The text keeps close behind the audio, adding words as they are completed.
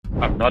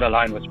I'm not a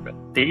lion whisperer.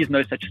 There is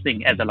no such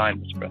thing as a lion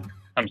whisperer.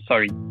 I'm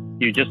sorry.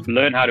 You just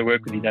learn how to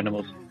work with these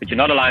animals, but you're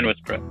not a lion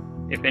whisperer.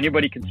 If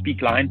anybody can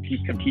speak lion, please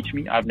come teach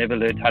me. I've never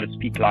learned how to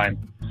speak lion.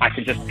 I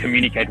can just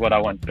communicate what I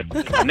want, but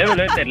I've never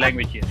learned that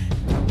language yet.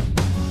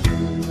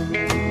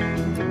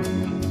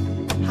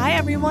 Hi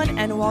everyone,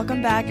 and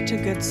welcome back to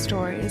Good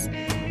Stories.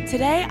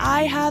 Today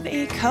I have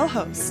a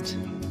co-host.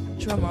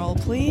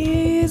 Drumroll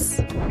please.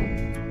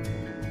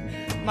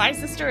 My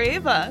sister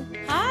Ava.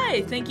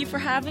 Hi, thank you for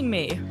having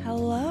me.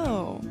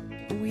 Hello.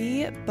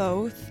 We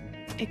both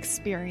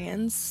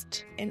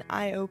experienced an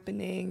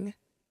eye-opening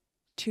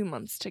 2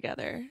 months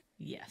together.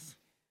 Yes.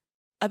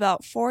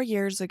 About 4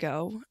 years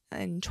ago,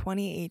 in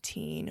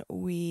 2018,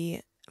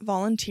 we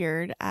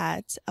volunteered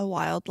at a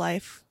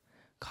wildlife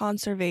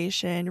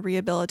conservation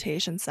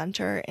rehabilitation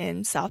center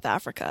in South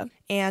Africa.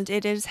 And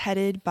it is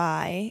headed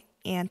by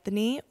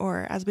Anthony,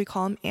 or as we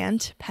call him,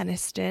 Ant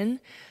Peniston.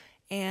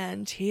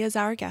 And he is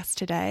our guest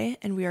today,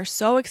 and we are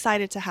so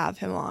excited to have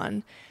him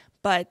on.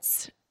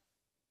 But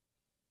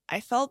I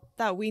felt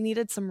that we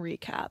needed some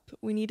recap.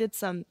 We needed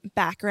some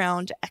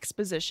background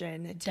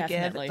exposition to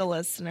give the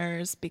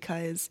listeners,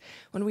 because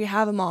when we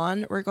have him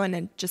on, we're going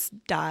to just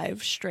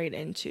dive straight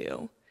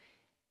into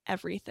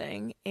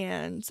everything,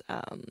 and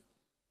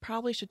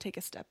probably should take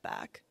a step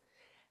back.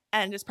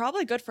 And it's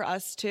probably good for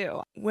us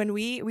too. When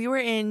we were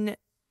in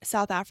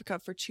South Africa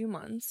for 2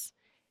 months,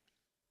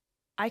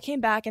 I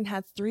came back and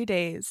had 3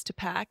 days to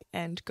pack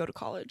and go to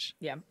college.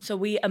 Yeah. So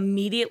we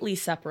immediately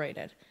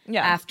separated.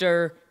 Yeah.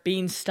 After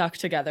being stuck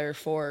together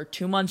for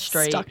 2 months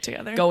straight. Stuck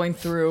together. Going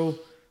through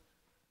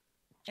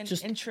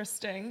just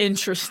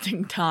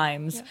interesting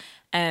times. Yeah.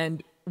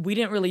 And we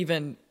didn't really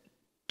even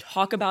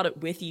talk about it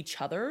with each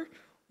other,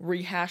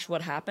 rehash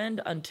what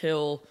happened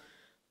until,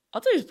 I'll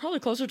tell you, it's probably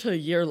closer to a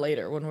year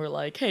later when we're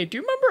like, hey, do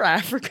you remember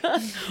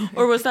Africa?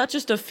 Or was that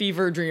just a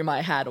fever dream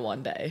I had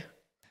one day?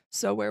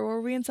 So where were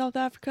we in South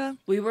Africa?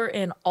 We were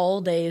in all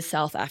days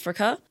South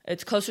Africa.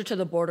 It's closer to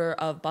the border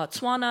of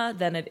Botswana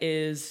than it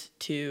is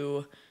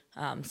to,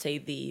 say,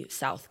 the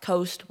South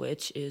Coast,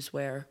 which is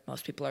where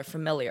most people are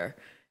familiar.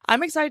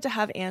 I'm excited to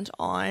have Ant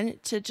on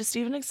to just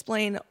even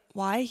explain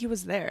why he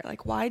was there.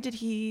 Like, why did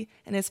he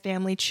and his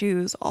family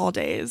choose all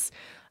days?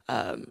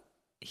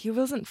 He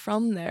wasn't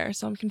from there,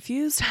 so I'm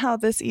confused how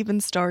this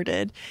even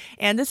started.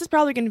 And this is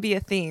probably going to be a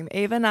theme.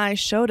 Ava and I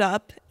showed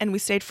up, and we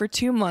stayed for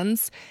 2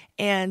 months,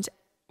 and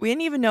we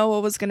didn't even know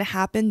what was going to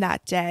happen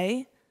that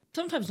day.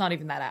 Sometimes not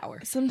even that hour.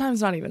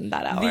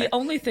 The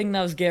only thing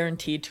that was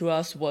guaranteed to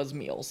us was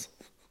meals.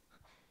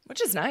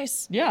 Which is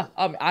nice. Yeah,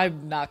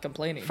 I'm not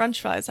complaining.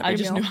 French fries every meal. I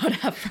just knew how to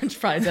have French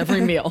fries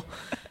every meal.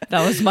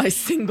 That was my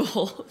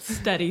single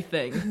steady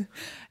thing.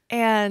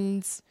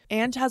 And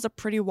Ant has a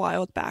pretty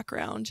wild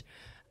background.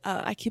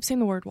 I keep saying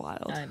the word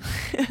wild. I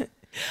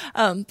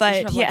know.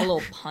 But yeah. Like a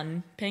little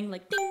pun ping,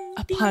 like ding,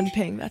 a ding. Pun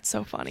ping, that's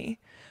so funny.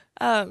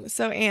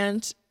 So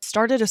Ant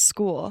started a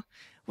school,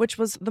 which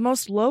was the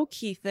most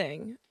low-key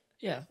thing.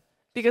 Yeah.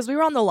 Because we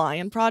were on the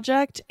Lion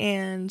Project,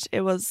 and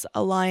it was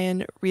a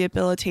lion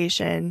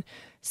rehabilitation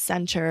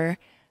center.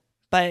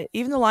 But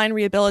even the Lion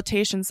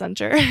Rehabilitation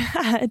Center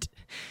had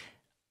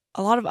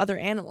a lot of other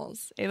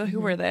animals. Ava,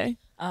 who were they?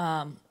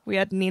 We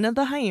had Nina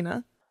the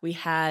hyena. We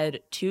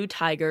had 2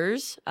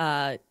 tigers,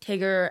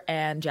 Tigger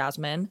and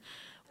Jasmine,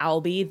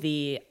 Albie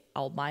the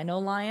albino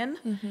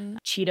lion,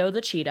 Cheeto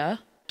the cheetah,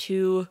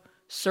 2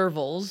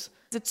 servals.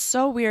 It's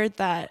so weird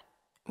that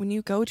when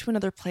you go to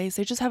another place,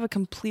 they just have a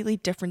completely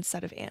different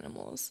set of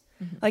animals.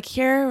 Like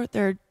here,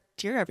 there are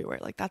deer everywhere.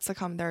 Like that's the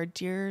common. There are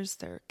deers,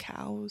 there are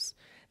cows.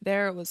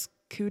 There it was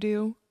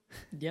kudu.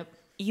 Yep.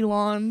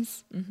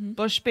 Elons,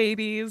 bush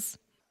babies.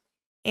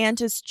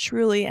 Ant is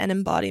truly an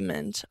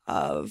embodiment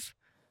of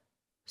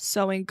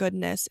sowing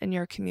goodness in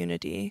your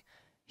community.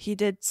 He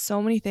did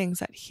so many things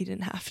that he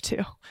didn't have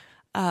to.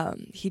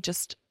 He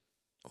just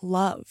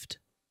loved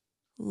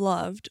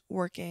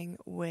working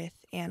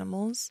with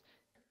animals.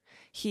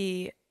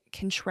 He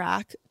can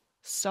track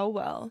so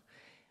well.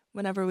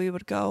 Whenever we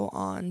would go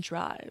on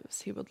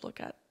drives, he would look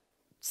at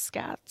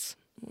scats,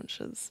 which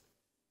is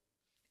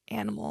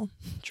animal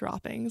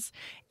droppings,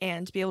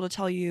 and be able to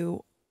tell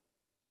you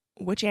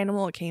which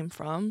animal it came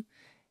from.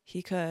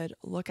 He could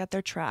look at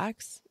their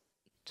tracks,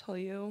 tell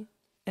you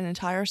an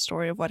entire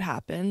story of what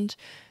happened,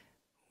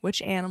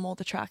 which animal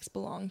the tracks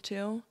belong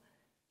to.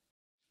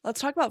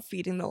 Let's talk about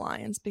feeding the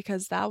lions,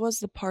 because that was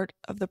the part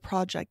of the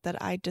project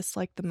that I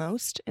disliked the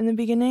most in the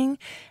beginning,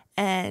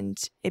 and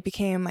it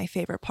became my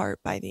favorite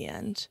part by the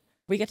end.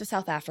 We get to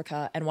South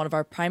Africa, and one of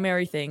our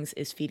primary things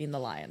is feeding the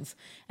lions,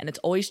 and it's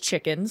always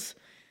chickens,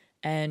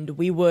 and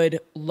we would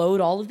load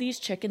all of these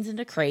chickens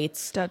into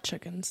crates. Dead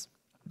chickens.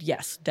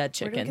 Yes, dead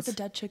chickens. Where do we get the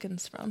dead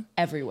chickens from?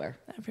 Everywhere.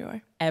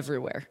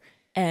 Everywhere.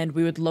 And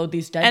we would load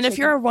these dead chickens. And if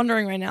you're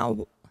wondering right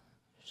now,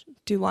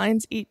 do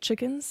lions eat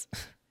chickens?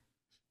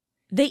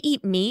 They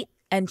eat meat,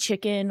 and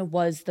chicken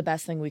was the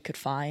best thing we could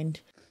find.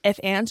 If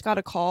Ant got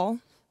a call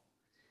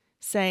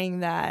saying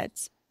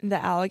that the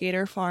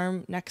alligator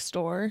farm next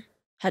door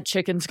had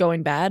chickens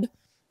going bad,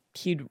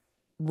 he'd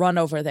run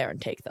over there and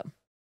take them.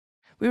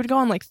 We would go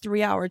on like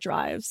 3-hour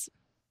drives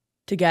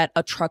to get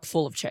a truck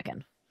full of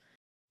chicken.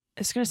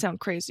 It's going to sound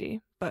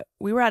crazy, but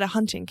we were at a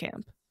hunting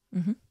camp.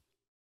 Mm-hmm.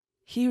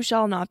 He who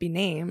shall not be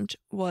named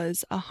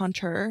was a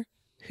hunter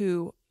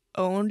who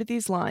owned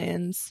these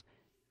lions,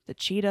 the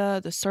cheetah,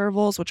 the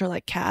servals, which are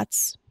like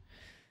cats,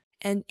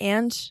 and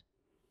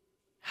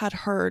had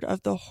heard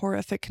of the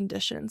horrific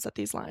conditions that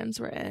these lions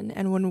were in.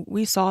 And when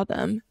we saw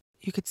them,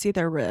 you could see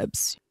their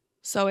ribs.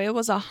 So it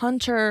was a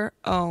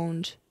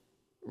hunter-owned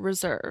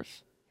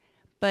reserve.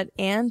 But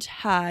Ant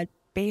had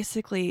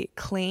basically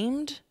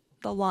claimed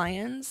the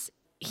lions.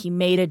 He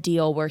made a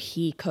deal where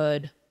he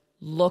could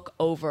look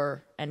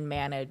over and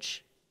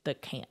manage the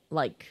camp,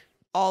 like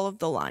all of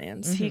the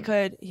lions.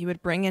 Mm-hmm. He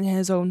would bring in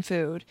his own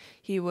food.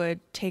 He would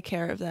take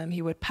care of them.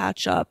 He would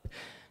patch up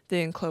the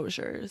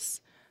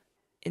enclosures.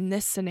 In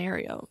this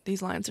scenario,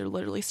 these lions are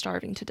literally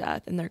starving to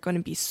death, and they're going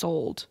to be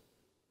sold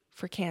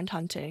for canned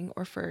hunting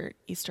or for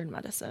Eastern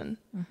medicine.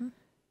 Mm-hmm.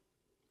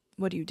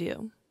 What do you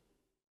do?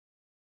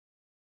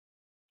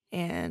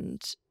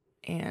 And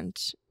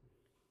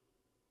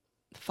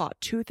fought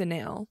tooth and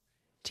nail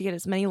to get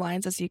as many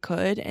lions as he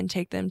could and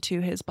take them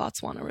to his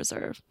Botswana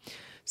reserve.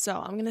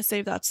 So I'm going to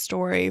save that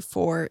story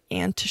for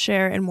Ant to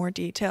share in more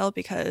detail,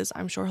 because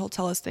I'm sure he'll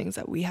tell us things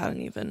that we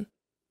hadn't even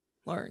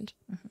learned.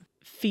 Mm-hmm.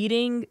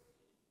 Feeding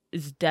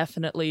is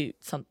definitely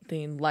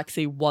something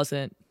Lexi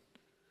wasn't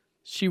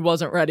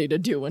ready to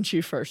do when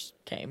she first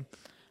came.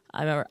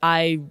 I remember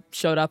I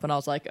showed up and I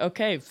was like,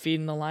 okay,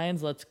 feeding the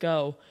lions, let's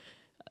go.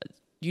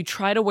 You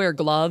try to wear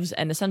gloves,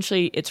 and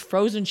essentially it's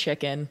frozen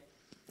chicken.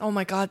 Oh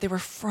my God, they were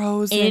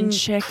frozen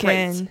chicken.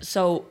 Crates.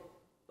 So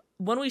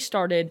when we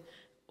started,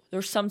 there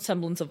was some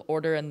semblance of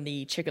order, and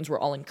the chickens were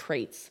all in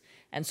crates.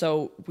 And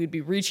so we'd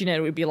be reaching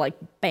it, we'd be like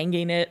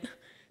banging it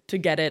to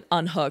get it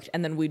unhooked,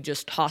 and then we'd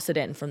just toss it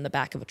in from the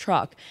back of a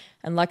truck.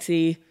 And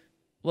Lexi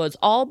was,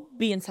 I'll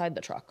be inside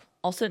the truck.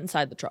 I'll sit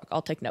inside the truck.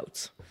 I'll take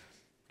notes.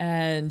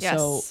 And yes,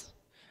 so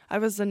I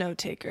was the note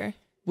taker.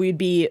 We'd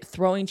be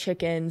throwing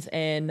chickens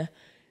in,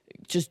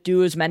 just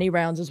do as many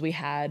rounds as we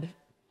had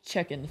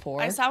chicken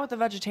for. I sat with the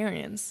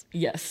vegetarians.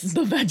 Yes,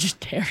 the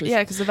vegetarians.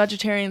 Yeah, because the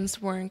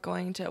vegetarians weren't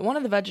going to.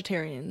 One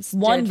vegetarian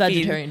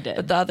did,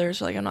 but the others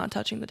were like, I'm not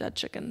touching the dead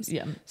chickens.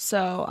 Yeah.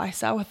 So I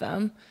sat with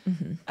them.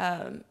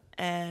 Mm-hmm.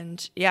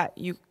 And yeah,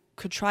 you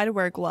could try to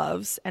wear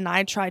gloves, and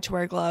I tried to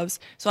wear gloves.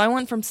 So I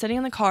went from sitting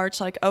in the car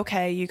to like,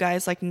 okay, you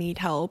guys like need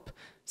help,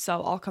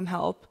 so I'll come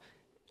help.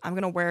 I'm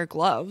gonna wear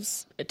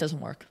gloves. It doesn't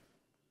work.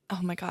 Oh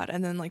my God.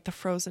 And then like the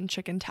frozen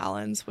chicken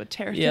talons would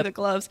tear through the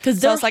gloves.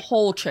 Because there's like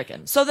whole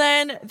chickens. So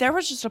then there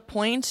was just a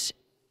point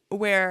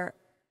where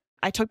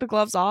I took the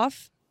gloves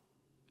off,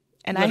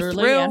 and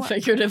literally and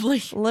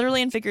figuratively.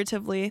 Literally and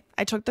figuratively.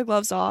 I took the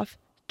gloves off,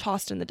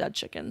 tossed in the dead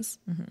chickens.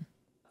 Mm-hmm.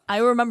 I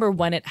remember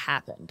when it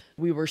happened.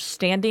 We were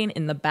standing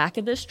in the back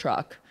of this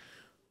truck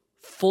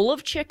full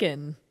of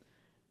chicken,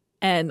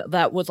 and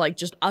that was like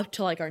just up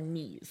to like our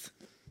knees,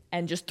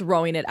 and just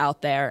throwing it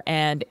out there.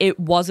 And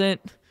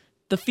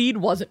the feed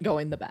wasn't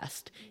going the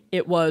best.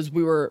 It was,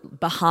 we were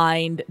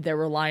behind. There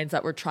were lions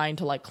that were trying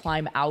to like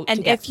climb out. And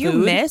to get if you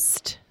food.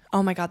 missed,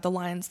 oh my God,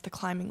 the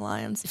climbing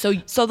lions.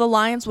 So the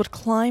lions would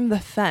climb the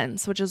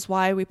fence, which is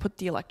why we put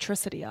the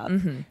electricity up.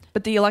 Mm-hmm.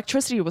 But the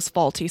electricity was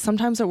faulty.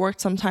 Sometimes it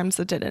worked, sometimes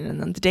it didn't. And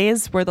then the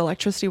days where the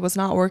electricity was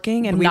not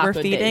working and we were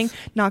feeding,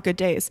 not good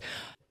days.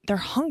 They're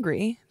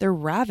hungry. They're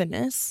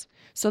ravenous.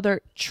 So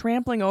they're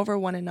trampling over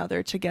one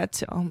another to get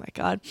to, oh my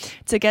God,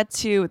 to get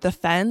to the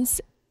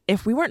fence.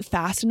 If we weren't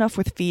fast enough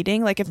with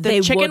feeding, like if the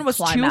chicken was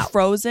too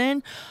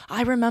frozen,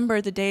 I remember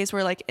the days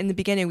where like in the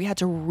beginning we had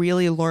to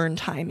really learn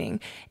timing.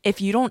 If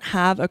you don't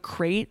have a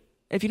crate,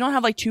 if you don't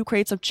have like 2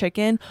 crates of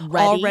chicken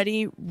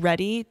already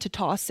ready to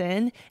toss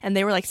in, and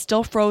they were like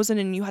still frozen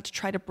and you had to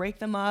try to break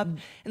them up,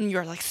 and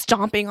you're like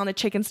stomping on the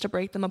chickens to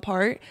break them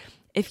apart.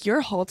 If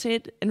you're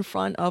halted in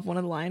front of one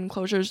of the lion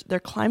enclosures, they're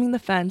climbing the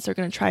fence, they're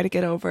going to try to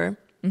get over.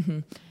 Mm-hmm.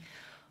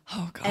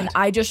 Oh God. And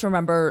I just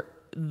remember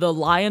the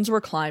lions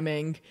were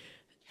climbing.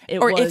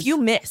 If you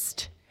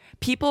missed,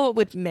 people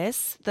would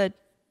miss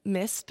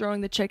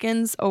throwing the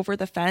chickens over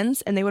the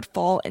fence, and they would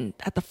fall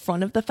at the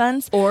front of the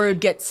fence, or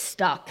get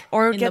stuck,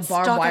 or in get the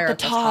barbed stuck wire at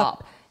the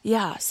top.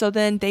 Yeah, so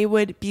then they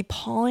would be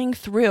pawing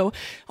through.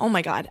 Oh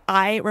my God,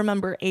 I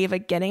remember Ava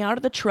getting out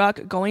of the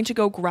truck, going to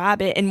go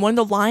grab it, and one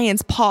of the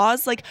lions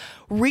paws, like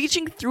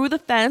reaching through the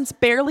fence,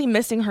 barely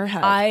missing her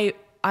head.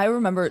 I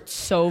remember it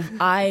so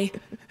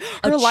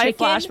her life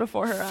flashed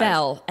before her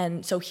fell, eyes.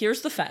 And so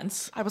here's the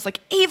fence. I was like,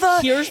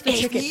 Ava, here's the if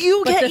chicken.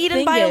 You get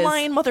eaten by a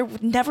lion, mother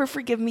would never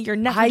forgive me. You're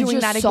never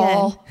doing that again. I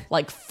just saw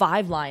like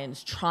 5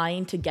 lions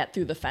trying to get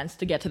through the fence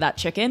to get to that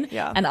chicken.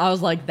 Yeah. And I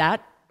was like,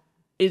 that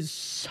is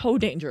so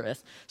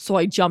dangerous. So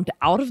I jumped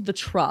out of the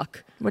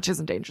truck. Which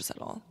isn't dangerous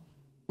at all.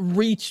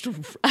 Reached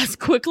as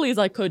quickly as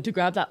I could to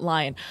grab that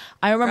lion.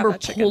 I remember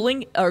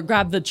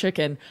grab the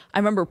chicken. I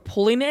remember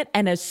pulling it,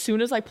 and as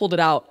soon as I pulled it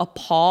out, a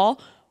paw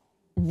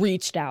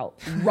reached out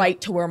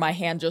right to where my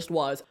hand just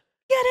was.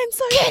 Get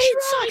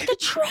inside the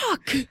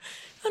truck. And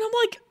I'm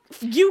like,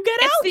 you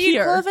get out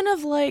here. It's the equivalent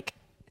of like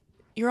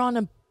you're on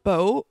a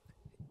boat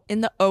in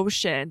the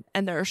ocean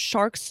and there are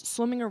sharks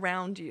swimming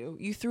around you.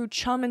 You threw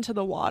chum into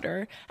the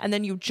water and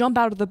then you jump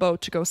out of the boat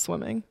to go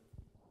swimming.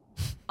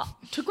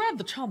 To grab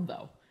the chum,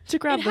 though. To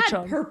grab it the had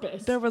chum.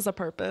 Purpose. There was a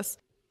purpose.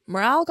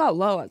 Morale got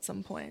low at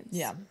some points.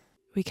 Yeah.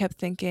 We kept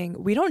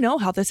thinking, we don't know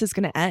how this is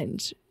going to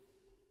end.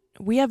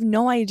 We have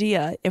no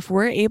idea if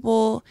we're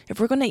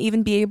going to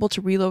even be able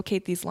to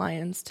relocate these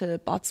lions to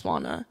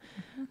Botswana,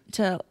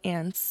 to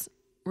Ants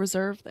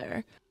Reserve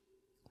there.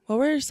 What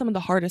were some of the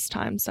hardest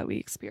times that we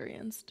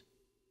experienced?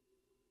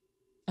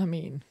 I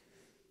mean,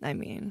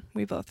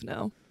 we both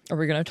know. Are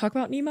we going to talk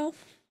about Nemo? I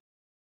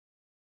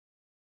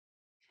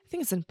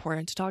think it's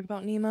important to talk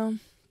about Nemo.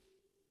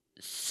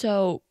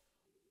 So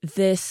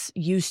this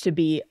used to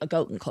be a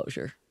goat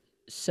enclosure.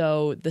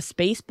 So the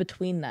space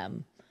between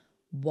them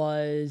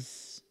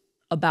was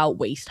about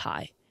waist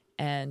high,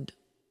 and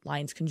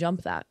lions can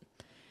jump that.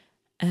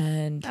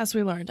 And as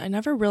we learned, I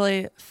never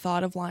really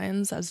thought of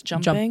lions as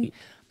jumping,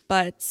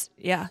 but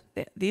yeah,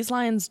 these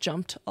lions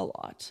jumped a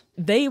lot.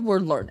 They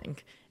were learning,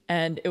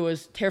 and it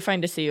was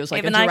terrifying to see. It was like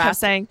even I kept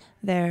saying,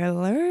 they're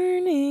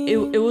learning.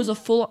 It was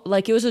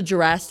a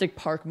Jurassic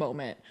Park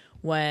moment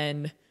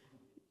when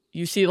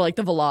you see like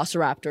the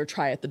velociraptor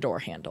try at the door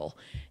handle.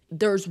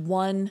 There's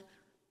one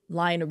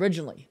lion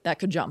originally that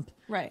could jump,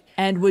 right,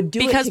 and would do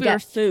because it to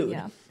get food.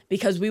 Yeah.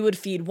 Because we would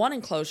feed one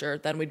enclosure,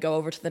 then we'd go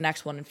over to the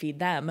next one and feed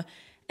them.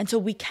 And so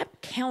we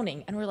kept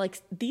counting, and we're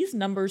like, these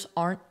numbers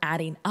aren't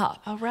adding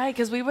up. Oh, right,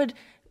 because we would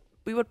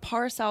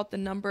parse out the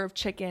number of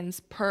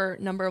chickens per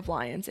number of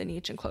lions in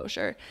each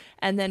enclosure.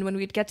 And then when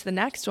we'd get to the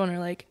next one, we're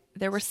like,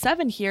 there were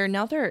 7 here,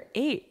 now there are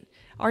 8.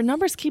 Our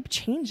numbers keep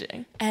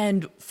changing.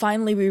 And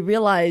finally we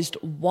realized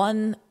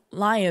one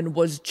lion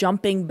was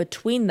jumping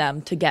between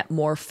them to get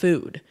more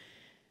food.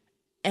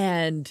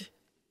 And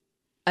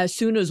as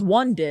soon as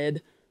one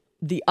did,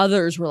 the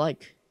others were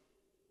like,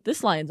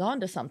 this lion's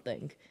onto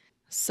something.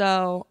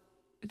 So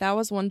that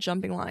was one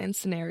jumping lion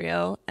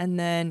scenario. And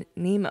then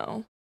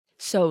Nemo.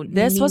 So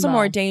this was a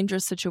more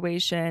dangerous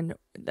situation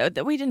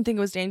that we didn't think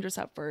it was dangerous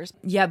at first.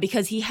 Yeah,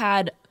 because he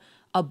had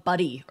a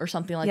buddy or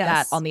something like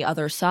that on the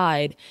other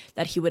side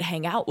that he would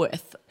hang out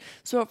with.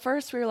 So at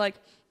first we were like,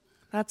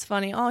 that's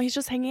funny. Oh, he's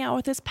just hanging out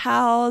with his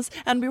pals.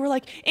 And we were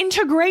like,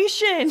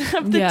 integration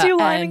of the 2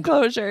 lion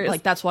enclosures.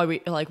 Like that's why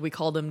we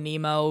called him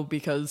Nemo,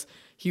 because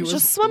he was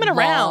just swimming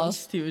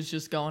around. He was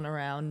just going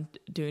around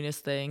doing his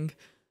thing.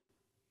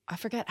 I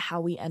forget how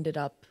we ended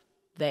up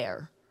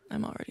there.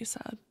 I'm already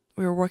sad.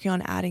 We were working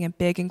on adding a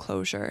big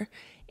enclosure,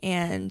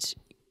 and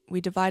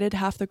we divided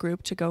half the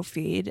group to go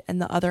feed and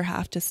the other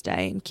half to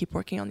stay and keep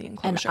working on the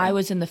enclosure. And I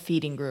was in the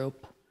feeding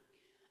group.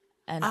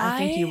 And I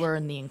think you were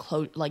in the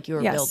enclosure, like you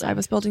were building. Yes, I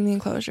was building the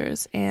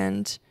enclosures,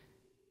 and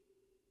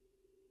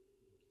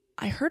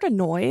I heard a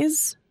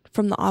noise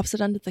from the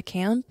opposite end of the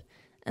camp.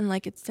 And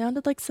like it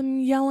sounded like some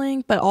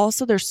yelling, but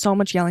also there's so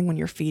much yelling when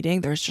you're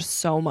feeding. There's just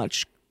so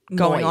much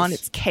going on.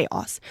 It's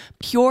chaos,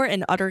 pure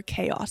and utter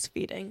chaos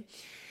feeding.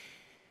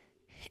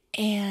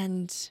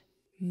 And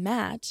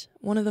Matt,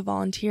 one of the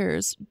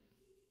volunteers,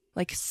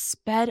 like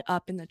sped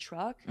up in the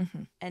truck,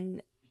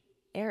 and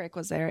Eric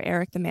was there,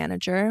 Eric the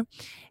manager,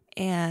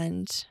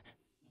 and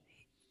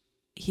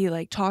he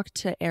like talked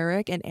to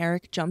Eric, and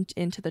Eric jumped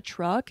into the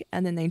truck,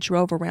 and then they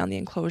drove around the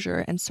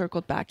enclosure and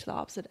circled back to the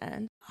opposite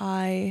end.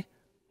 I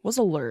was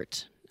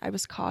alert. I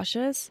was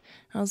cautious.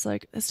 I was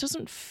like, this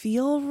doesn't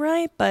feel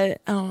right,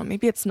 but I don't know,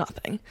 maybe it's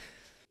nothing.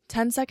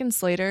 10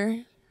 seconds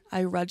later,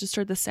 I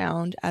registered the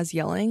sound as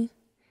yelling,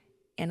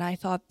 and I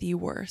thought the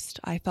worst.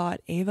 I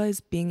thought Ava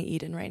is being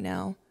eaten right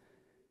now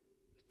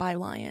by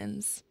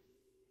lions.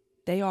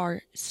 They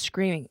are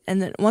screaming.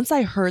 And then once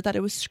I heard that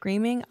it was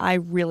screaming, I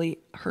really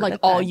heard like it.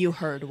 All then. you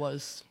heard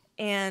was...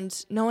 And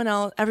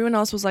everyone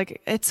else was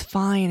like, it's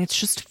fine. It's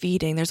just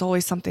feeding. There's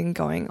always something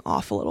going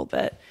off a little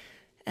bit.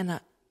 And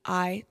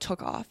I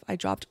took off. I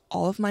dropped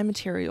all of my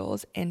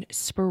materials and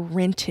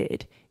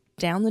sprinted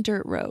down the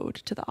dirt road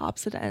to the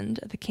opposite end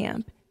of the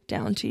camp,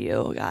 down to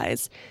you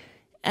guys.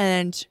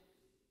 And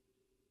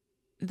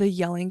the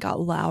yelling got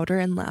louder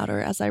and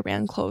louder as I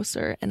ran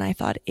closer. And I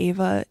thought,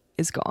 Ava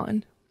is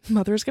gone.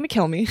 Mother's going to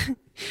kill me.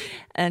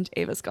 And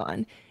Ava's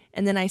gone.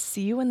 And then I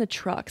see you in the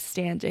truck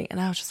standing. And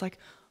I was just like,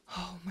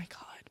 oh my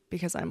God,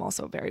 because I'm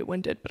also very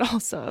winded. But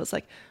also I was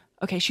like,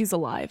 okay, she's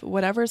alive.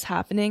 Whatever's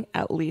happening,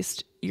 at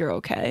least you're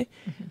okay.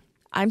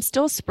 I'm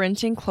still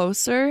sprinting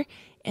closer,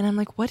 and I'm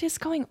like, what is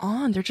going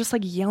on? They're just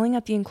like yelling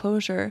at the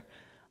enclosure.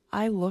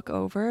 I look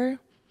over,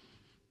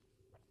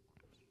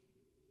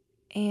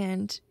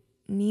 and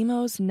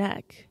Nemo's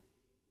neck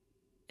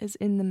is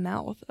in the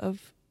mouth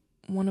of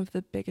one of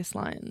the biggest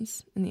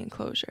lions in the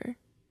enclosure.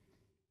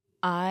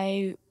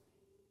 I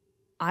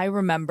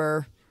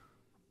remember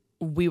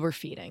we were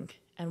feeding,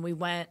 and we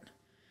went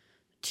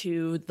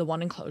to the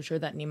one enclosure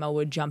that Nemo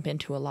would jump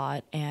into a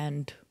lot,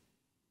 and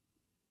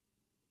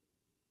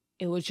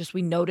it was just,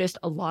 we noticed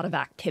a lot of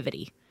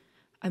activity.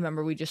 I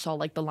remember we just saw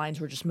like the lions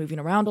were just moving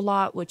around a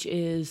lot, which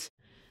is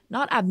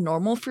not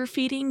abnormal for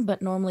feeding,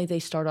 but normally they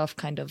start off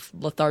kind of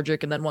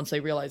lethargic, and then once they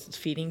realize it's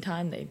feeding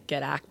time, they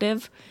get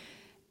active.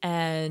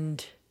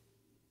 And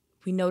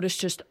we noticed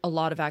just a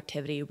lot of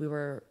activity. We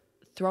were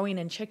throwing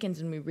in chickens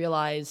and we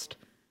realized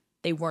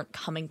they weren't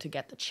coming to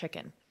get the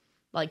chicken.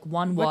 Like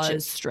one was... Which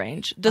is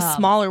strange. The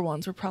smaller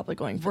ones were probably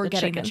going for we're the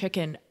getting chicken. the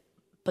chicken,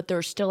 but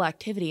there's still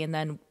activity. And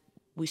then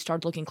we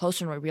started looking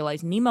closer and we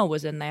realized Nemo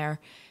was in there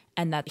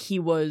and that he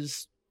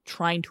was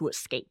trying to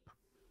escape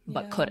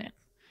but couldn't.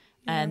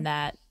 And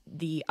that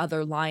the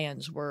other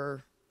lions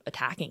were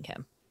attacking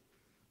him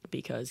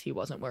because he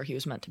wasn't where he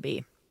was meant to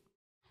be.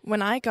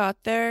 When I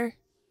got there,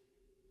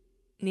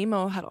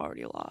 Nemo had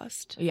already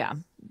lost. Yeah.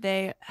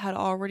 They had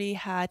already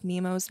had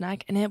Nemo's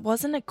neck, and it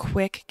wasn't a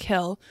quick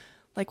kill.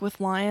 Like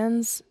with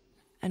lions,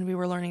 and we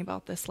were learning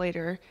about this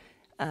later,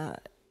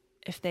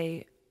 if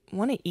they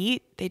want to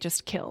eat, they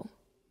just kill.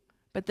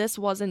 But this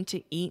wasn't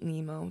to eat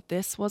Nemo.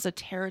 This was a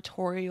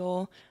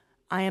territorial,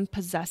 I am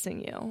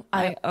possessing you.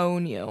 I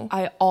own you.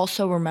 I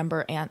also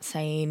remember Ant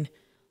saying,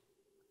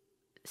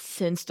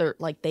 since they're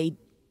like, they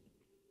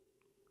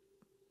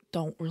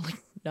don't really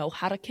know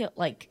how to kill.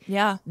 Like,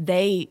 yeah,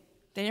 they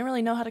didn't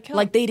really know how to kill.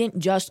 Like, they didn't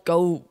just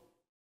go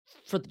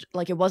for,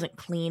 like, it wasn't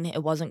clean,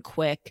 it wasn't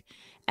quick,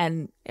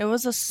 and it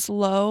was a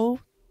slow,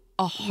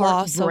 a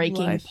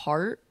heartbreaking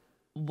part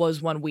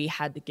was when we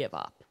had to give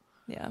up.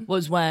 Yeah,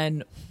 was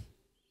when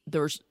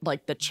there's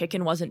like the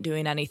chicken wasn't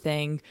doing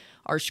anything,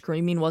 our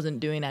screaming wasn't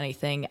doing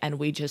anything, and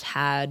we just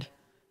had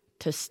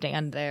to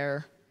stand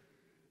there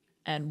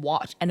and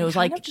watch. And it was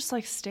like just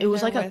like it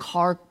was like a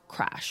car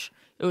crash.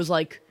 It was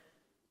like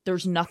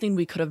there's nothing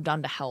we could have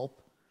done to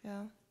help.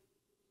 Yeah.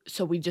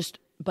 So we just,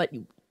 but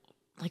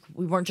like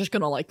we weren't just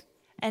gonna like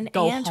and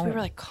go Ant, home. we were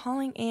like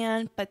calling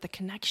Ant, but the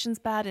connection's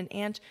bad. And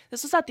Ant,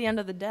 this was at the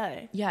end of the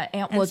day. Yeah,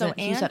 Ant and wasn't.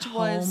 So he was at Ant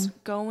was home.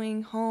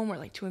 going home or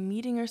like to a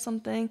meeting or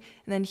something,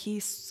 and then he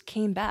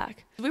came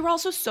back. We were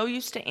also so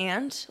used to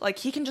Ant, like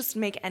he can just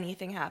make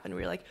anything happen.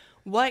 We were like,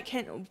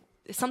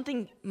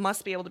 something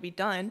must be able to be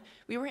done.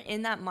 We were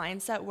in that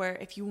mindset where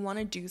if you want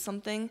to do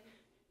something,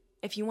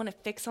 if you want to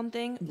fix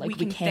something, like we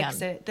can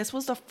fix it. This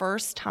was the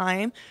first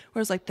time where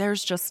it was like,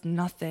 there's just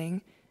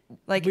nothing.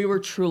 Like we were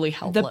truly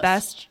helpless. The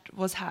best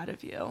was had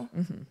of you.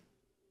 Mm-hmm.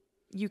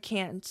 You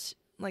can't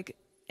like,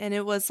 and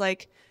it was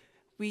like,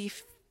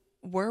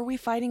 were we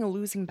fighting a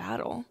losing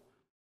battle?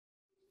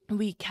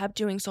 We kept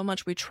doing so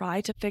much. We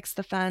tried to fix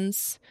the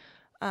fence,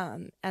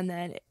 and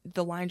then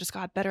the lion just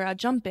got better at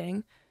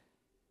jumping.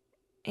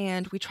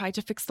 And we tried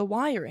to fix the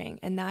wiring,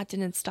 and that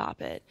didn't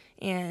stop it.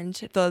 And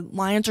the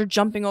lions are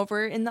jumping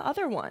over in the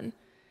other one,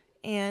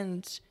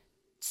 and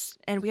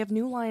we have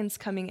new lions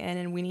coming in,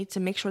 and we need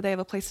to make sure they have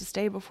a place to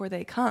stay before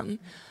they come.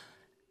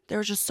 There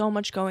was just so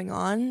much going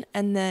on,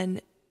 and then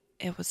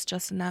it was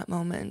just in that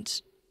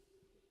moment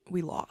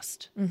we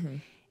lost. Mm-hmm.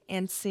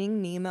 And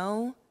seeing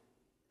Nemo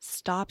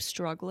stop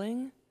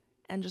struggling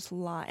and just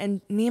lie,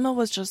 and Nemo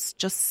was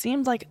just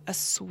seemed like a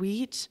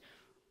sweet,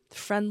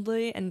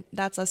 friendly, and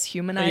that's us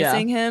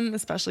humanizing him,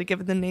 especially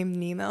given the name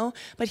Nemo,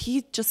 but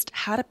he just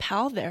had a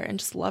pal there and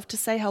just loved to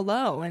say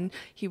hello, and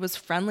he was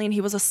friendly, and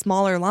he was a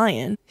smaller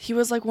lion. He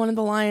was like one of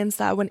the lions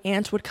that when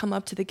Ant would come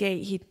up to the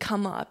gate, he'd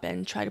come up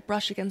and try to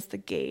brush against the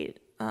gate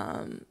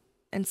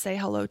and say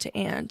hello to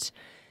Ant.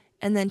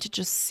 And then to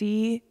just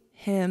see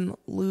him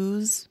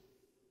lose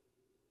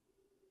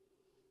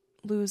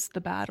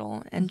the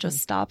battle and just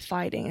stop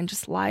fighting and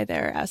just lie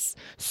there as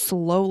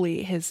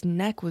slowly his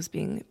neck was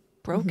being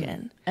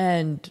broken.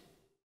 And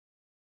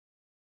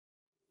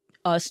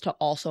us to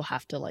also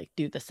have to like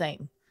do the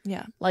same.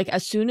 Yeah. Like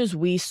as soon as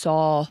we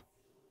saw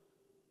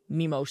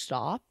Nemo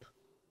stop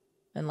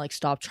and like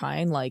stop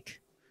trying, like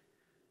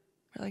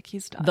we're like,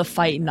 he's dying. The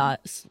fight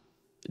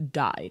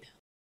died.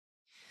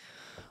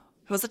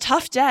 It was a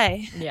tough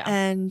day. Yeah.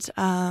 And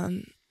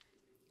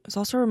it was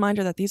also a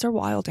reminder that these are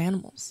wild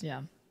animals.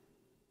 Yeah.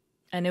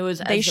 And it was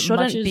they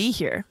shouldn't be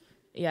here.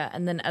 Yeah.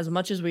 And then as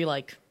much as we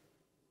like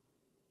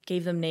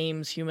gave them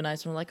names,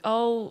 humanized them, like,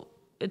 oh,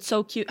 it's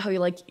so cute how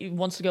he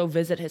wants to go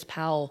visit his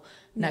pal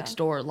next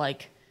door.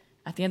 Like,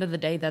 at the end of the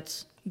day,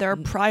 there are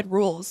pride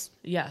rules.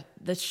 Yeah,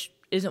 this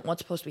isn't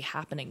what's supposed to be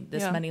happening.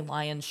 This many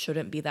lions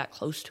shouldn't be that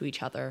close to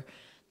each other.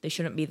 They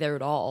shouldn't be there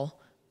at all,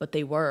 but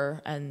they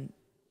were, and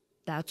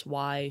that's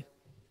why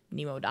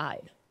Nemo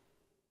died.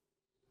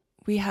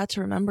 We had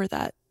to remember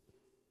that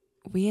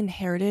we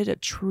inherited a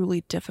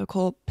truly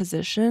difficult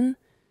position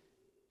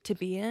to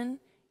be in,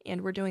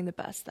 and we're doing the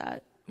best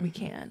that we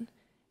can.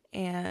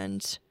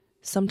 And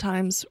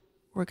sometimes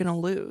we're going to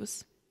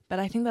lose. But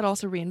I think that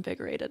also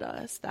reinvigorated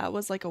us. That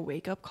was like a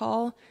wake-up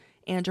call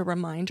and a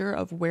reminder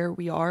of where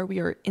we are. We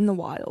are in the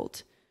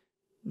wild.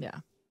 Yeah.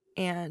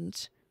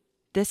 And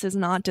this is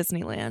not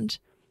Disneyland.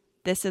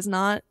 This is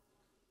not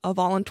a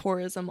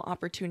voluntourism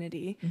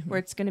opportunity where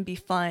it's going to be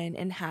fun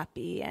and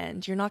happy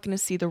and you're not going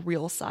to see the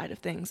real side of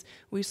things.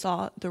 We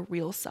saw the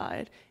real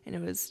side, and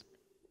it was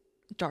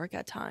dark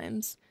at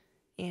times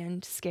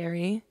and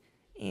scary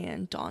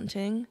and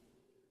daunting.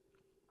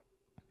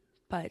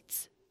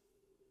 But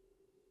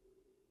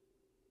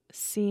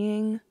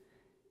seeing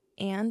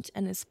Ant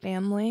and his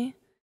family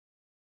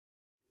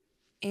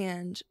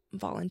and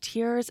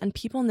volunteers and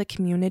people in the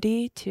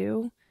community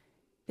too,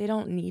 they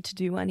don't need to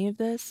do any of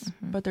this,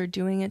 but they're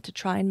doing it to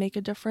try and make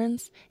a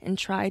difference and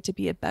try to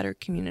be a better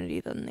community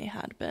than they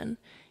had been,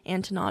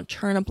 and to not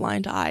turn a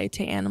blind eye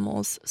to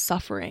animals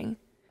suffering.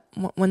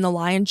 When the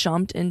lion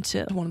jumped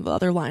into one of the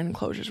other lion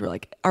enclosures, we're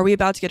like, are we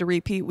about to get a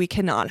repeat? We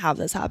cannot have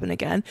this happen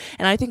again.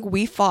 And I think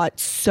we fought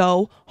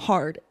so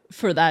hard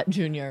for that,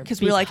 Junior,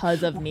 because we're like,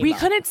 of Nemo. We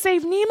couldn't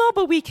save Nemo,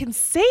 but we can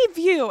save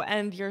you.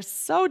 And you're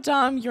so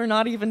dumb. You're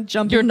not even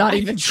jumping. You're not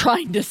even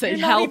trying to save.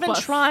 You're not even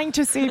trying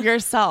to save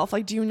yourself.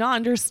 Like, do you not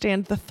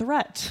understand the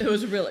threat? It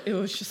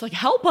was just like,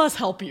 help us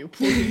help you,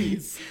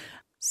 please.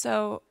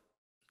 So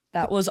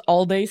that was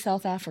all day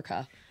South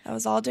Africa. That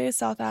was all day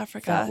South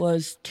Africa. That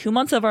was 2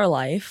 months of our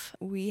life.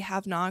 We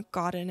have not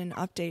gotten an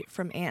update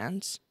from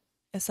Ant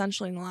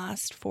essentially in the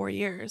last 4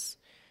 years.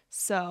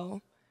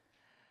 So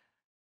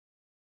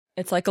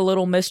it's like a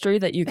little mystery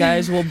that you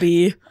guys will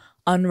be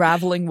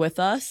unraveling with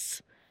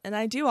us. And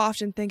I do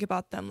often think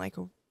about them, like,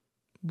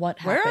 what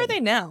happened? Where are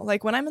they now?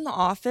 Like, when I'm in the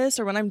office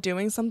or when I'm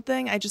doing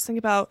something, I just think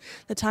about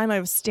the time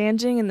I was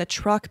standing in the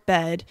truck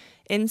bed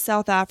in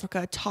South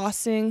Africa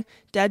tossing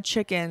dead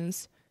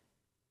chickens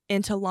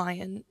into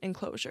lion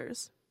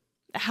enclosures.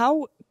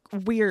 How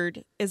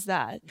weird is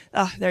that?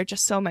 There are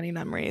just so many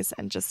memories,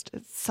 and just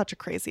it's such a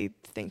crazy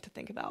thing to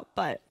think about.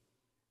 But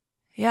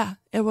yeah,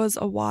 it was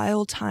a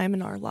wild time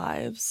in our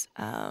lives,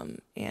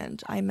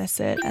 and I miss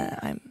it,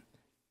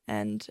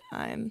 and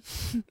I'm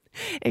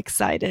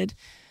excited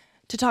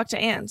to talk to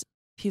Ant.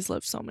 He's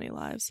lived so many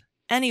lives.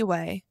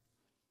 Anyway,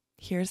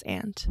 here's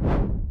Ant.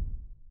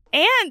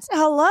 Ant,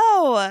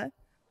 hello!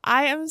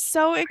 I am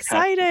so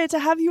excited to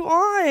have you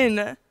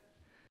on.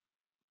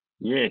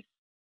 Yes.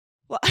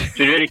 It's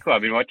been really cool.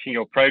 I've been watching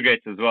your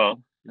progress as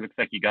well. It looks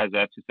like you guys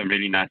are up to some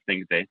really nice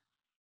things there.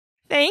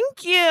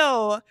 Thank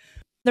you.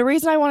 The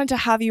reason I wanted to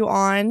have you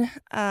on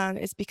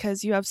is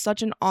because you have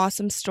such an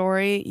awesome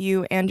story.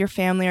 You and your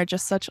family are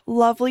just such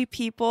lovely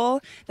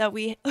people that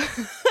we...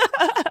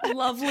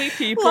 Lovely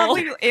people.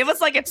 It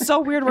was like, it's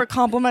so weird we're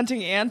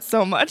complimenting Ant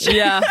so much.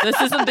 Yeah,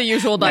 this isn't the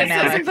usual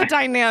dynamic. This isn't the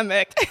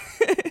dynamic.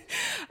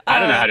 I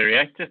don't know how to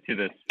react to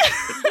this.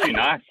 It's too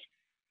nice.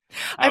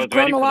 I've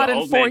grown a lot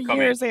in 4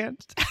 years, and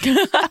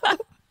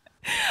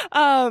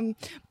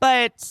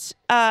but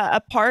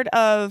a part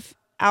of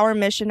our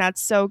mission at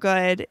So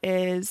Good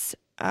is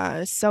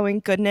sowing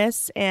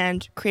goodness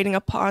and creating a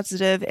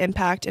positive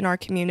impact in our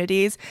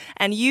communities.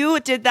 And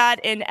you did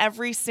that in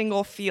every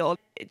single field.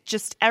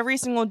 Just every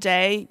single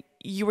day,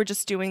 you were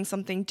just doing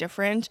something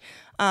different.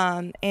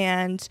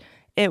 And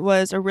it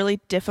was a really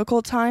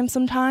difficult time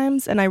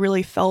sometimes, and I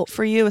really felt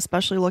for you,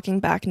 especially looking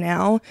back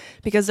now,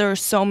 because there were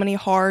so many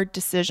hard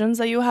decisions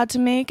that you had to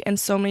make and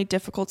so many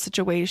difficult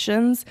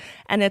situations.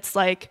 And it's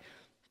like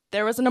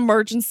there was an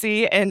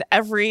emergency in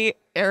every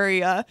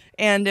area,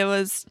 and it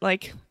was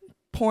like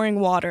pouring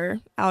water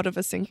out of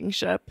a sinking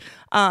ship.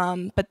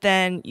 But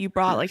then you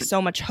brought like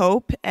so much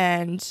hope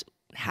and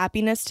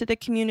happiness to the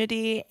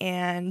community.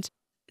 And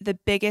the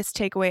biggest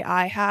takeaway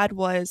I had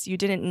was you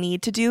didn't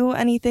need to do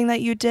anything that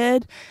you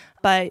did.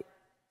 But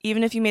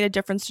even if you made a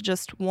difference to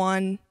just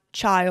one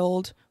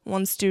child,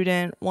 one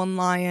student, one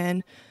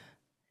lion,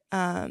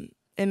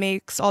 it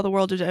makes all the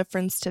world a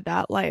difference to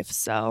that life.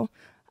 So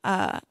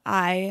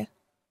I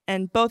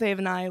and both Ava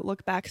and I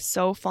look back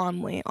so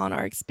fondly on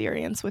our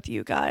experience with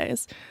you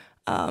guys.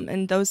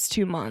 And those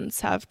 2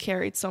 months have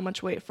carried so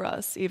much weight for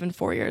us, even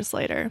 4 years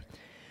later.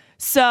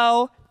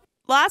 So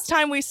last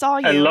time we saw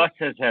you... A lot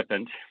has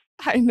happened.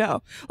 I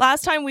know.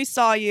 Last time we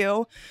saw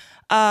you,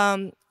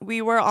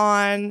 we were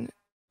on...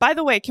 By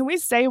the way, can we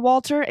say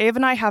Walter? Ava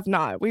and I have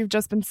not. We've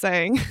just been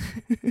saying.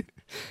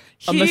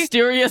 A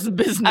mysterious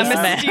businessman.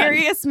 A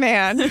mysterious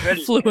man.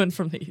 Flew in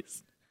from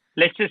these.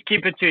 Let's just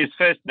keep it to his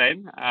first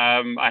name.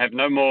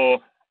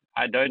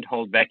 I don't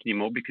hold back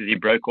anymore because he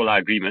broke all our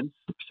agreements.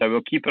 So we'll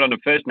keep it on the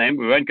first name.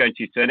 We won't go into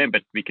his surname,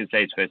 but we can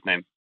say his first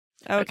name.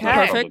 Okay.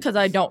 Perfect, because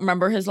I don't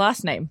remember his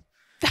last name.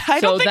 I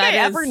don't think I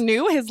ever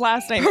knew his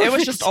last name. Perfect. It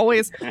was just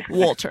always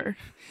Walter.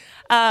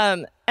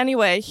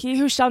 Anyway, he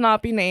who shall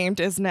not be named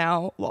is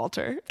now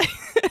Walter.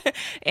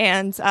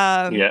 And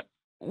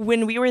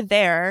when we were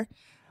there,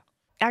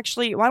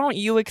 actually, why don't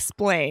you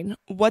explain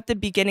what the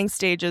beginning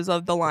stages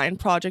of the Lion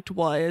Project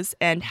was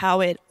and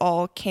how it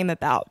all came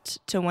about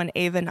to when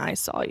Ava and I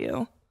saw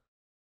you?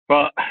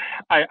 Well,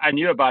 I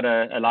knew about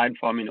a lion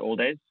farm in All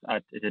Days.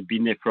 It had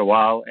been there for a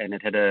while, and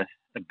it had a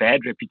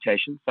bad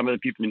reputation. Some of the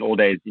people in All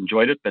Days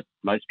enjoyed it, but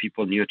most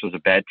people knew it was a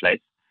bad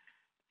place.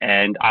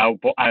 And I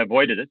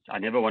avoided it. I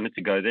never wanted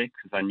to go there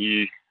because I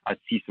knew I'd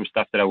see some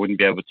stuff that I wouldn't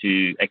be able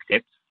to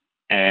accept.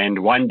 And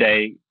one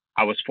day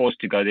I was forced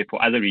to go there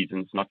for other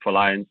reasons, not for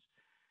lions.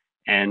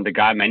 And the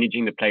guy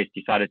managing the place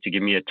decided to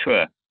give me a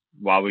tour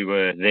while we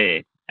were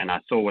there. And I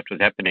saw what was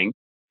happening.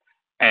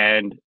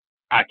 And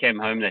I came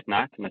home that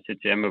night and I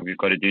said to Emma, we've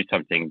got to do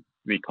something.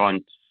 We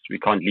can't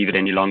leave it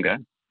any longer.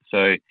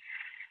 So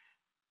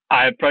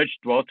I approached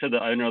Walter,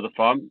 the owner of the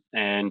farm,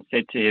 and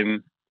said to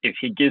him, if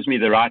he gives me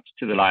the rights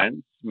to the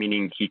lions,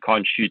 meaning he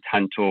can't shoot,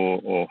 hunt,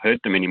 or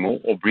hurt them anymore,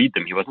 or breed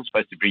them, he wasn't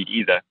supposed to breed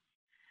either,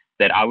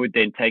 that I would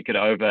then take it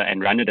over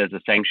and run it as a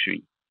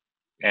sanctuary.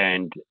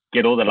 and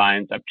get all the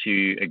lions up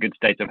to a good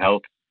state of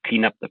health,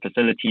 clean up the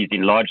facilities,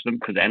 enlarge them,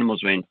 because the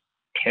animals were in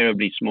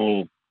terribly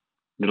small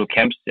little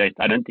camps.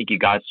 I don't think you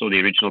guys saw the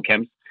original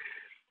camps.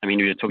 I mean,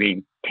 we were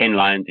talking 10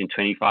 lions in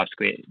 25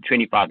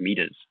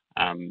 meters.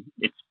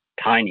 It's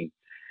tiny.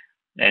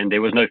 And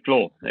there was no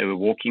floor. They were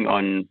walking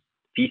on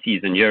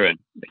feces and urine.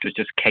 It was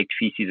just caked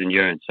feces and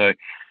urine. So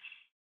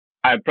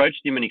I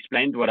approached him and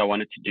explained what I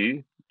wanted to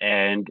do.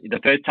 And the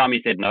first time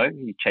he said no,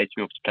 he chased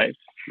me off the place.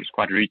 He was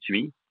quite rude to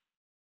me.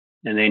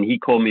 And then he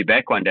called me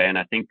back one day, and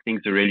I think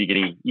things are really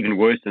getting even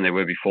worse than they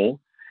were before.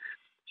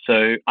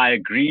 So I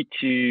agreed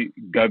to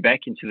go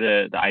back into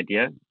the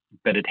idea,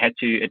 but it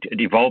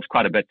evolved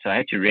quite a bit. So I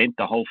had to rent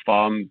the whole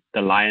farm,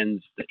 the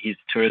lions, his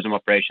tourism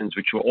operations,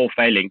 which were all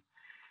failing.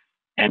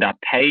 And I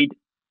paid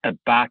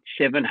about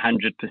 700%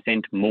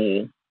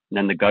 more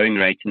than the going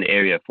rate in the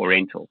area for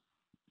rental.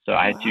 So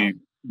I had to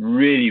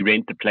really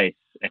rent the place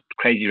at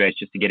crazy rates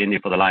just to get in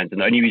there for the lions.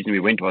 And the only reason we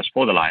went was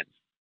for the lions.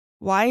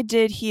 Why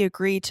did he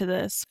agree to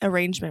this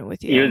arrangement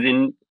with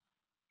you?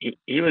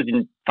 He was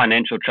in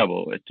financial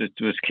trouble. It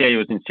was clear he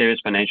was in serious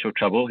financial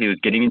trouble. He was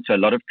getting into a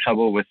lot of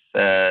trouble with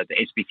the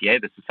SPCA,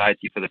 the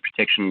Society for the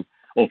Protection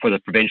or for the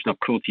Prevention of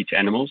Cruelty to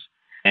Animals.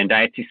 And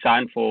I had to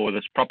sign for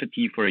this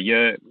property for a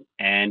year,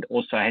 and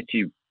also I had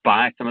to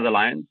buy some of the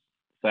lions.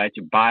 So I had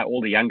to buy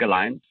all the younger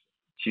lions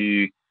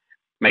to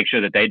make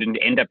sure that they didn't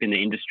end up in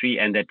the industry,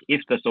 and that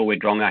if this all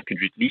went wrong, I could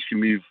at least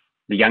remove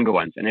the younger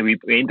ones. And then we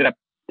ended up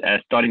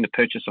starting the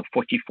purchase of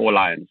 44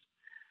 lions,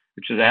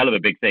 which was a hell of a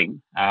big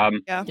thing.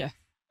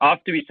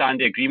 After we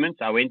signed the agreement,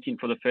 I went in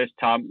for the first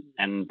time,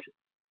 and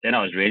then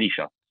I was really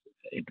shocked.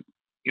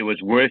 It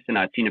was worse than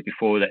I'd seen it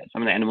before. That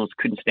some of the animals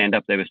couldn't stand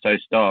up. They were so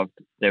starved.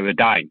 They were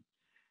dying.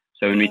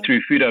 So when we threw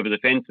food over the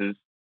fences,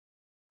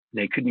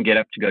 they couldn't get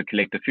up to go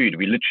collect the food.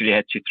 We literally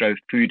had to throw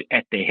food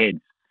at their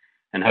heads,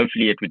 and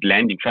hopefully it would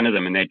land in front of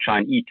them and they'd try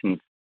and eat. And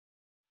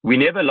we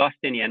never lost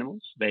any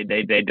animals. They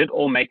did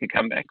all make a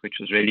comeback, which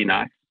was really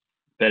nice.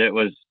 But it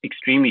was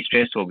extremely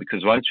stressful,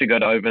 because once we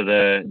got over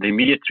the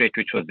immediate threat,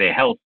 which was their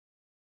health,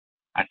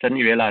 I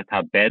suddenly realized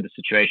how bad the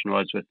situation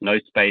was with no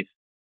space.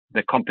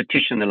 The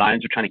competition, the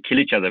lions were trying to kill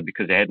each other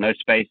because they had no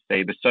space.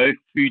 They were so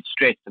food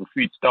stressed and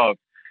food starved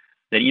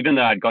that even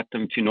though I'd got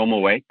them to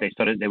normal weight,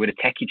 they would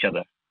attack each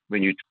other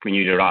when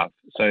you'd arrive.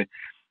 So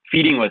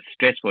feeding was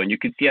stressful, and you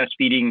could see us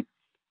feeding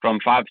from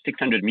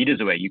 500-600 meters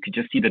away. You could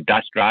just see the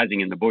dust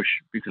rising in the bush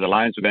because the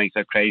lions were going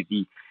so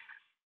crazy.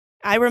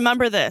 I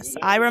remember this.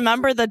 I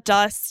remember the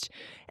dust,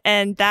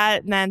 and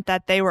that meant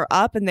that they were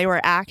up and they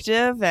were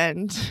active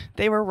and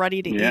they were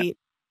ready to eat.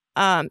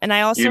 And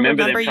I also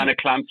remember them trying to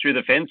climb through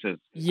the fences.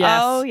 Yes.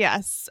 Oh,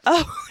 yes.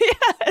 Oh,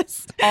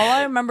 yes. All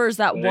I remember is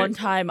that one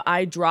time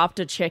I dropped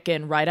a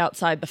chicken right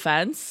outside the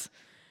fence,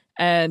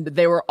 and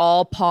they were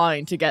all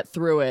pawing to get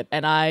through it.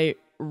 And I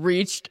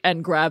reached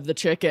and grabbed the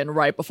chicken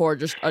right before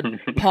just a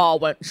paw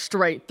went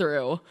straight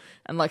through.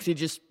 And Lexi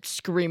just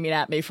screaming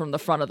at me from the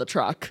front of the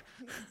truck.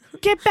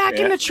 Get back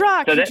in the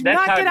truck. So Do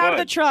not get out of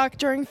the was. truck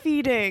during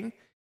feeding.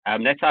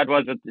 That's how it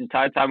was the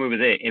entire time we were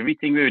there.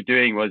 Everything we were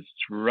doing was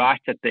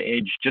right at the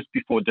edge just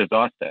before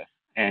disaster.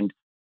 And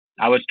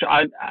I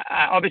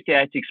obviously I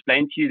had to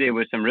explain to you there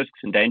were some risks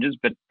and dangers,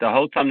 but the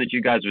whole time that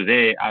you guys were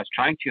there, I was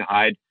trying to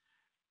hide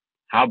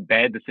how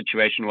bad the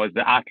situation was,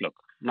 the outlook.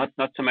 Not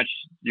so much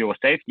your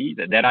safety,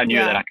 that I knew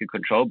that I could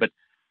control, but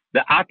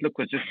the outlook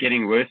was just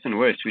getting worse and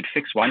worse. We'd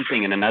fix one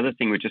thing and another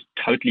thing would just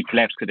totally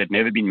collapse because it had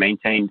never been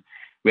maintained.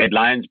 We had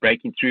lions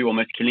breaking through,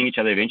 almost killing each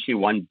other. Eventually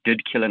one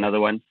did kill another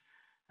one.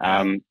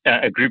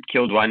 A group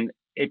killed one.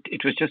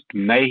 It was just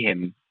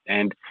mayhem.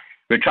 And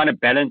we're trying to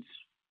balance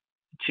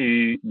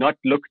to not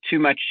look too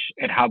much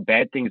at how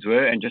bad things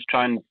were and just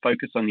try and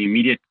focus on the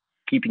immediate,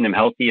 keeping them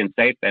healthy and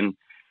safe, and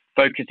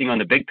focusing on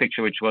the big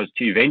picture, which was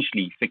to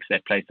eventually fix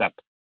that place up,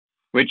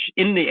 which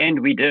in the end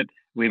we did.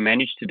 We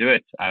managed to do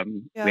it.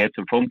 We had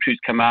some film crews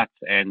come out,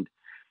 and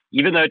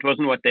even though it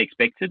wasn't what they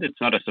expected, it's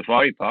not a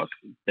safari park,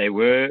 they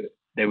were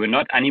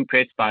not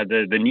unimpressed by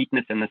the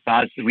neatness and the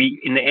size.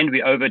 In the end,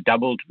 we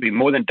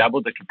more than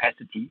doubled the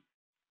capacity.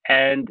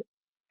 And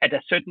at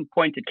a certain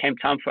point, it came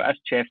time for us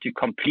to have to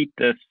complete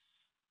this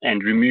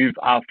and remove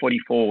our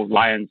 44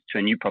 lions to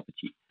a new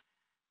property.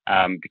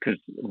 Because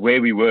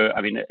where we were,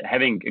 I mean,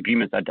 having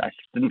agreements, I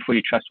didn't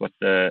fully trust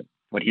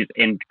what his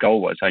end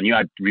goal was. So I knew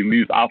I'd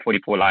remove our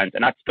 44 lions,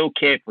 and I'd still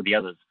care for the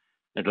others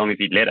as long as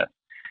he'd let us.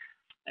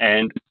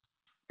 And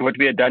what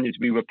we had done is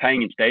we were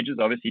paying in stages,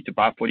 obviously, to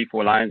buy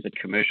 44 lions at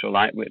commercial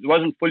line. It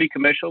wasn't fully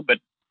commercial, but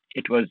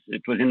it was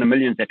in the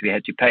millions that we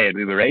had to pay, and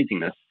we were raising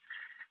this.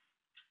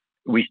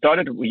 We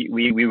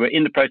were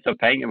in the process of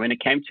paying, and when it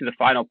came to the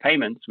final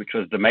payments, which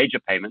was the major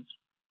payments,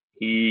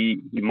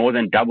 he more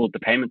than doubled the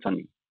payments on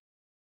me.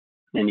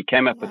 And he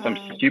came up with some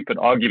stupid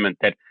argument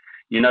that,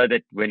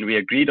 that when we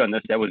agreed on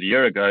this, that was a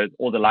year ago,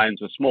 all the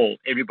lions were small.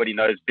 Everybody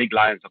knows big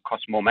lions will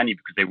cost more money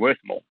because they're worth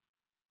more.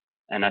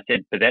 And I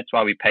said, but that's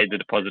why we paid the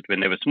deposit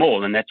when they were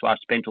small. And that's why I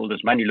spent all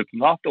this money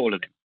looking after all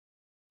of them.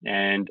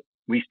 And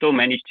we still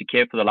managed to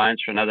care for the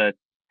lions for another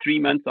 3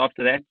 months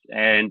after that.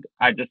 And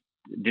I just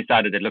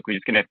decided that, look, we're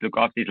just going to have to look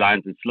after these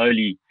lions and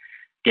slowly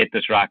get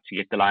this right, to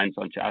get the lions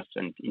onto us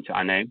and into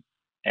our name.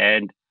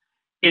 And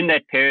in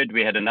that period,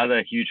 we had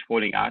another huge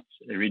falling out,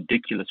 a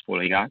ridiculous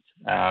falling out.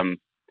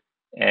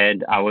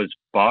 And I was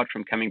barred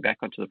from coming back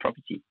onto the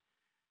property.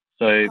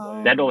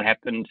 So that all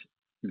happened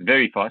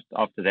very fast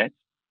after that.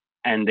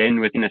 And then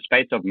within a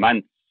space of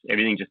months,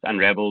 everything just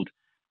unraveled.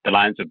 The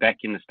lions were back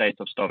in a state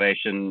of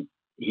starvation.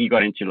 He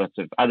got into lots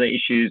of other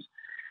issues.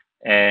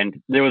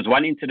 And there was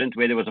one incident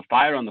where there was a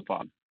fire on the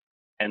farm.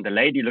 And the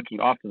lady looking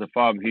after the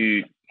farm,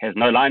 who has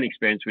no lion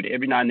experience, would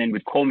every now and then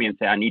would call me and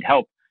say, I need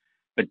help.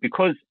 But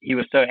because he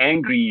was so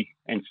angry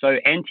and so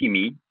anti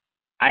me,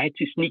 I had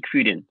to sneak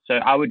food in. So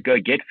I would go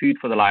get food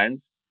for the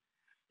lions.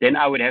 Then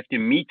I would have to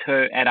meet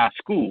her at our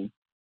school,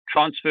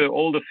 transfer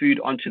all the food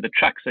onto the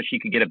truck so she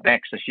could get it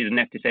back, so she didn't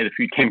have to say the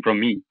food came from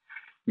me,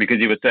 because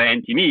he was so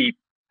anti-me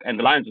and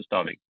the lions were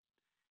starving.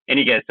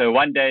 Anyway, so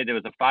one day there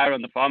was a fire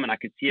on the farm, and I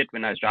could see it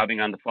when I was driving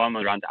around the farm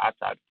around the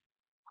outside.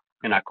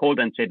 And I called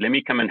and said, let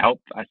me come and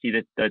help. I see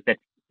that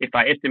if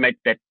I estimate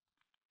that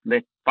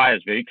fire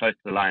is very close to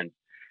the lions.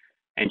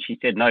 And she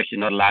said, no, she's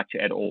not allowed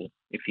to at all.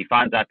 If he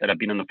finds out that I've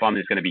been on the farm,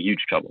 there's going to be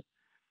huge trouble.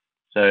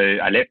 So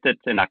I left it,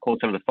 and I called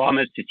some of the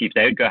farmers to see if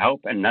they would go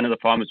help, and none of the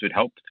farmers would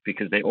help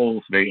because they're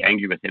all very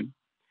angry with him.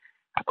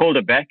 I called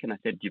her back and I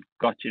said, you've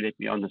got to let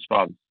me on this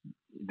farm.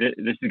 This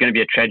is going to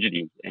be a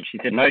tragedy. And she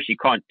said, no, she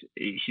can't.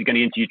 She's going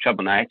to get into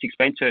trouble. And I had to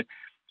explain to her,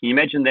 can you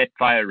imagine that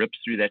fire rips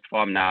through that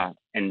farm now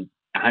and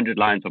 100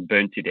 lions are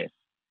burned to death?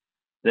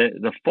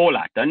 The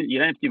fallout, you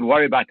don't have to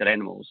worry about the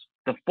animals.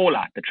 The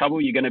fallout, the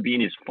trouble you're going to be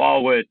in is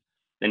far worse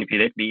than if you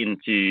let me in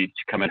to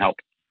come and help.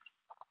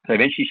 So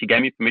eventually she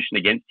gave me permission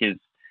against his.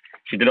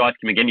 She did ask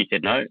him again. He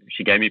said no.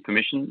 She gave me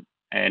permission,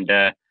 and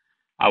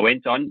I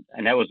went on,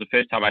 and that was the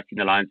first time I'd seen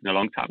the lions in a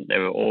long time. They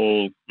were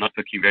all not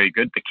looking very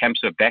good. The camps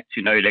were back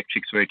to no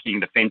electrics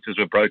working. The fences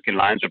were broken.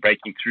 Lions were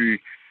breaking through.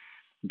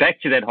 Back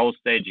to that whole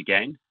stage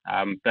again.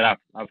 But I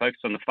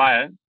focused on the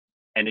fire,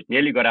 and it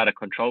nearly got out of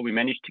control. We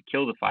managed to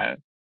kill the fire.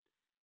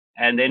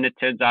 And then it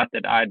turns out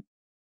that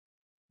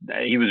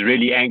he was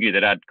really angry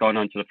that I'd gone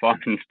onto the farm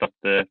and stopped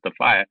the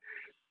fire,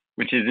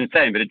 which is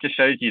insane. But it just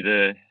shows you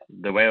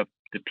the way of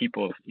the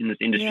people in this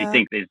industry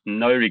think. There's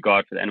no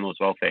regard for the animals'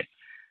 welfare.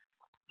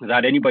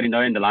 Without anybody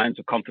knowing, the lions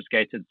were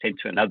confiscated, sent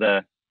to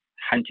another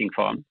hunting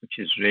farm, which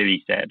is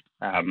really sad.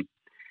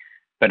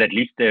 But at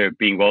least they're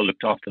being well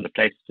looked after. The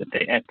places that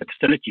they're at, the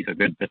facilities are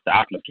good, but the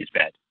outlook is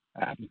bad.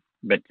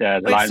 But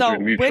the lions were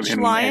removed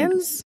from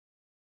him.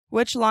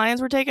 Which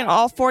lions were taken?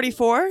 All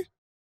 44?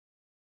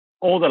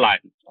 All the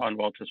lions on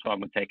Walter's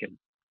farm were taken,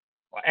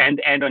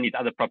 and on his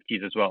other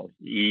properties as well.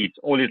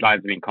 All his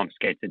lions have been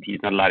confiscated. He's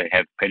not allowed to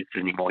have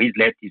predators anymore. He's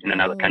left. He's in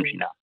another country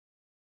now.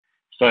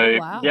 So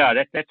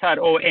that's how it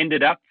all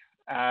ended up.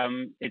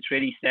 It's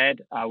really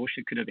sad. I wish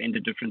it could have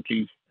ended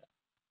differently,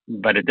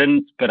 but it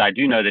didn't. But I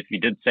do know that we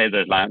did save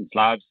those lions'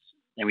 lives,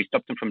 and we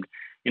stopped them from.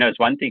 It's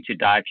one thing to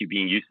die if you're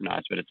being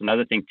euthanized, but it's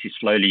another thing to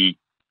slowly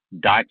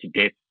die to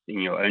death in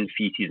your own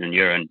feces and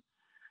urine.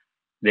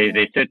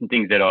 There's certain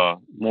things that are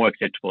more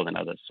acceptable than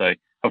others. So,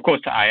 of course,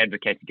 I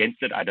advocate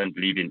against it. I don't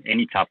believe in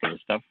any type of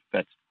this stuff,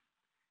 but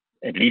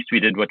at least we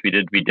did what we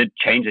did. We did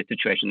change the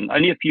situation.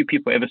 Only a few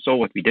people ever saw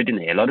what we did in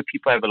there. A lot of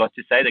people have a lot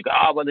to say. They go,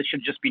 well, this should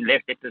have just been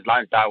left. Let those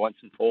lions die once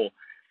and for all.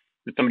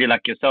 But somebody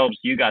like yourselves,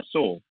 you guys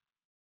saw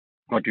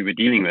what we were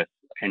dealing with,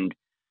 and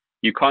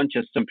you can't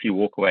just simply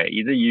walk away.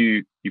 Either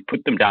you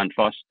put them down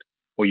fast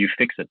or you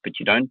fix it, but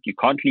you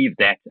can't leave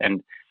that.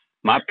 And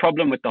my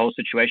problem with the whole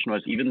situation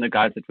was, even the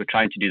guys that were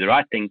trying to do the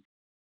right thing,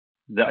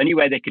 the only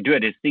way they could do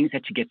it is things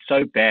had to get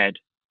so bad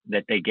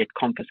that they get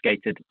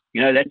confiscated.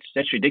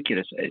 That's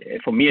ridiculous.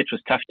 For me, it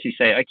was tough to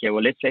say, okay,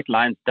 well, let's let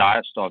lions die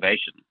of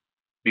starvation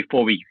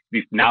before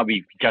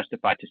we've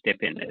justified to step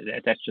in.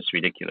 That's just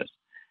ridiculous.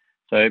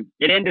 So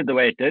it ended the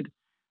way it did.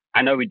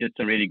 I know we did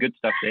some really good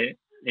stuff there.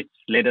 It's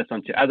led us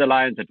onto other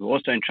lions that were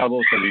also in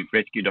trouble, so we've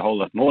rescued a whole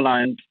lot more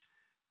lions.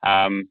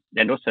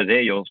 And also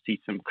there, you'll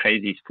see some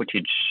crazy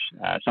footage.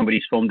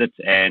 Somebody's filmed it,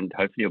 and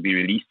hopefully it'll be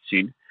released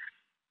soon.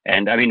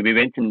 And I mean, we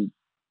went and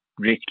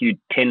rescued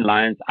 10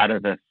 lions out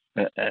of a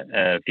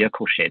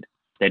vehicle shed.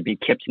 They'd been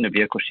kept in a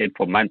vehicle shed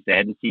for months. They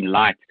hadn't seen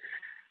light.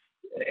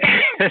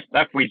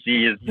 Stuff we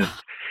see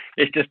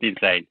it's just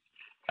insane.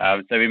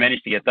 So we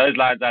managed to get those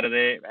lions out of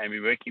there, and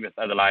we're working with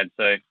other lions.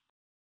 So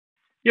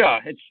yeah,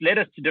 it's led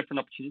us to different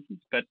opportunities,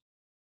 but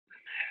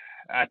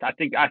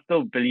I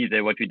still believe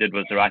that what we did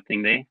was the right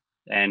thing there.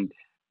 And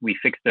we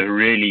fixed a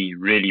really,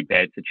 really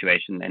bad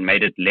situation and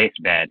made it less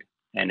bad.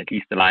 And at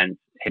least the lions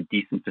had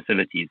decent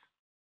facilities.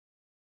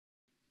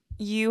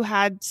 You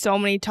had so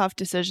many tough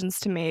decisions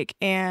to make,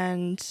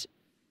 and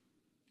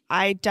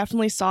I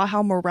definitely saw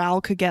how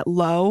morale could get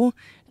low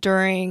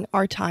during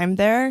our time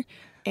there.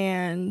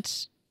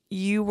 And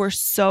you were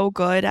so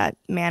good at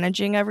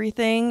managing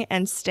everything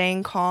and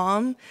staying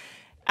calm.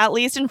 At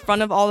least in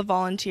front of all the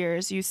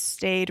volunteers, you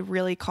stayed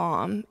really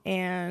calm,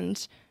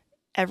 and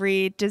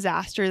every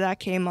disaster that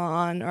came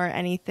on or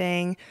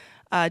anything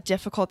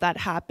difficult that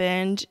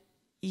happened,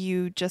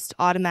 you just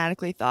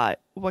automatically thought,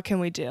 what can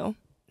we do?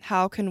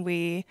 How can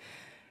we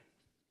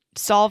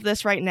solve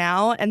this right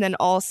now and then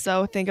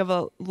also think of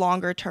a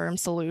longer term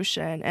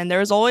solution. And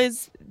there's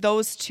always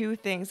those two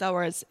things that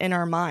were in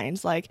our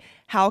minds, like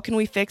how can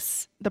we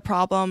fix the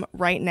problem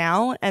right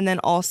now and then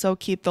also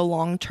keep the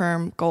long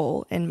term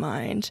goal in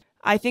mind.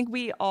 I think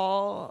we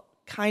all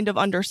kind of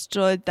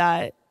understood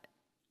that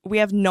we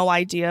have no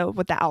idea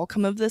what the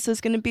outcome of this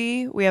is going to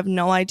be. We have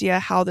no idea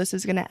how this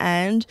is going to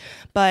end,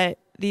 but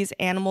these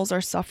animals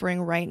are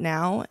suffering right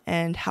now,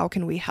 and how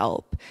can we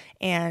help?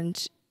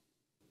 And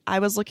I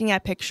was looking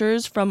at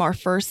pictures from our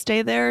first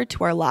day there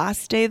to our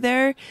last day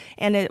there,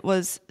 and it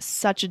was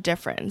such a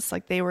difference.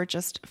 Like, they were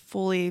just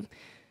fully,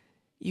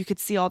 you could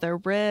see all their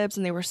ribs,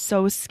 and they were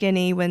so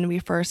skinny when we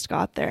first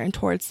got there, and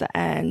towards the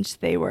end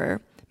they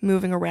were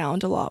moving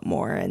around a lot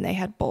more and they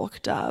had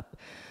bulked up.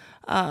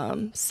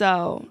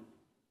 So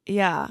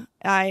yeah,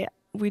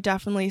 we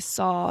definitely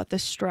saw the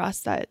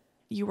stress that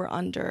you were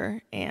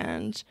under,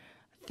 and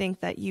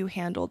think that you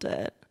handled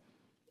it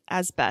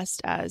as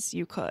best as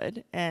you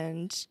could.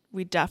 And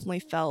we definitely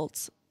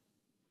felt,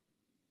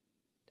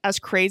 as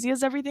crazy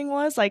as everything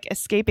was, like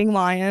escaping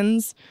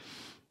lions,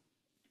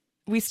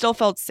 we still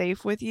felt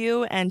safe with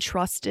you and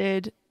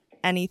trusted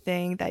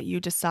anything that you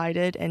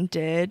decided and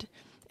did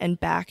and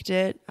backed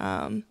it.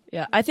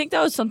 Yeah, I think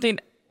that was something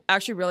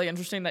actually really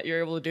interesting that you're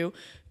able to do.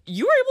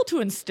 You were able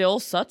to instill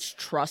such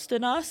trust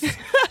in us.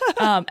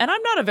 And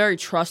I'm not a very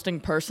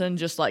trusting person,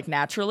 just like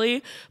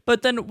naturally.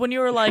 But then when you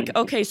were like,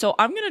 okay, so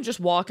I'm going to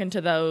just walk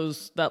into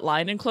that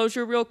lion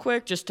enclosure real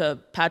quick just to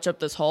patch up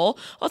this hole.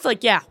 I was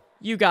like, yeah,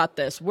 you got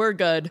this. We're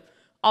good.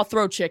 I'll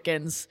throw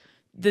chickens.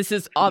 This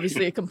is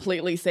obviously a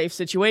completely safe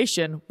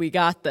situation. We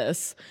got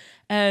this.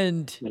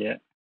 And Yeah.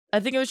 I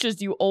think it was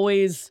just you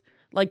always,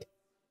 like,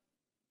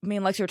 me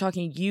and Lexi were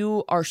talking,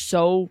 you are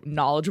so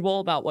knowledgeable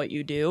about what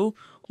you do.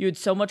 You had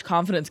so much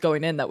confidence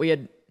going in that we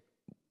had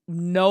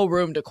no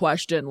room to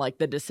question like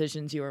the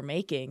decisions you were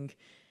making.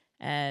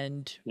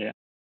 And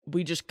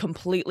we just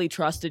completely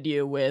trusted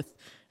you with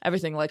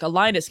everything. Like, a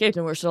lion escaped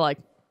and we're still like,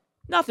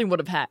 nothing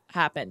would have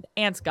happened.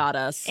 Ants got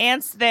us.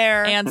 Ants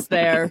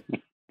there.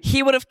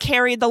 He would have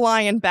carried the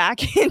lion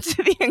back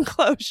into the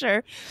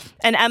enclosure,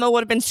 and Emma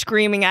would have been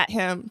screaming at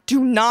him,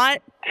 do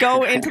not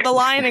go into the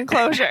lion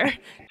enclosure.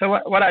 So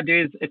what I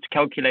do is, it's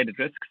calculated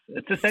risks.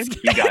 It's the same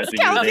with you guys.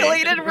 It's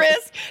calculated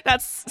risk.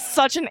 That's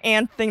such an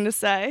ant thing to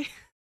say.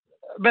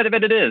 But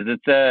it is.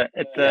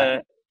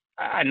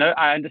 I know,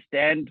 I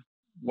understand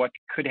what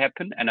could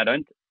happen, and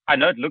I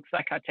know it looks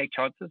like I take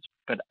chances,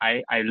 but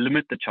I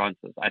limit the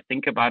chances. I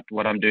think about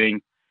what I'm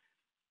doing,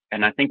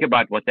 and I think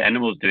about what the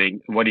animal's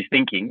doing, what he's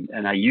thinking,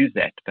 and I use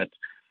that. But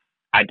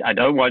I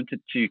don't want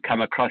it to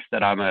come across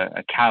that I'm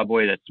a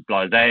cowboy that's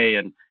blasé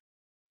and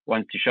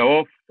wants to show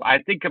off. I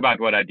think about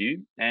what I do,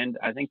 and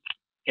I think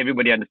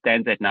everybody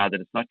understands that now,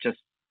 that it's not just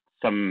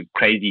some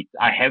crazy.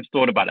 I have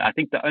thought about it. I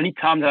think the only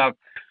time that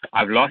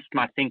I've lost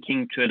my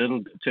thinking to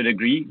a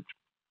degree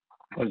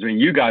was when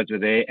you guys were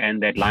there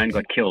and that lion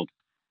got killed.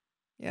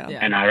 Yeah.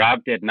 And I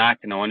arrived at night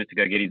and I wanted to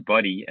go get his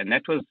body, and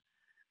that was,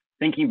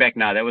 thinking back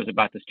now, that was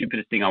about the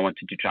stupidest thing I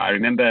wanted to try. I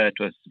remember it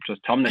was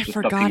Tom that was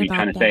stopping me,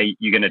 trying to say,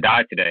 you're going to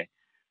die today,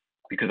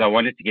 because I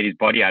wanted to get his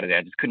body out of there.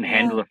 I just couldn't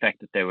handle the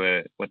fact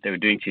that what they were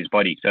doing to his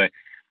body. So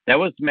that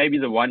was maybe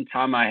the one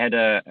time I had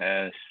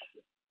a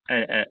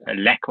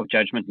lack of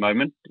judgment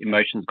moment.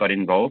 Emotions got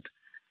involved.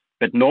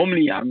 But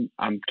normally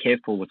I'm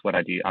careful with what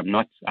I do. I'm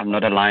not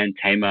a lion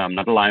tamer. I'm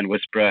not a lion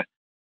whisperer.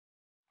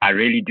 I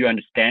really do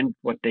understand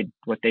what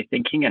they're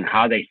thinking and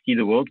how they see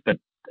the world, but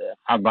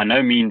I'm by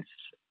no means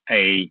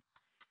a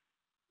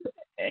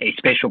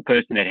special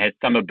person that has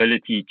some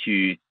ability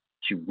to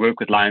work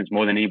with lions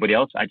more than anybody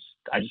else. I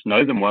just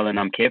know them well, and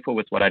I'm careful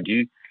with what I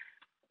do,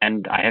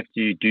 and I have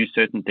to do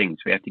certain things.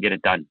 We have to get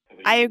it done.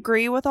 I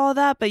agree with all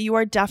that, but you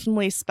are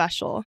definitely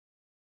special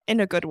in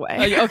a good way.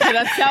 Okay,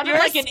 that sounded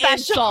like an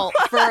insult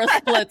for a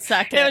split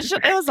second.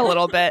 It was a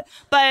little bit.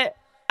 But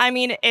I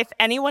mean, if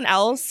anyone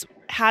else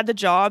had the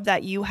job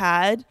that you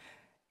had,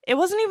 it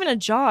wasn't even a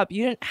job.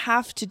 You didn't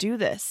have to do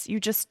this.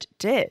 You just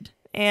did.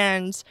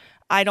 And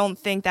I don't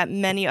think that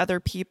many other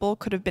people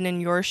could have been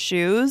in your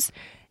shoes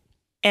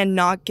and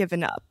not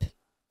given up.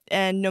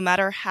 And no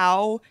matter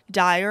how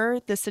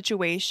dire the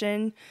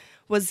situation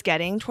was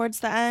getting towards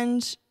the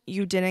end,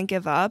 you didn't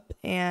give up.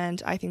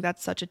 And I think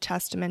that's such a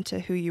testament to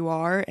who you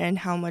are and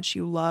how much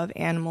you love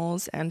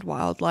animals and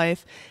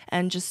wildlife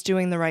and just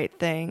doing the right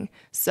thing.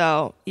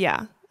 So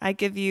yeah, I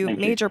give you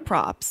major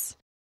props.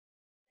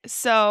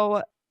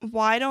 So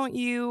why don't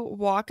you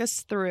walk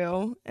us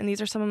through, and these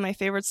are some of my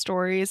favorite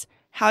stories,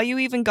 how you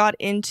even got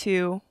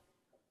into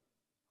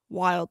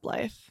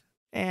wildlife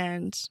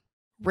and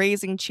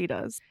raising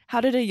cheetahs.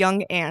 How did a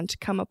young ant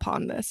come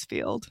upon this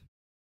field?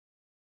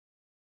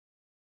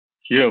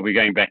 Sure, we're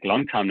going back a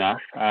long time now.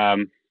 I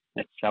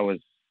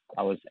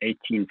was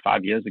 18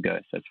 5 years ago,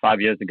 so it's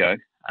 5 years ago.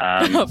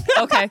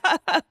 Okay.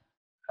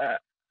 I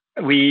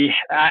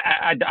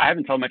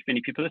haven't told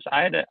many people this.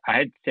 I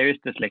had serious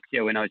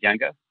dyslexia when I was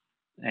younger,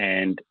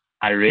 and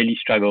I really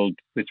struggled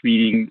with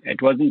reading.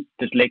 It wasn't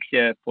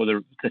dyslexia for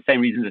the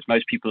same reasons as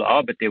most people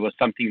are, but there was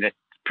something that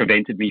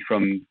prevented me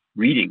from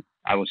reading.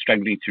 I was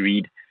struggling to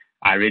read.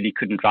 I really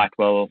couldn't write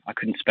well. I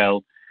couldn't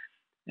spell.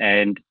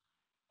 And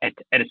at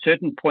a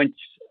certain point,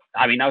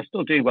 I mean, I was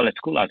still doing well at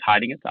school. I was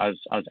hiding it. I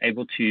was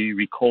able to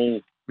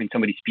recall when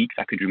somebody speaks.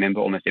 I could remember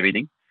almost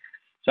everything.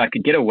 So I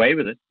could get away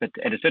with it. But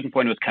at a certain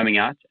point, it was coming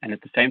out. And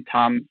at the same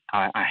time,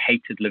 I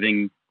hated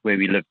living where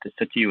we lived. The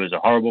city was a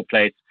horrible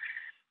place.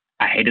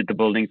 I hated the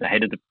buildings. I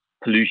hated the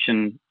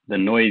pollution, the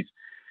noise.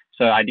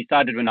 So I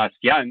decided when I was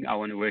young, I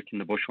want to work in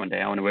the bush one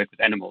day. I want to work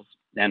with animals.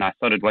 And I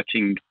started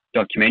watching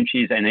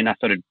documentaries, and then I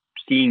started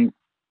seeing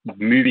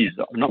movies,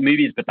 not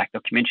movies, but like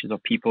documentaries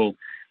of people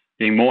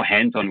doing more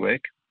hands-on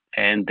work.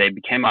 And they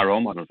became my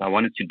role models. I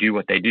wanted to do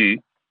what they do.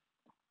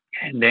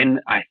 And then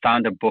I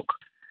found a book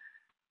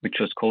which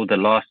was called The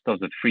Last of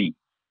the Free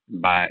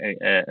by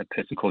a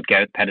person called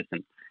Gareth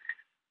Patterson.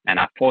 And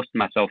I forced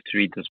myself to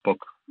read this book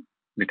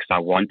because I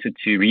wanted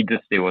to read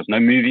this. There was no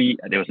movie.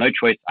 There was no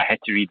choice. I had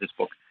to read this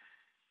book.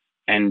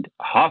 And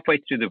halfway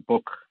through the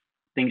book,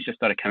 things just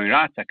started coming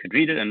right. I could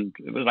read it, and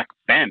it was like,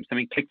 bam,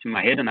 something clicked in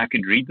my head, and I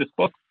could read this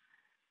book.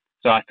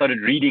 So I started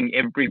reading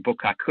every book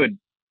I could,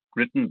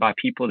 written by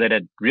people that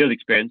had real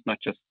experience, not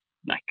just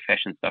like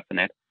fashion stuff and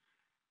that.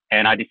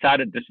 And I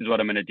decided this is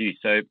what I'm going to do.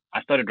 So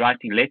I started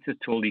writing letters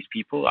to all these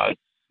people. I was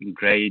in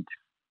grade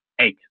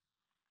 8,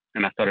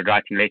 and I started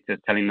writing letters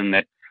telling them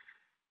that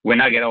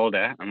when I get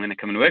older, I'm going to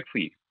come and work for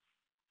you.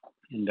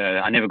 And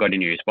I never got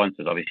any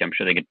responses. Obviously, I'm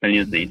sure they get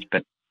millions of these,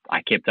 but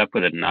I kept up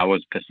with it, and I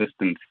was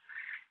persistent.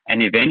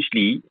 And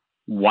eventually,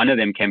 one of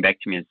them came back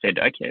to me and said,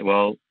 okay,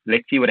 well,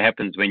 let's see what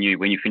happens when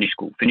you finish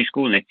school. Finish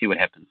school and let's see what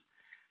happens.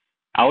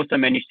 I also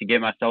managed to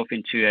get myself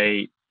into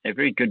a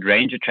very good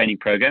ranger training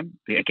program,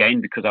 again,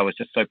 because I was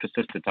just so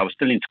persistent. I was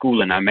still in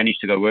school, and I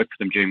managed to go work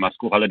for them during my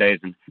school holidays.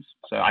 And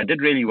so I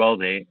did really well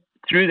there.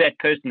 Through that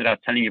person that I was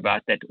telling you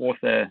about, that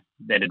author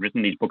that had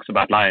written these books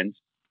about lions,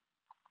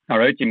 I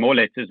wrote him more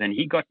letters, and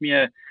he got me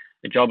a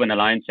job in a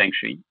lion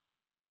sanctuary.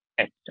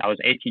 I was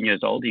 18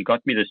 years old. He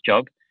got me this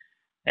job,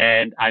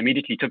 and I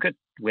immediately took it,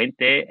 went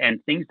there,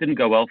 and things didn't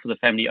go well for the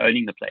family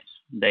owning the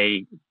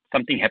place.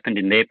 Something happened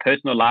in their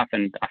personal life,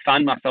 and I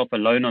found myself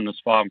alone on this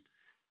farm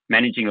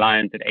managing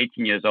lions at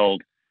 18 years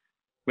old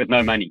with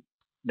no money.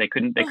 They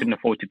couldn't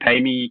afford to pay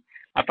me.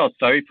 I felt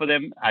sorry for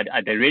them.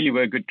 They really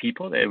were good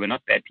people. They were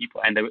not bad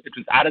people, and it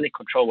was out of their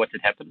control what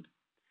had happened.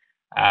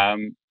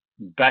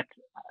 But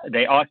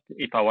they asked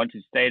if I wanted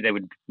to stay. They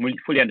would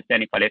fully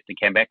understand if I left and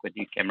came back when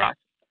things came right.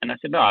 And I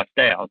said, no, I'll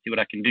stay. I'll see what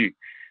I can do.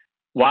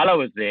 While I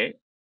was there,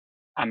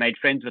 I made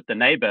friends with the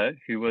neighbor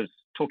who was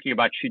talking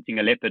about shooting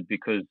a leopard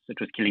because it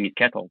was killing his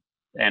cattle.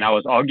 And I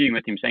was arguing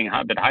with him saying,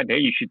 how dare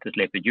you shoot this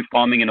leopard? You're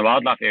farming in a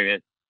wildlife area.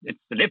 It's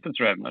the leopard's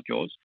room, not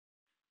yours.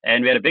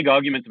 And we had a big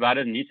argument about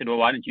it. And he said, well,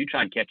 why don't you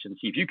try and catch it and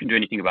see if you can do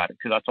anything about it?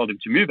 Because I told him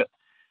to move it.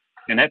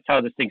 And that's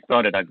how this thing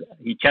started.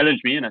 He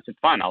challenged me, and I said,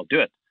 fine, I'll do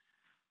it.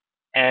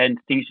 And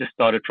things just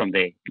started from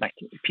there. Like,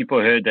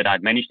 people heard that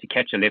I'd managed to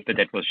catch a leopard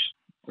that was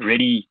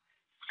already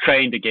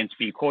trained against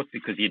being caught,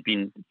 because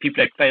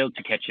people had failed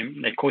to catch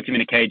him. They caught him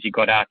in a cage. He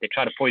got out. They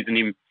tried to poison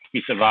him.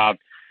 He survived.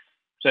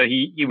 So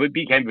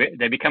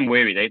they become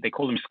wary. They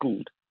call him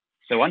schooled.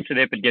 So once a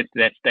leopard gets to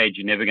that stage,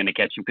 you're never going to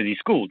catch him because he's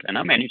schooled. And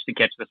I managed to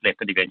catch this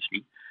leopard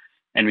eventually,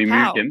 and we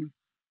moved him.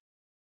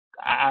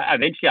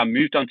 Eventually, I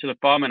moved onto the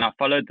farm, and I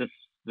followed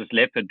this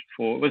leopard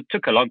it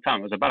took a long time.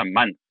 It was about a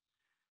month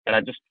that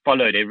I just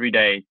followed every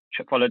day,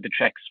 followed the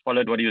tracks,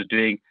 followed what he was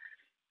doing.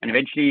 And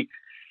eventually,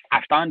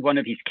 I found one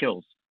of his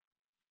kills,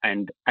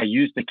 and I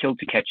used the kill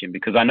to catch him,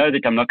 because I know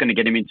that I'm not going to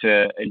get him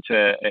into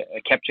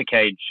a capture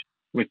cage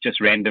with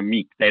just random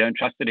meat. They don't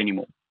trust it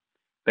anymore.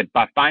 But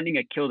by finding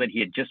a kill that he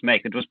had just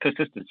made, it was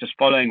persistence, just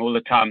following all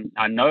the time.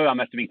 I know I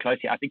must have been close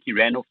here. I think he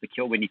ran off the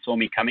kill when he saw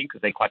me coming,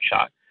 because they're quite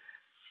shy.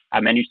 I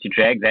managed to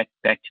drag that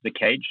back to the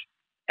cage,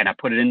 and I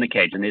put it in the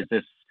cage. And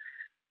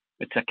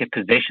it's like a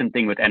possession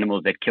thing with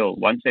animals that kill.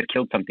 Once they've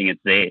killed something,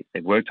 it's theirs.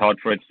 They've worked hard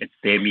for it. It's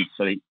their meat.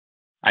 So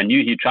I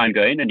knew he'd try and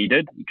go in, and he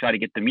did. He tried to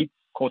get the meat,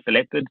 caught the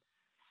leopard,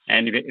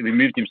 and we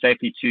moved him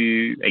safely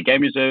to a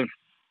game reserve.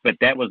 But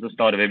that was the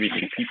start of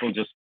everything. People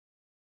just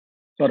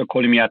started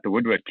calling me out the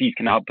woodwork. Please,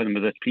 can I help them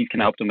with this? Please,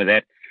 can I help them with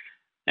that?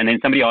 And then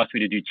somebody asked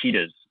me to do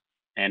cheetahs.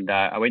 And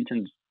I went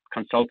and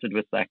consulted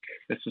with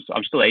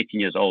I'm still 18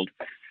 years old.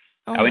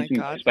 I went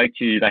and spoke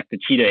to the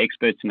cheetah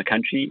experts in the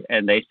country,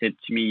 and they said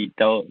to me,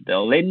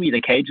 they'll lend me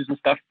the cages and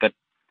stuff, but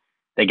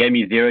they gave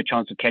me zero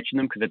chance of catching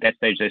them, because at that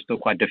stage, they're still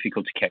quite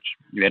difficult to catch.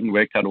 You hadn't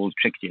worked out all the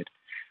tricks yet.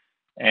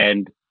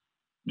 And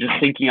just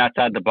thinking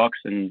outside the box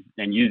and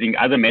using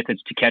other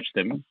methods to catch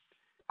them,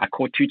 I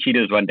caught 2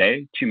 cheetahs one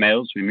day, 2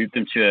 males. We moved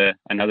them to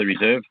another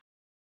reserve.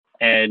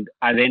 And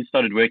I then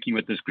started working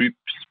with this group,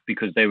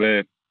 because they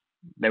were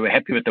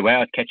happy with the way I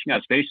was catching. I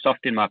was very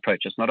soft in my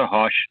approach. It's not a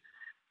harsh,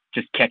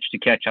 just catch to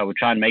catch. I would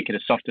try and make it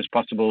as soft as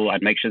possible.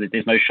 I'd make sure that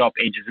there's no sharp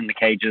edges in the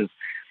cages.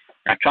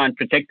 I try and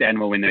protect the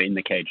animal when they're in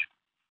the cage.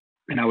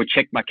 And I would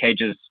check my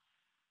cages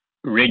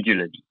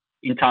regularly.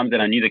 In times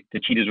that I knew that the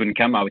cheetahs wouldn't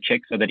come, I would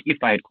check, so that if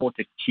I had caught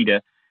a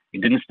cheetah,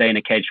 it didn't stay in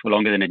a cage for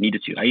longer than it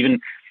needed to. I even,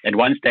 at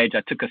one stage,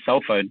 I took a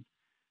cell phone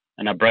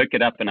and I broke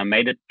it up and I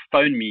made it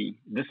phone me.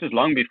 This is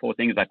long before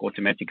things like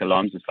automatic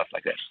alarms and stuff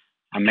like that.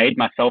 I made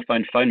my cell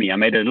phone phone me. I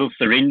made a little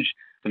syringe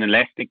with an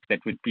elastic that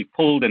would be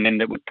pulled, and then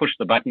that would push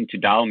the button to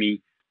dial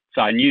me.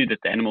 So I knew that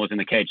the animal was in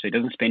the cage, so he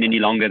doesn't spend any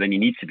longer than he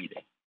needs to be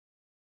there.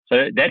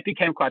 So that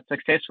became quite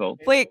successful.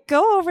 Wait,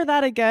 go over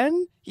that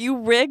again. You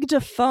rigged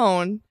a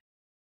phone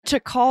to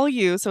call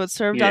you so it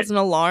served as an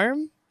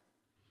alarm?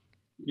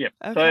 Yep.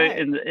 Okay.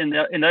 So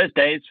in those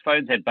days,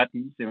 phones had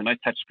buttons. There were no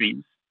touch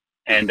screens,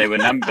 and they were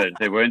numbers.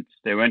 They weren't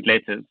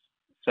letters.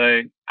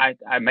 So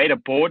I made a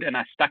board and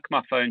I stuck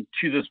my phone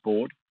to this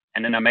board,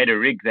 and then I made a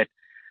rig that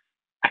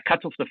I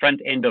cut off the front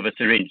end of a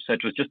syringe. So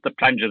it was just the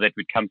plunger that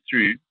would come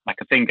through like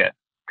a finger,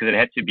 because it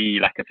had to be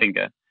like a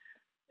finger.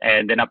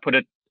 And then I put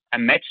a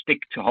matchstick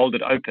to hold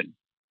it open,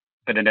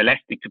 but an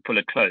elastic to pull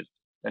it closed.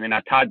 And then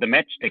I tied the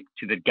matchstick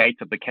to the gate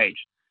of the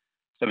cage.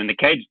 So when the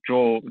cage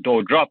door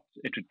dropped,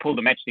 it would pull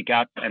the matchstick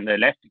out, and the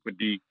elastic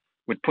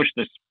would push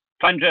this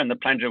plunger, and the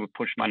plunger would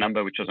push my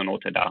number, which was an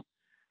auto dial.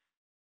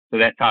 So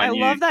that's how I knew.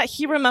 Love that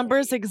he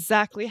remembers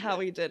exactly how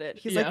he did it.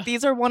 He's like,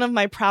 these are one of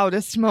my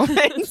proudest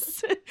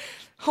moments.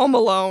 Home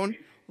Alone.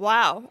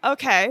 Wow.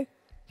 Okay.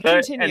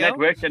 Continue. And that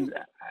worked, and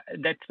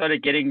that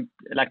started getting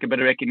like a bit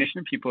of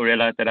recognition. People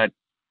realized that I'd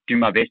do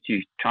my best to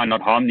try and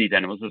not harm these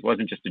animals. It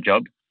wasn't just a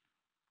job.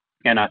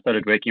 And I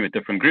started working with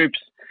different groups,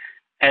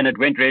 and it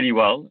went really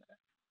well.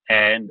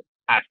 And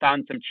I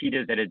found some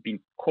cheetahs that had been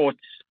caught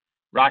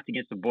right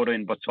against the border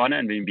in Botswana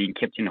and being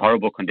kept in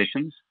horrible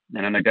conditions.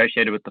 And I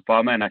negotiated with the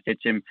farmer, and I said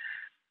to him,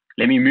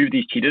 let me move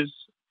these cheetahs.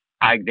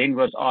 I then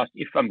was asked,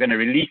 if I'm going to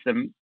release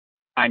them,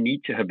 I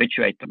need to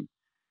habituate them,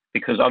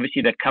 because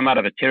obviously they'd come out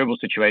of a terrible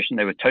situation.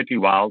 They were totally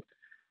wild,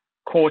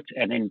 caught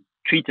and then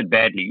treated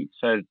badly.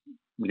 So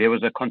there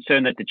was a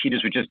concern that the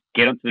cheetahs would just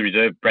get onto the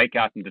reserve, break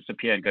out and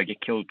disappear and go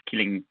get killed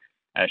killing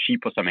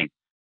sheep or something.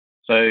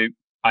 So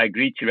I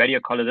agreed to radio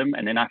collar them,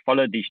 and then I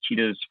followed these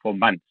cheetahs for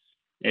months.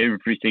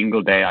 Every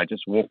single day, I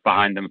just walked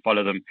behind them,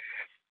 follow them.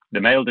 The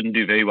male didn't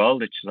do very well,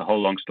 which is a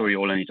whole long story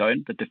all on its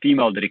own, but the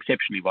female did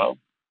exceptionally well.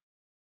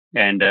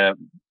 And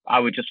I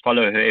would just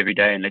follow her every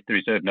day and let the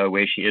reserve know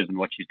where she is and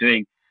what she's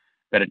doing.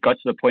 But it got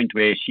to the point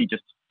where she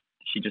just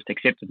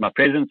accepted my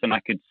presence, and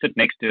I could sit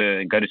next to her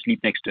and go to sleep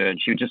next to her, and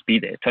she would just be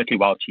there, totally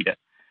wild cheetah.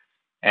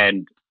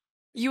 And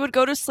you would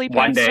go to sleep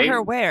next to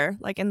her where?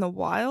 Like in the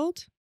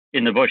wild?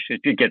 In the bush.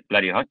 It did get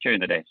bloody hot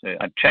during the day, so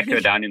I'd track her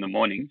down in the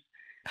mornings.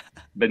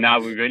 But now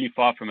we're really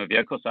far from a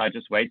vehicle, so I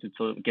just wait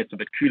until it gets a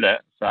bit cooler.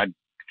 So I'd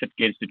sit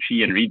against a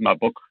tree and read my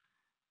book,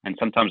 and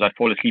sometimes I'd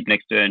fall asleep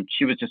next to her, and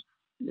she was just,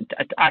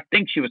 I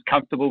think she was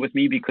comfortable with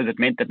me because it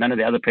meant that none of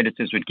the other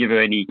predators would give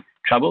her any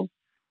trouble.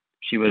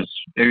 She was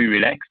very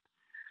relaxed,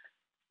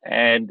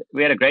 and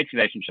we had a great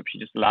relationship. She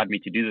just allowed me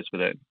to do this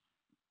with her.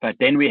 But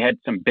then we had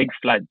some big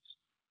floods,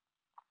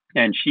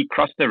 and she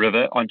crossed the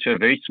river onto a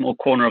very small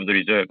corner of the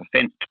reserve, a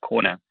fenced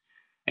corner.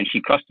 And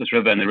she crossed this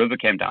river, and the river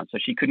came down, so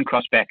she couldn't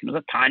cross back. It was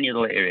a tiny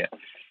little area.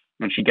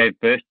 And she gave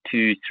birth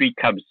to 3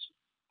 cubs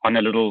on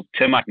a little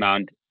termite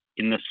mound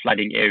in this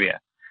flooding area.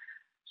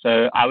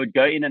 So I would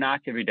go in and out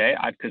every day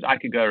because I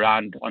could go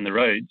around on the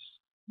roads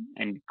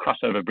and cross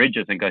over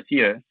bridges and go see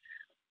her.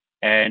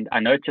 And I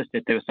noticed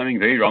that there was something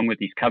very wrong with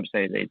these cubs.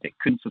 They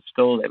couldn't sit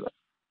still. They were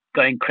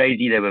going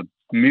crazy. They were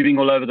moving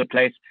all over the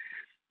place,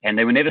 and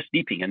they were never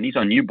sleeping. And these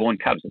are newborn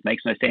cubs. It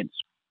makes no sense.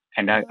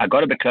 And I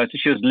got a bit closer.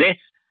 She was less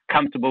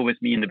comfortable with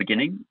me in the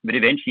beginning, but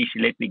eventually she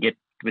let me get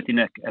within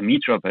a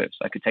meter of her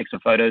so I could take some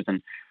photos.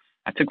 And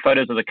I took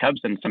photos of the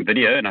cubs and some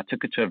video, and I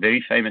took it to a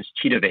very famous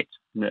cheetah vet.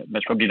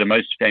 That's probably the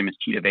most famous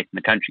cheetah vet in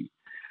the country.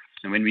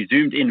 And when we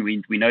zoomed in,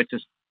 we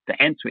noticed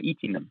the ants were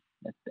eating them.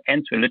 The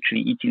ants were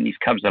literally eating these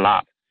cubs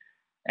alive.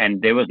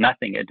 And there was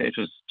nothing. It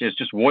was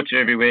just water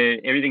everywhere.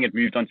 Everything had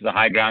moved onto the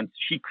high ground.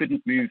 She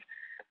couldn't move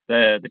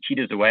the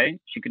cheetahs away.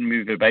 She couldn't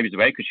move her babies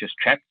away because she was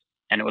trapped,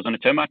 and it was on a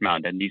termite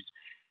mound. And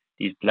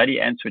these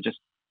bloody ants were just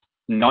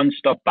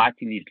non-stop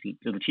biting these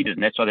little cheetahs,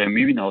 and that's why they were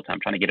moving the whole time,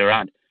 trying to get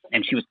around.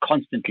 And she was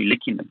constantly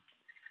licking them.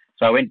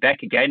 So I went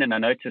back again, and I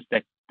noticed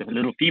that the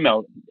little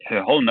female,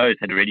 her whole nose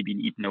had already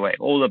been eaten away.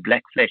 All the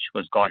black flesh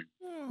was gone.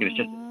 It was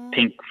just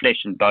pink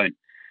flesh and bone.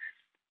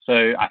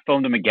 So I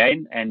filmed them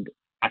again, and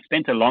I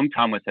spent a long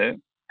time with her,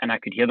 and I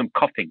could hear them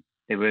coughing.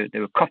 They were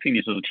coughing,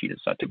 these little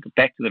cheetahs. So I took them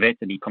back to the vet,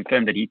 and he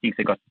confirmed that he thinks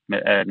they got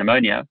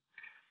pneumonia,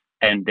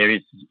 and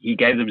he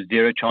gave them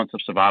 0 chance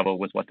of survival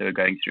with what they were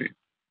going through.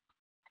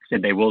 He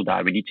said they will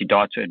die. We need to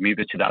dart her and move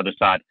her to the other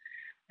side.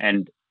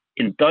 And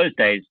in those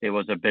days, there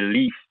was a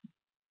belief,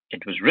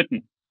 it was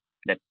written,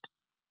 that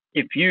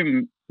if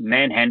you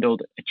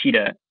manhandled a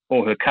cheetah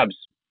or her cubs,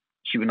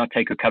 she would not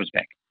take her cubs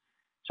back.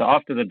 So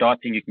after the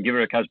darting, you can give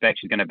her her cubs back,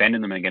 she's going to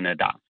abandon them and going to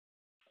die.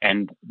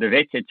 And the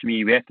vet said to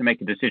me, we have to make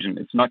a decision.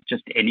 It's not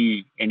just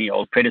any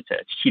old predator.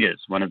 It's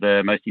cheetahs, one of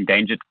the most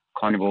endangered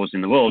carnivores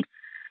in the world.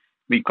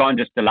 We can't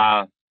just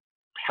allow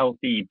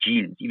healthy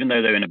genes. Even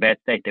though they're in a bad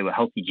state, they were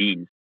healthy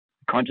genes.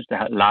 We can't just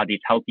allow these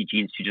healthy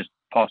genes to just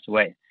pass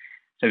away.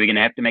 So we're going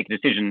to have to make a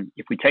decision.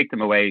 If we take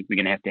them away, we're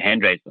going to have to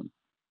hand raise them.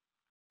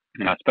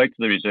 And I spoke to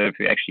the reserve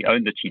who actually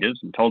owned the cheetahs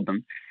and told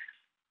them,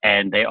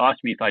 And they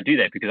asked me if I do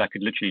that because I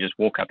could literally just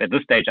walk up. At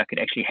this stage, I could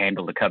actually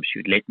handle the cubs. She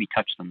would let me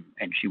touch them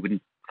and she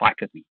wouldn't fight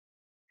with me.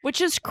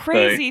 Which is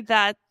crazy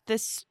that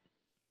this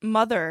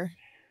mother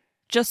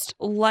just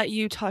let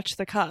you touch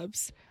the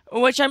cubs.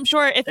 Which I'm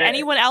sure if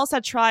anyone else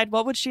had tried,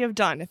 what would she have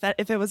done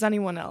if it was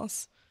anyone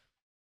else?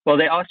 Well,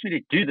 they asked me to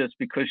do this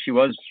because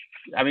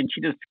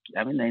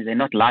they're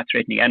not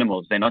life-threatening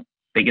animals. They're not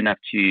big enough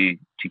to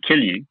kill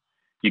you.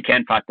 You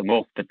can fight them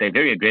off, but they're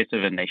very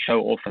aggressive and they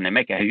show off and they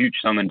make a huge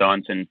song and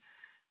dance. And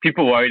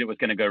people worried it was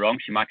going to go wrong.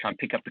 She might try and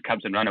pick up the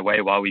cubs and run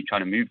away while we're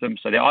trying to move them.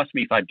 So they asked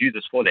me if I'd do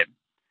this for them.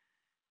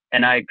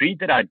 And I agreed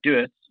that I'd do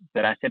it,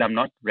 but I said I'm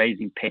not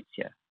raising pets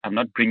here. I'm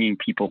not bringing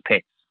people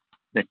pets.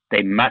 That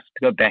they must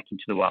go back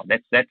into the wild.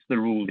 That's the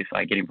rule if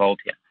I get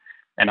involved here.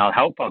 And I'll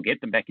get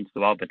them back into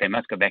the wild, but they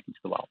must go back into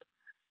the wild.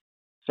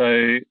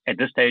 So at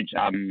this stage,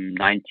 I'm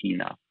 19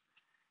 now.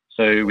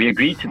 So we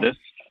agreed to this.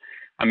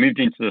 I moved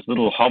into this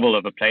little hovel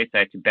of a place. I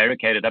had to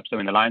barricade it up so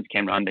when the lions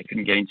came around, they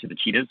couldn't get into the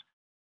cheetahs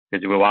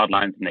because there were wild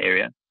lions in the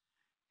area.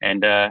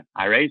 And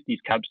I raised these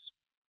cubs.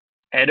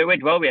 And it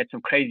went well. We had some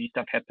crazy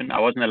stuff happen.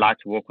 I wasn't allowed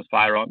to walk with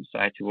firearms, so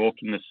I had to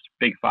walk in this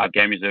big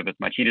 5-game reserve with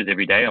my cheetahs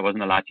every day. I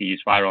wasn't allowed to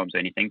use firearms or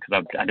anything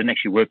because I didn't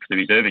actually work for the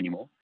reserve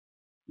anymore.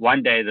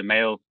 One day, the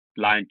male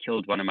lion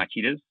killed one of my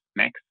cheetahs,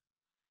 Max.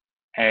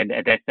 And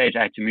at that stage,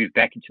 I had to move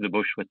back into the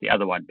bush with the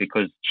other one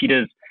because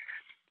cheetahs,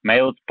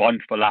 males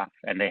bond for life,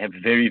 and they have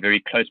very,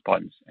 very close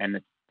bonds. And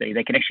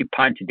they can actually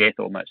pine to death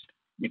almost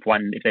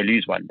if they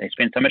lose one. They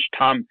spend so much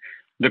time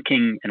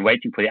looking and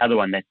waiting for the other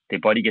one that their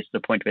body gets to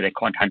the point where they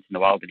can't hunt in the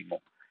wild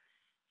anymore.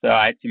 So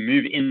I had to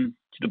move into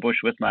the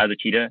bush with my other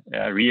cheetah,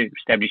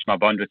 re-establish my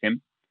bond with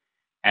him.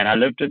 And I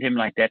lived with him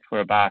like that for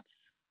about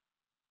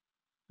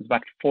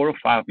 4 or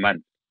 5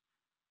 months,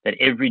 that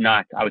every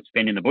night I would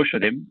spend in the bush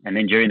with him. And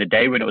then during the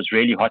day when it was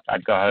really hot,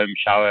 I'd go home,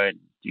 shower, and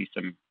do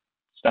some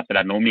stuff that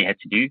I normally had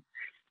to do.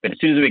 But as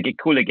soon as it would get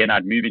cool again,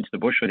 I'd move into the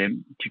bush with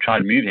him to try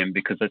and move him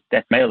because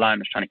that male lion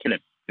was trying to kill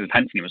him. He was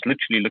hunting him, was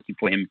literally looking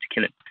for him to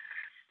kill him.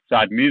 So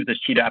I'd move this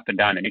cheetah up and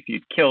down, and if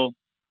he'd kill,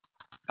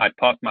 I'd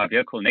park my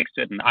vehicle next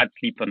to it, and I'd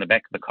sleep on the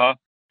back of the car,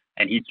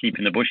 and he'd sleep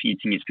in the bush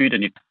eating his food.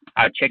 And if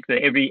I'd check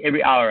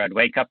every hour, I'd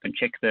wake up and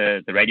check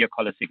the radio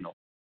collar signal.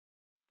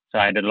 So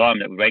I had an alarm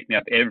that would wake me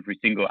up every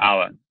single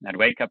hour. I'd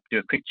wake up, do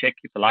a quick check.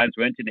 If the lions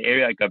weren't in the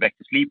area, I'd go back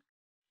to sleep.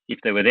 If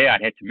they were there,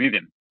 I'd have to move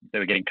him if they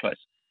were getting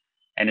close.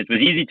 And it was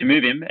easy to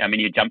move him. I mean,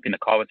 he'd jump in the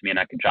car with me, and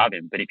I could drive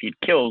him. But if he'd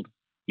killed,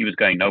 he was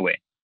going nowhere.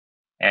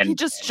 And he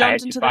just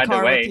jumped into the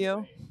car with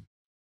you.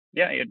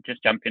 Yeah, he'd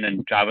just jump in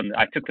and drive.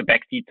 I took the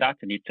back seats out,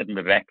 and he'd sit in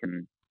the back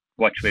and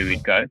watch where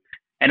we'd go.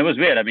 And it was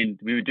weird. I mean,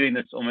 we were doing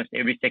this almost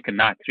every second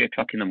night, 3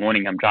 o'clock in the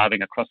morning. I'm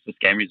driving across this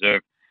game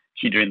reserve,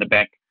 cheetah in the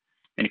back.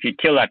 And if he'd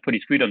kill, I'd put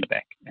his food on the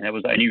back. And that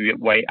was the only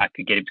way I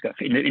could get him to go.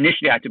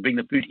 Initially, I had to bring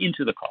the food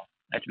into the car.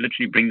 I had to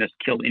literally bring this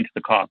kill into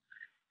the car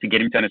to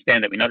get him to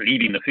understand that we're not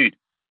leaving the food.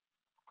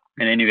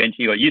 And then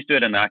eventually he got used to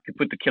it, and I could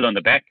put the kill on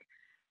the back,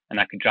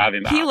 and I could drive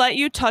him out. He let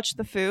you touch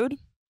the food?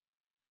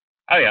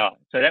 Oh, yeah.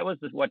 So that was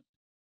what...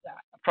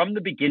 From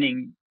the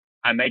beginning,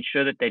 I made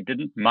sure that they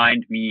didn't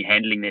mind me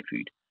handling their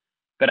food,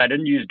 but I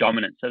didn't use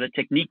dominance. So the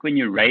technique when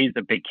you raise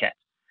a big cat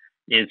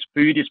is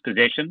food is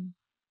possession.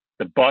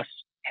 The boss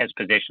has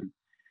possession.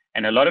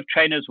 And a lot of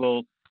trainers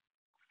will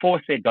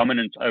force their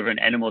dominance over an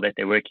animal that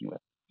they're working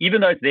with.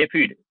 Even though it's their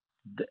food,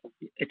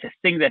 it's a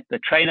thing that the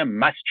trainer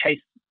must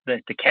chase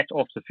the cat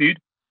off the food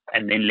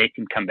and then let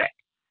him come back.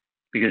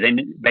 Because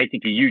then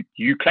basically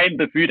you claim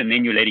the food and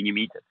then you're letting him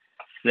eat it.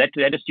 So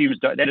that assumes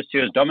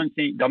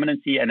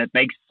dominancy, and it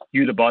makes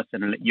you the boss,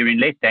 and you're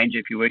in less danger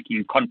if you're working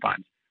in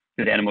confines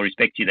because the animal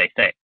respects you, they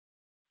say.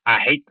 I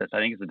hate this. I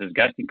think it's a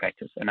disgusting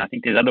practice, and I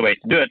think there's other ways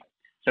to do it.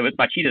 So with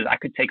my cheetahs, I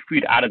could take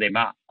food out of their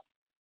mouth.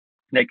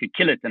 They could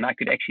kill it, and I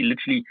could actually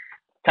literally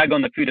tug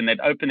on the food, and they'd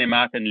open their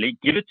mouth and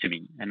give it to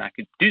me, and I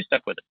could do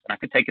stuff with it, and I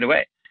could take it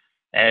away.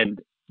 And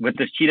with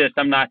this cheetah,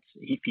 some nights,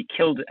 if he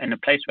killed in a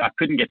place where I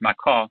couldn't get my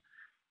car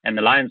and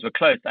the lions were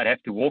close, I'd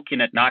have to walk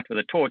in at night with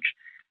a torch,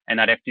 and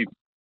I'd have to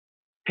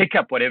pick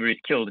up whatever is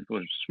killed. If it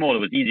was small, it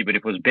was easy, but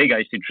if it was big, I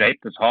used to drape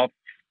this half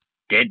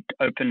dead,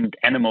 opened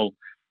animal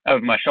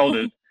over my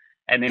shoulders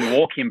and then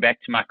walk him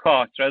back to my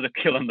car, throw the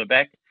kill on the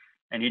back,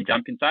 and he'd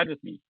jump inside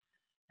with me.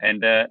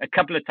 And a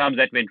couple of times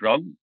that went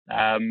wrong.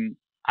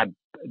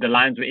 The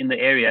lions were in the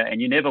area,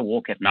 and you never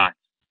walk at night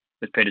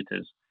with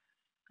predators.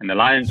 And the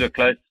lions were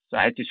close, so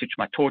I had to switch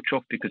my torch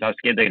off because I was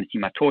scared they were going to see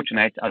my torch, and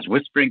I was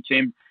whispering to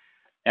him,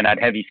 and I'd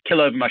have his kill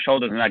over my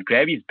shoulders, and I'd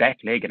grab his back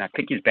leg, and I'd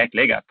pick his back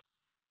leg up,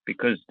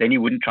 because then he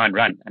wouldn't try and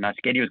run. And I was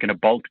scared he was going to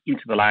bolt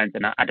into the lions,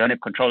 and I don't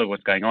have control of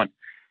what's going on.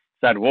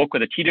 So I'd walk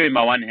with a cheetah in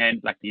my one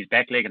hand, like his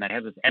back leg, and I'd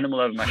have this animal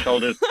over my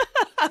shoulders.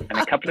 And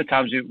a couple of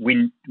times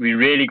we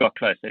really got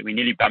close. We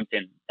nearly bumped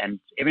in. And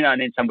every now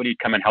and then somebody would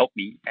come and help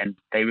me, and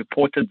they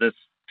reported this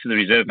to the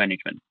reserve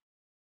management.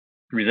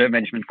 The reserve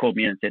management called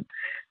me and said,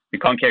 "We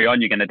can't carry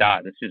on. You're going to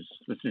die.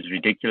 This is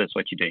ridiculous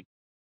what you're doing."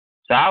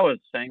 So I was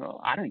saying, well,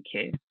 I don't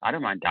care. I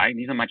don't mind dying.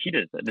 These are my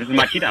cheetahs. This is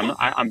my cheetah.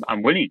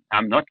 I'm willing.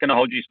 I'm not going to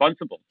hold you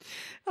responsible.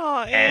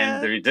 Oh,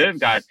 And the reserve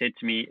guard said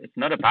to me, it's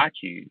not about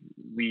you.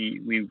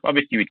 We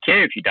obviously would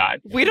care if you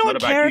died. We It's don't not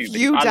about care you, if but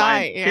you our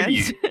die,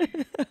 lions kill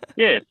you.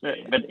 Yes,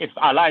 but if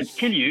our lions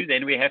kill you,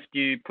 then we have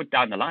to put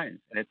down the lions.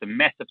 And it's a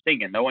massive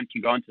thing, and no one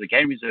can go into the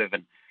game reserve.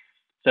 And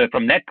so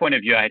from that point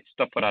of view, I had to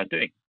stop what I was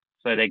doing.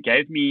 So they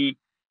gave me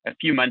a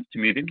few months to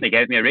move him. They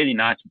gave me a really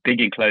nice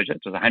big enclosure.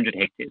 It was 100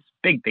 hectares,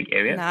 big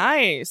area.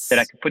 Nice. That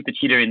I could put the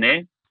cheetah in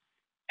there,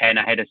 and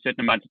I had a certain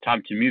amount of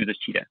time to move this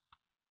cheetah.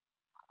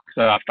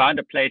 So I found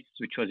a place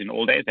which was in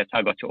All Days. That's how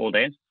I got to All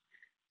Days.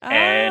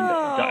 And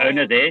the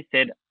owner there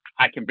said,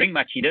 I can bring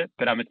my cheetah,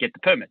 but I must get the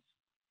permits.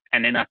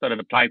 And then I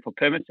started applying for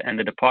permits, and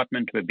the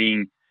department were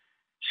being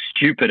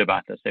stupid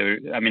about this. This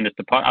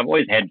department, I've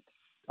always had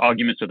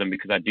arguments with them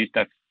because I do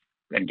stuff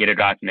and get it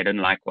right, and they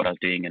didn't like what I was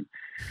doing. And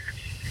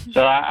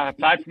so I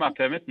applied for my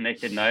permits, and they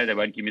said, no, they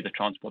won't give me the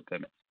transport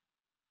permits.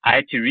 I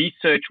had to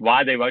research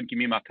why they won't give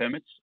me my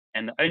permits.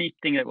 And the only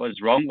thing that was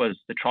wrong was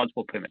the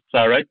transport permit. So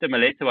I wrote them a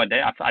letter one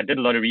day. I did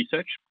a lot of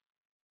research.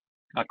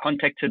 I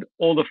contacted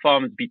all the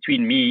farmers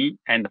between me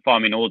and the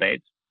farm in All Days.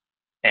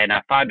 And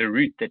I found a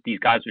route that these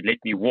guys would let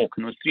me walk.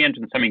 And it was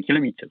 300 and something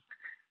kilometers.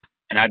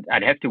 And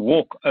I'd have to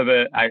walk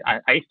over,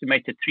 I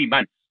estimated 3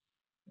 months.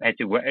 I had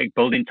to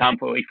build in time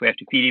for if we have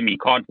to feed him, he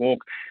can't walk.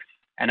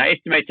 And I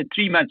estimated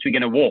 3 months we're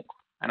going to walk.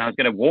 And I was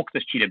going to walk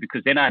this cheetah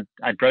because then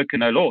I'd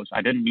broken no laws.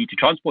 I didn't need to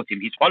transport him.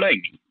 He's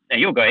following me. And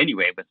he'll go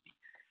anywhere with me.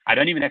 I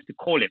don't even have to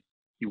call him.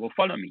 He will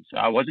follow me. So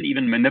I wasn't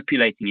even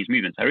manipulating his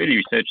movements. I really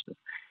researched this.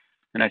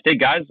 And I said,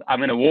 guys, I'm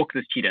going to walk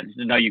this cheetah. And he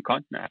said, no, you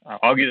can't. No. I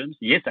argued with him.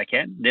 Yes, I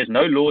can. There's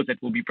no laws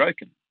that will be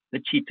broken. The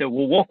cheetah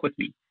will walk with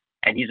me.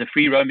 And he's a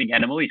free roaming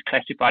animal. He's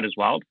classified as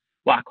wild.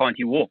 Why can't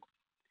he walk?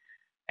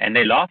 And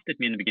they laughed at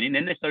me in the beginning.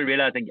 Then they started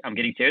realizing I'm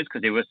getting serious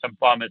because there were some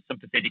farmers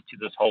sympathetic to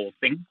this whole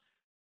thing.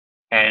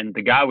 And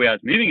the guy where I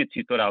was moving it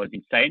to thought I was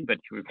insane, but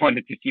we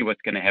wanted to see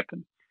what's going to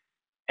happen.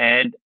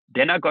 And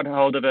then I got a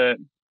hold of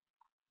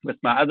with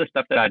my other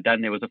stuff that I'd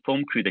done, there was a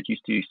film crew that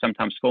used to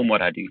sometimes film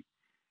what I do.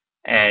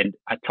 And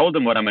I told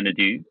them what I'm going to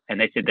do, and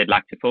they said they'd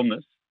like to film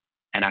this.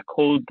 And I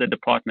called the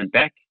department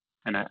back,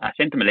 and I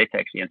sent them a letter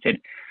actually and said,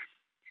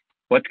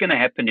 what's going to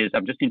happen is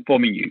I'm just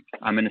informing you,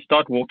 I'm going to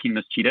start walking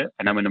this cheetah,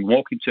 and I'm going to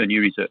walk into a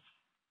new reserve.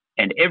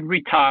 And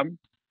every time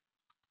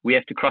we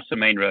have to cross the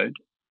main road,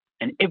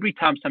 and every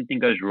time something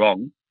goes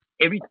wrong,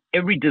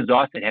 every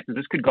disaster that happens,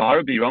 this could go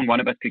horribly wrong, one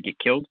of us could get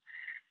killed.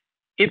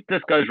 If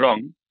this goes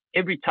wrong,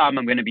 every time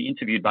I'm going to be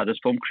interviewed by this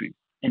film crew.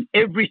 And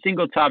every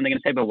single time they're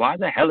going to say, but why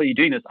the hell are you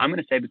doing this? I'm going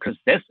to say, because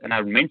this, and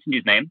I mentioned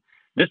his name,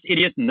 this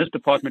idiot in this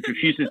department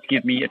refuses to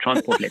give me a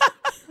transport letter.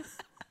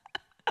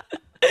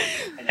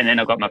 And then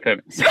I got my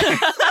permits.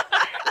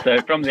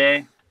 So from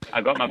there,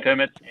 I got my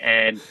permits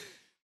and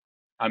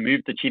I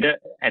moved the cheetah,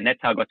 and that's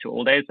how I got to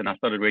All Days, and I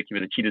started working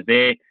with the cheetahs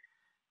there.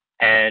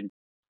 And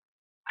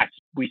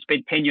we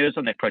spent 10 years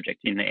on that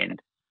project in the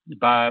end.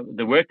 But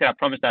the work that I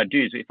promised I'd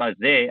do is if I was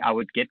there, I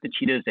would get the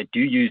cheetahs that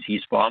do use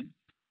his farm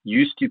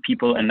used to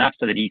people enough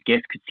so that his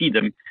guests could see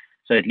them.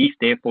 So at least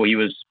therefore he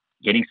was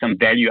getting some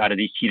value out of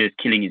these cheetahs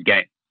killing his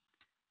game.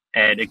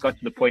 And it got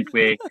to the point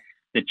where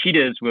the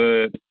cheetahs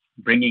were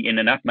bringing in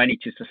enough money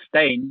to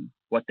sustain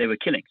what they were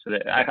killing. So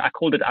that I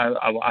called it,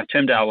 I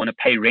termed it, I want to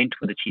pay rent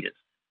for the cheetahs.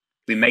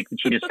 We make the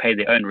cheetahs pay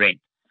their own rent.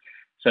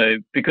 So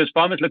because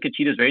farmers look at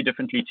cheetahs very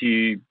differently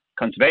to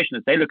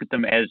conservationists, they look at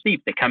them as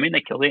thieves. They come in,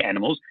 they kill their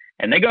animals,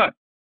 and they go.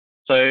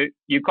 So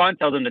you can't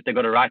tell them that they've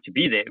got a right to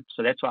be there.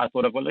 So that's why I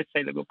thought of, well, let's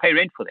say that we'll pay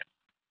rent for them.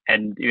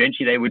 And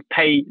eventually they would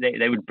pay,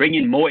 they would bring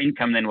in more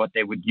income than what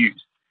they would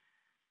use.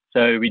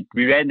 So we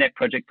ran that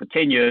project for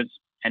 10 years.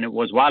 And it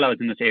was while I was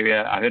in this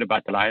area, I heard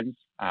about the lions.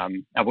 I've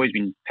always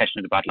been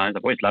passionate about lions.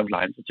 I've always loved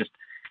lions. It's just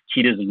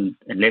cheetahs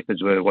and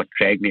leopards were what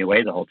dragged me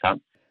away the whole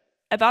time.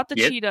 About the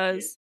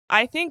cheetahs,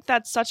 I think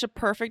that's such a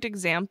perfect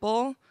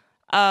example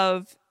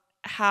of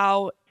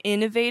how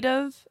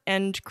innovative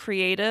and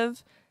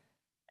creative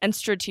and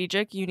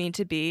strategic you need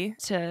to be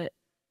to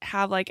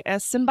have like a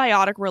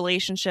symbiotic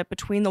relationship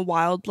between the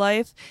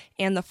wildlife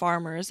and the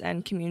farmers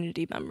and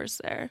community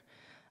members there.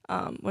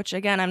 Which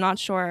again, I'm not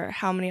sure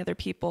how many other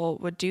people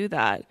would do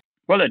that.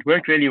 Well, it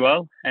worked really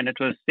well, and it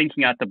was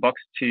thinking out the box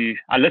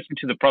I listened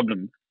to the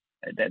problem.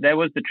 That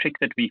was the trick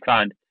that we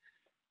found,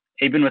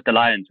 even with the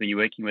lions, when you're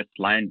working with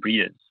lion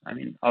breeders. I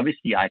mean,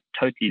 obviously I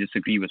totally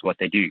disagree with what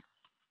they do,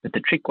 but the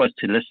trick was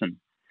to listen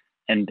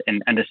and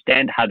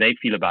understand how they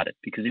feel about it.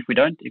 Because if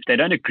they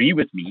don't agree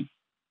with me,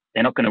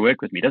 they're not going to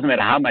work with me. It doesn't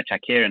matter how much I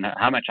care and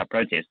how much I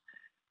protest,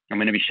 I'm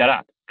going to be shut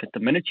up. But the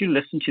minute you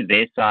listen to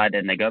their side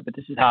and they go, but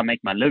this is how I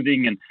make my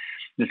living and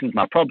this is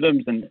my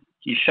problems, and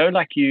you show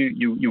like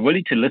you're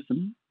willing to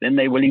listen, then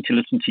they're willing to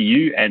listen to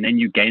you, and then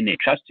you gain their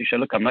trust to show,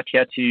 look, I'm not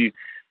here to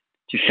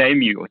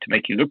shame you or to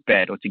make you look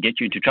bad or to get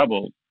you into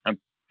trouble. I'm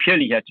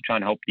purely here to try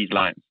and help these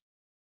lions.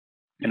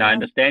 And I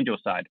understand your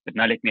side, but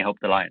now let me help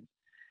the lions.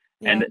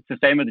 Yeah. And it's the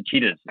same with the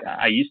cheetahs.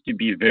 I used to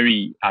be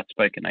very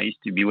outspoken. I used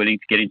to be willing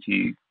to get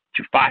into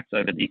fights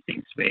over these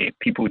things where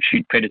people would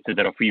shoot predators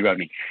that are free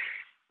roaming.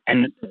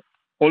 And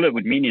all it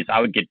would mean is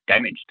I would get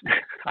damaged.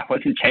 I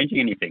wasn't changing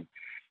anything.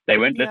 They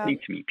weren't Yeah. listening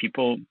to me.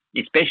 People,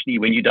 especially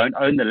when you don't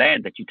own the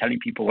land that you're telling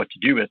people what to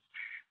do with,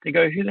 they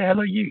go, who the hell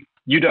are you?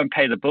 You don't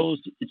pay the bills.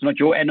 It's not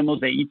your animals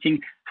they're eating.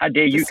 How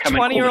dare you This come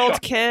and call the 20-year-old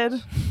shots? kid,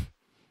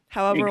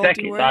 however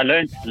Exactly. old you So I were.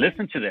 learned,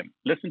 listen to them,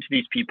 listen to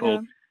these people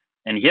Yeah.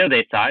 and hear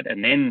their side,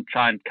 and then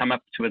try and come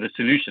up with a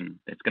solution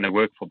that's going to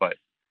work for both.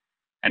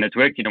 And it's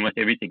worked in almost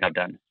everything I've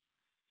done.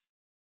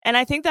 And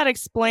I think that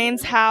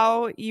explains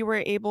how you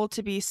were able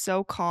to be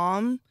so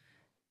calm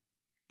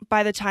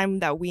by the time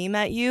that we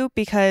met you,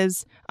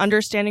 because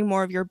understanding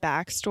more of your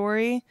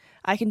backstory,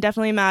 I can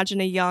definitely imagine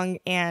a young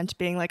ant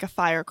being like a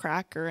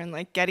firecracker and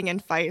like getting in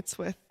fights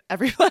with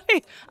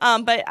everybody.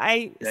 But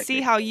I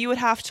see how you would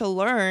have to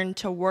learn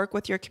to work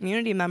with your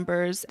community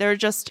members. There are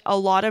just a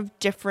lot of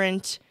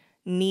different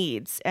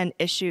needs and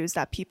issues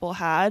that people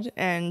had,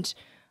 and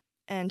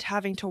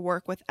having to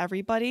work with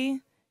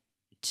everybody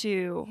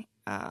to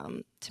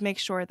make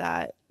sure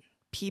that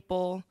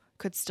people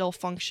could still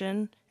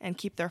function and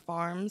keep their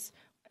farms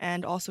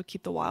and also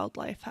keep the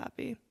wildlife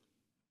happy.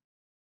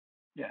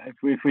 Yeah,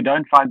 if we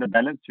don't find the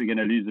balance, we're going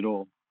to lose it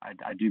all.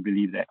 I do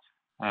believe that.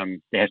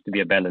 There has to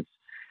be a balance.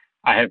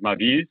 I have my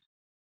views,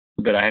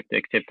 but I have to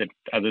accept that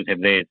others have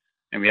theirs,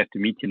 and we have to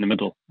meet in the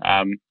middle.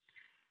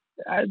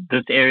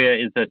 This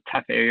area is a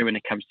tough area when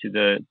it comes to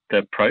the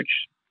approach.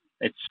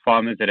 It's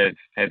farmers that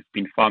have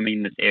been farming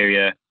in this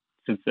area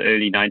since the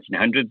early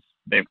 1900s.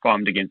 They've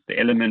farmed against the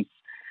elements,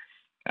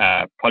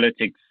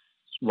 politics,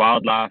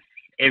 wildlife,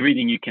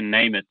 everything you can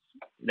name it.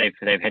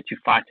 They've had to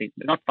fight it,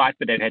 not fight,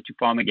 but they've had to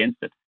farm against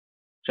it.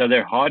 So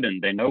they're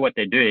hardened. They know what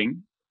they're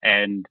doing,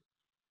 and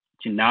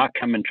to now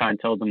come and try and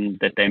tell them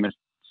that they must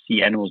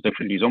see animals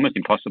differently is almost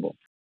impossible.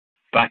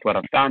 But what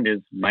I've found is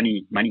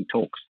money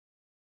talks.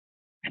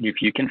 And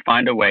if you can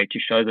find a way to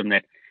show them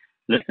that,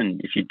 listen,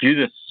 if you do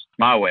this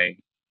my way,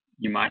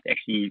 you might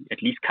actually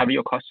at least cover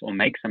your costs or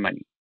make some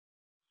money.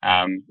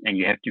 And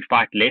you have to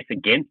fight less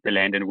against the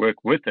land and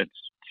work with it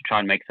to try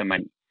and make some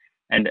money.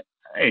 And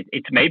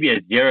it's maybe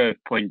a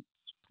 0.1%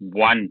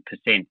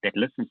 that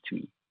listens to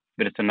me,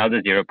 but it's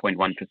another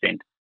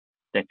 0.1%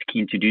 that's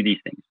keen to do these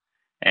things.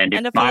 And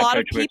if a my lot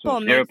of approach works people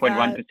with make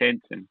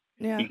 0.1%, and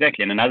Yeah.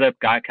 exactly, and another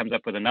guy comes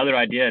up with another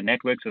idea, and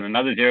that works with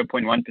another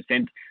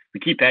 0.1%, we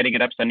keep adding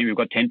it up, suddenly we've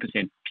got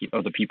 10%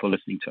 of the people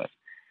listening to us.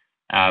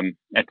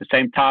 At the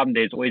same time,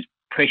 there's always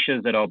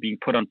pressures that are being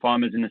put on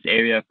farmers in this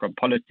area from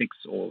politics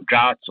or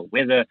droughts or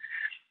weather.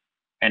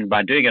 And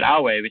by doing it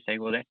our way, we're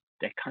saying, well,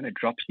 that kind of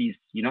drops these,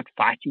 you're not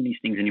fighting these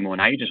things anymore.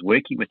 Now you're just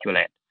working with your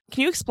land.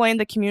 Can you explain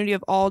the community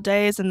of All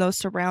Days and those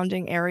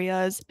surrounding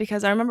areas?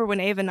 Because I remember when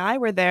Ava and I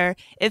were there,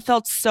 it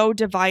felt so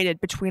divided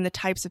between the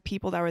types of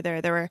people that were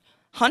there. There were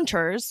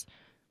hunters,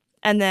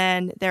 and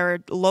then there were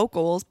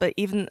locals, but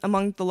even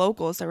among the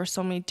locals, there were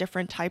so many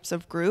different types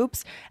of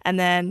groups. And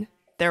then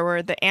there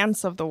were the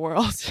ants of the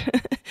world.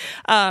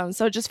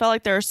 So it just felt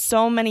like there are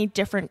so many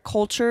different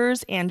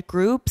cultures and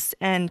groups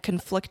and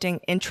conflicting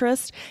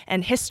interests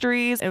and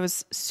histories. It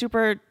was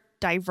super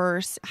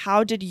diverse.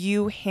 How did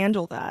you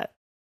handle that?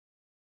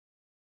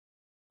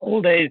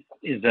 All Days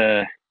is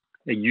a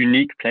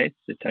unique place.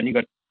 It's only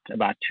got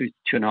about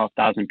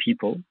 2,500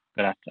 people,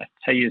 but I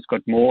tell you, it's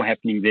got more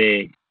happening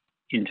there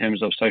in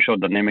terms of social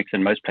dynamics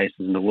than most places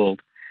in the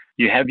world.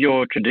 You have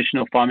your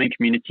traditional farming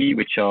community,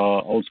 which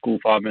are old school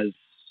farmers,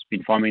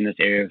 been farming in this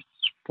area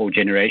for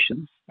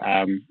generations.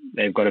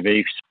 They've got a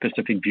very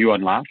specific view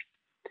on life.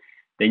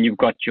 Then you've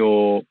got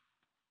your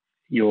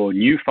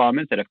new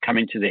farmers that have come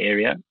into the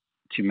area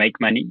to make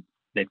money.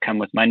 They've come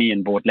with money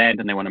and bought land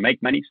and they want to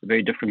make money. It's a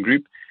very different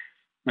group.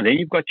 And then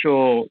you've got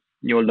your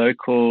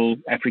local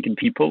African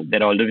people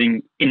that are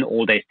living in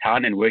All Days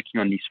town and working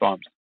on these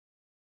farms.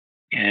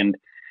 And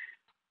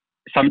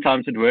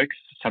sometimes it works,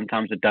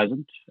 sometimes it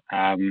doesn't.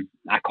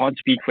 I can't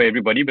speak for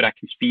everybody, but I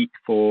can speak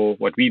for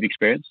what we've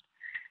experienced.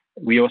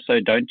 We also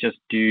don't just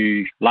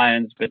do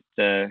lions, but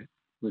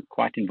we're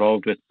quite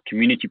involved with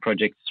community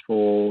projects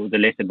for the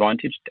less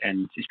advantaged,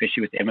 and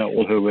especially with Emma,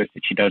 all her work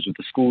that she does with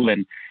the school.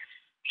 And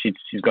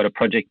she's got a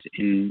project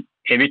in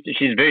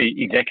she's very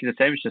exactly the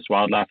same. It's just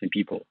wildlife and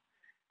people.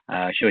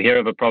 She'll hear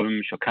of a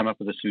problem, she'll come up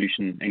with a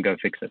solution and go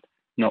fix it,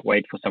 not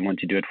wait for someone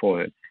to do it for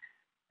her.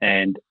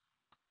 And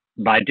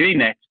by doing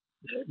that,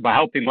 by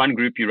helping one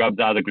group, you rub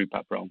the other group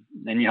up wrong.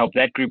 Then you help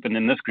that group, and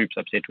then this group's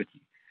upset with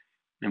you.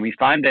 And we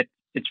find that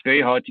it's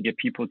very hard to get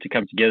people to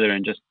come together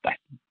and just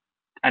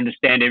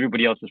understand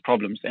everybody else's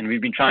problems. And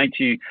we've been trying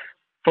to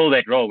fill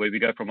that role where we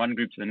go from one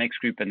group to the next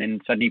group, and then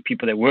suddenly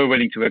people that were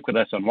willing to work with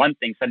us on one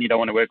thing suddenly don't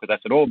want to work with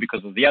us at all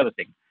because of the other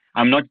thing.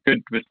 I'm not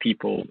good with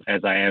people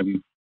as I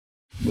am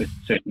with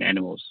certain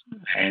animals,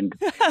 and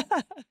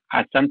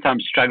I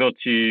sometimes struggle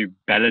to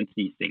balance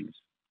these things.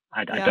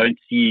 I don't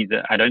see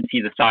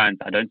the signs.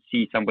 I don't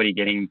see somebody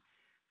getting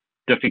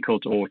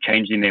difficult or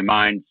changing their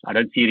minds. I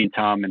don't see it in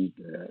time, and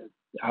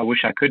I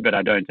wish I could, but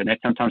I don't. And that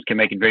sometimes can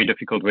make it very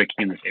difficult working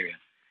in this area.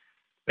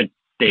 But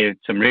there are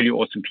some really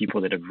awesome people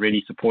that have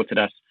really supported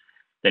us,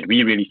 that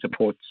we really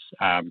support.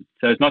 So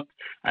it's not,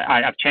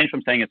 I've changed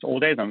from saying it's All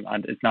Days.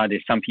 It's now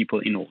there's some people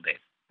in All Days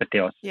But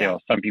there are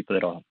some people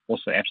that are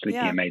also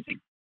absolutely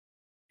amazing.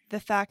 The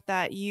fact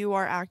that you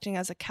are acting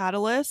as a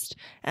catalyst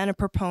and a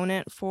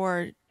proponent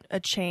for a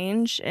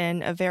change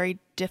in a very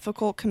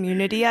difficult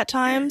community at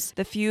times,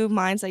 the few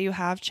minds that you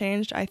have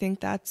changed, I think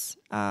that's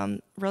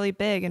really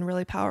big and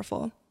really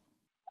powerful.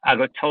 I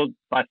got told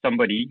by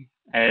somebody,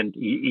 and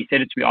he said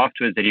it to me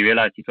afterwards, that he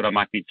realized he thought I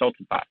might be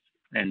insulted by it.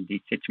 And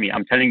he said to me,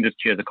 I'm telling this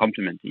to you as a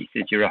compliment. He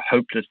said, you're a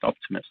hopeless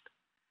optimist.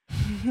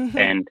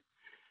 And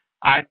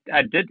I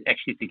did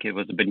actually think it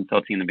was a bit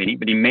insulting in the beginning,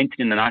 but he meant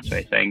it in a nice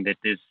way, saying that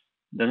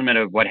doesn't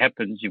matter what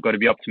happens, you've got to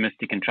be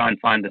optimistic and try and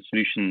find the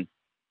solution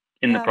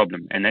in the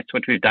problem. And that's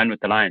what we've done with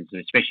the Lions,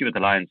 especially with the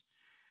Lions.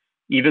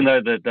 Even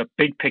though the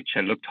big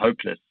picture looked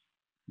hopeless,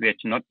 we had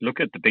to not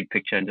look at the big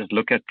picture and just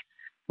look at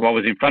what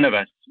was in front of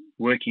us,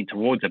 working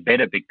towards a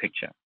better big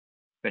picture.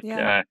 But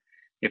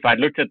if I'd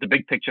looked at the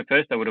big picture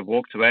first, I would have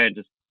walked away and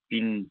just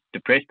been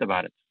depressed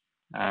about it.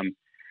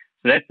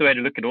 So that's the way to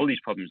look at all these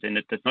problems. And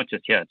it's not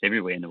just here, it's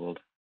everywhere in the world.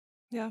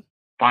 Yeah.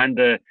 Find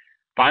the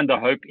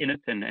hope in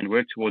it and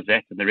work towards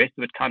that. And the rest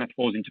of it kind of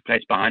falls into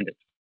place behind it.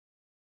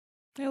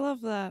 I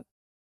love that.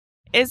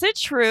 Is it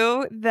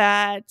true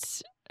that,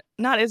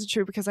 not is it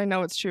true because I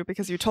know it's true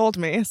because you told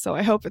me, so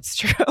I hope it's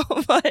true,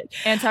 but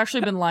Ant's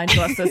actually been lying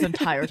to us this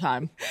entire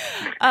time.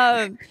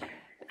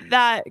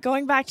 That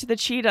going back to the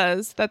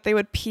cheetahs, that they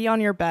would pee on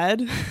your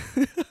bed?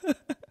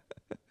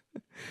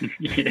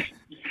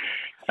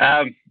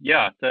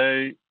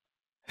 So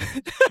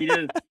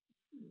cheetahs,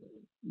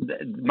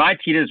 my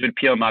cheetahs would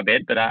pee on my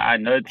bed, but I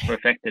know for a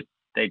fact that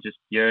they just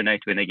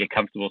urinate when they get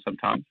comfortable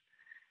sometimes.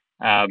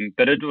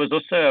 But it was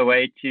also a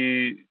way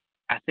to,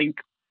 I think,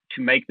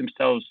 to make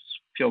themselves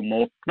feel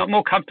not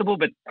more comfortable,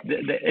 but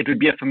it would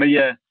be a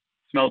familiar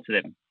smell to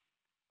them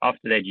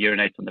after they'd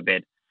urinate on the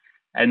bed.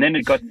 And then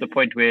it got to the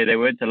point where they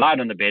weren't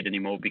allowed on the bed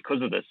anymore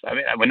because of this. I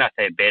mean, when I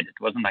say a bed,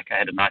 it wasn't like I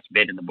had a nice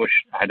bed in the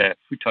bush. I had a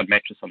futon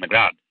mattress on the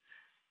ground.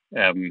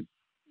 And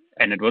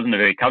it wasn't a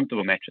very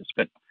comfortable mattress.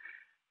 But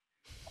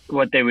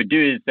what they would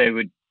do is they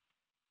would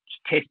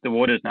test the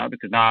waters now,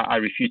 because now I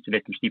refuse to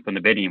let them sleep on the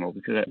bed anymore,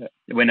 because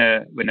when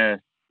a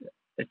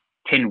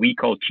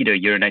 10-week-old cheetah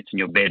urinates on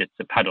your bed, it's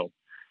a puddle.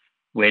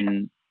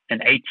 When an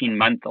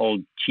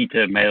 18-month-old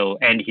cheetah male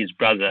and his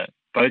brother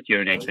both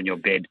urinate on your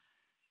bed,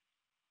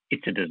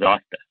 it's a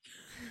disaster.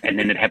 And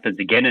then it happens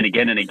again and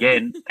again and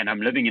again. And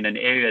I'm living in an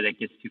area that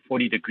gets to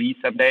 40 degrees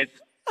some days.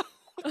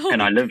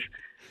 And I live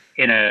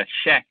in a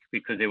shack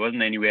because there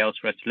wasn't anywhere else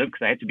for us to live,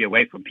 because I had to be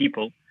away from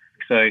people.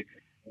 So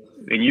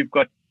when you've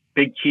got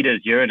big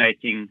cheetahs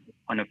urinating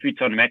on a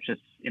futon mattress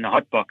in a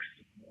hot box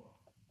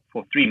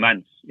for 3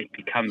 months, it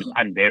becomes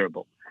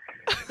unbearable.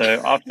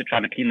 So after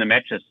trying to clean the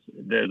mattress,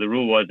 the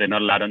rule was they're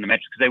not allowed on the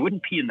mattress, because they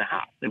wouldn't pee in the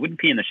house. They wouldn't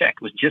pee in the shack.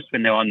 It was just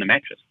when they were on the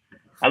mattress.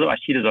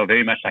 Otherwise, cheetahs are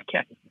very much like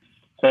cats.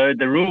 So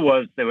the rule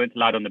was they weren't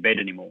allowed on the bed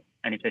anymore.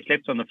 And if they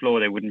slept on the floor,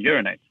 they wouldn't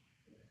urinate.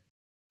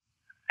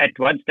 At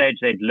one stage,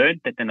 they'd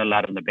learned that they're not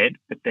allowed on the bed,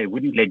 but they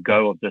wouldn't let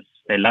go of this.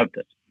 They loved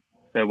it.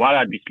 So while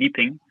I'd be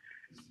sleeping,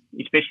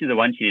 especially the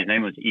one cheetah, his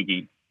name was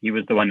Iggy. He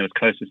was the one that was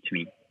closest to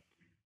me.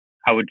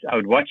 I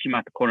would watch him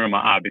out the corner of my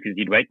eye, because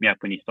he'd wake me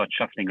up when he started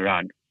shuffling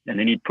around. And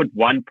then he'd put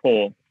one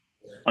paw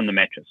on the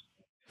mattress.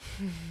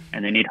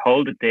 And then he'd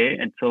hold it there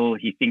until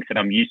he thinks that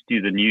I'm used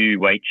to the new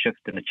weight shift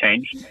and the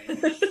change.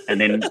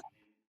 And then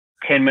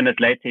 10 minutes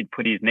later, he'd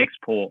put his next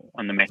paw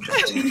on the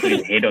mattress, and he'd put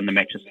his head on the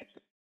mattress.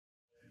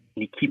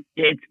 And he'd keep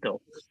dead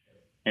still.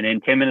 And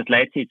then 10 minutes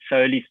later, he'd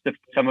slowly stiff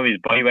some of his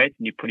body weight,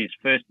 and he'd put his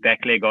first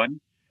back leg on.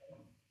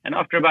 And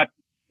after about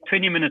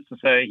 20 minutes or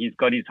so, he's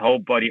got his whole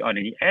body on.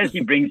 And as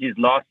he brings his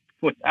last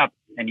foot up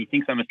and he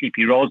thinks I'm asleep,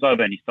 he rolls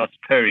over and he starts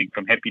purring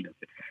from happiness.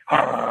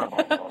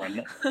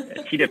 And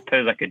a cheetah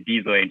purrs like a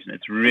diesel engine.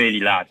 It's really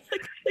loud.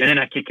 And then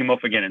I kick him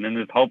off again, and then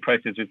this whole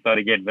process would start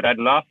again. But I'd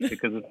laugh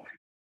because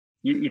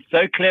he's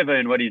so clever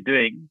in what he's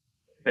doing,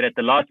 but at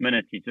the last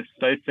minute, he's just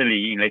so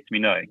silly, he lets me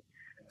know.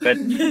 But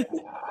it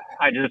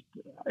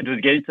was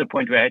getting to the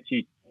point where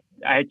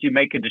I had to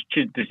make a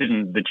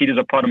decision. The cheetahs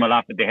are part of my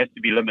life, but there has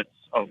to be limits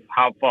of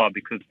how far,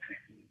 because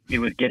it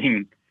was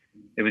getting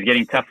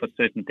tough for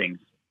certain things.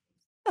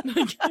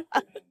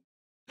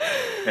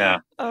 Yeah.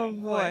 Oh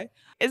boy.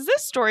 Is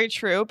this story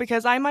true?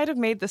 Because I might have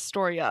made this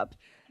story up.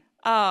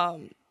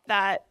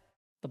 That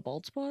The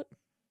bald spot?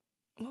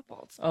 what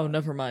bald spot? Oh,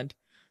 never mind.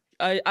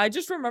 I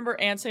just remember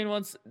Ant saying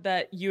once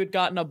that you had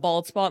gotten a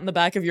bald spot in the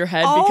back of your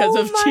head because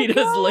of my cheetahs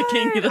God.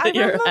 licking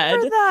your head.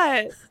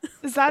 That.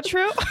 Is that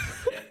true?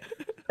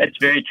 That's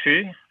very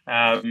true.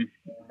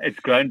 It's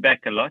grown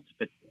back a lot,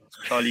 but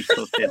Charlie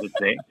still says it's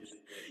there.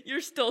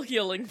 You're still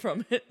healing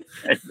from it.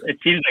 It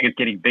seems like it's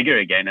getting bigger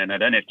again, and I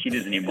don't have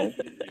cheetahs anymore.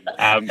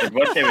 But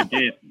what they would do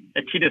is,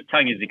 a cheetah's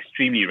tongue is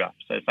extremely rough,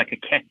 so it's like a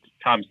cat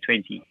times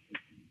 20.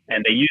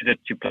 And they use it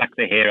to pluck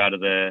the hair out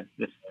of the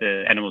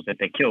animals that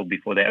they kill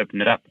before they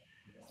open it up.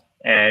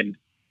 And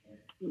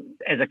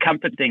as a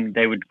comfort thing,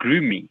 they would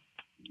groom me.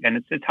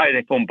 And it's how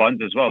they form bonds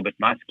as well. But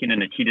my skin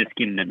and a cheetah's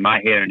skin and my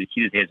hair and a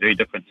cheetah's hair is very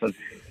different. So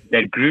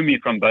they'd groom me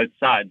from both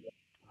sides.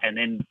 And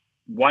then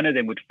one of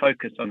them would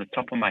focus on the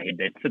top of my head.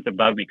 They'd sit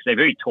above me because they're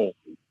very tall.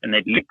 and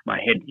they'd lick my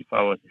head if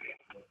I was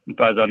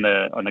on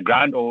the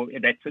ground. Or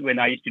that's when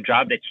I used to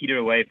drive that cheetah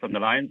away from the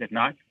lions at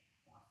night.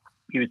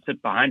 He would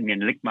sit behind me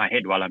and lick my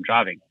head while I'm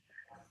driving.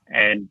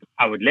 And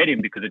I would let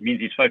him because it means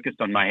he's focused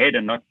on my head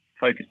and not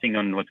focusing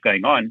on what's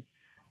going on.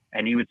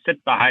 And he would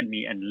sit behind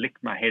me and lick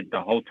my head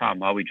the whole time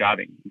while we're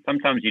driving. And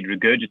sometimes he'd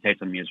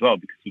regurgitate on me as well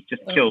because he's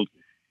just killed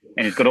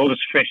and he's got all this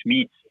fresh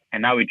meat.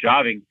 And now we're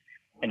driving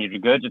and he'd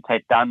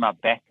regurgitate down my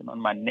back and on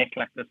my neck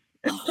like this.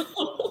 And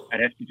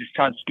I'd have to just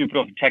try and scoop it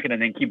off and check it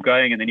and then keep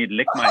going. And then he'd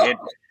lick my head.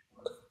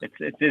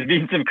 There's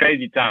been some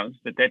crazy times,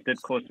 but that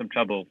did cause some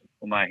trouble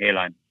for my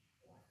hairline.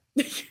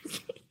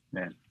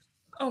 Yeah.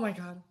 Oh my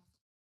God.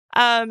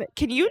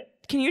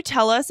 Can you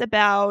tell us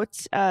about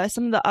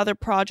some of the other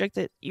projects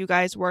that you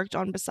guys worked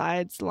on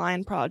besides the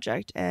Lion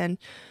Project and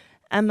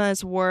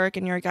Emma's work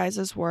and your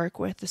guys' work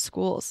with the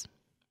schools?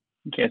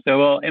 Okay,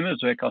 so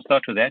Emma's work, I'll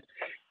start with that.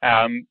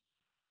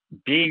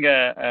 Being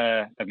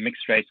a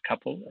mixed race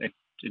couple, it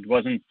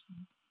wasn't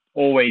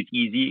always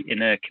easy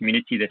in a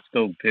community that's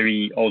still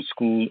very old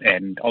school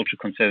and ultra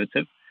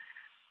conservative.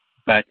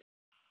 But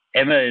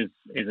Emma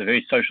is a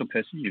very social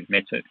person. You've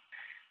met her.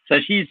 So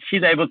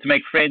she's able to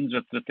make friends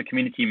with the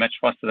community much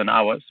faster than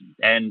I was.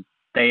 And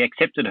they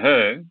accepted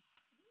her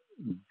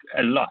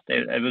a lot.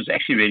 It was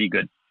actually really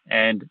good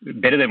and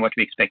better than what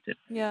we expected.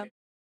 Yeah.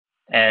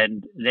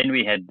 And then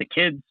we had the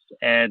kids,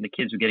 and the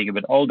kids were getting a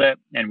bit older,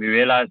 and we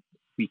realized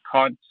we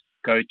can't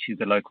go to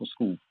the local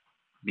school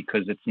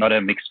because it's not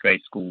a mixed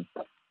race school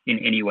in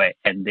any way.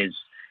 And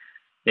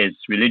there's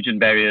religion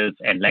barriers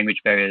and language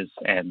barriers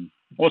and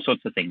all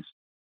sorts of things.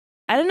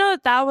 I didn't know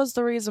that was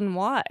the reason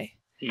why.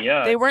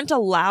 Yeah. They weren't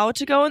allowed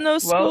to go in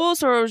those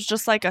schools, or it was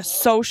just like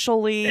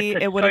socially,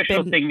 it would have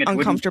been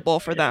uncomfortable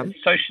for them.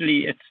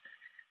 Socially,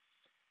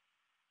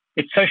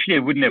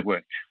 it wouldn't have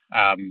worked.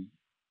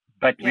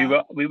 But we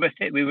were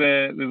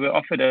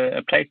offered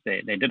a place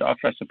there. They did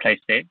offer us a place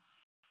there,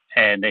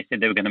 and they said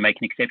they were going to make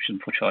an exception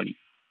for Charlie.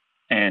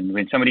 And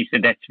when somebody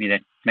said that to me,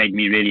 that made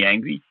me really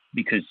angry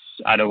because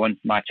I don't want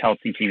my child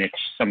thinking that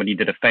somebody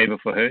did a favor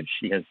for her.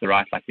 She has the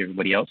right like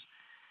everybody else.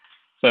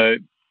 So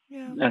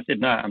I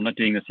said, no, I'm not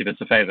doing this if it's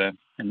a favor.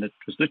 And it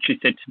was literally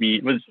said to me,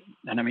 it was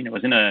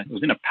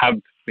in a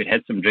pub. We'd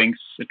had some drinks.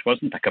 It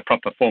wasn't like a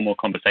proper formal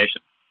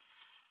conversation.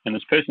 And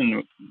this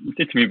person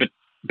said to me,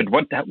 but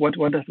what the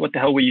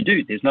hell will you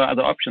do? There's no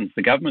other options.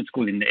 The government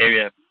school in the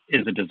area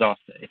is a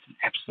disaster. It's an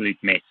absolute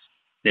mess.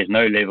 There's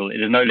no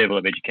level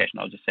of education.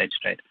 I'll just say it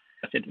straight.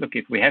 I said, look,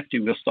 if we have to,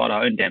 we'll start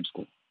our own damn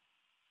school.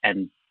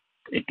 And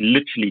it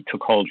literally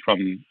took hold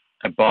from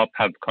a bar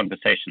pub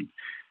conversation.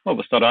 Well,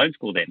 we'll start our own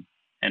school then.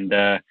 And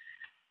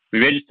we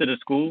registered a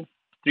school.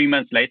 3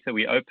 months later,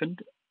 we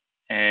opened,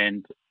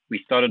 and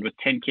we started with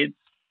 10 kids.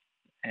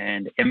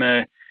 And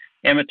Emma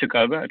took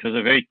over. It was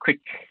a very quick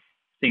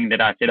thing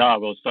that I said,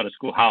 we'll start a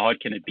school. How hard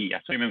can it be?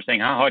 I still remember saying,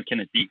 how hard can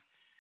it be?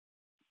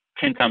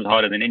 10 times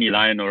harder than any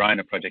Lion or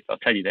Rhino project. I'll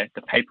tell you that.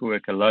 The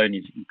paperwork alone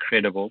is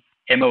incredible.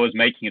 Emma was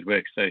making it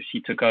work. So she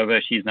took over.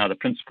 She's now the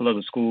principal of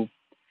the school.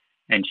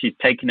 And she's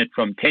taken it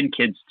from 10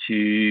 kids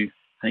to,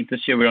 I think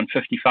this year we're on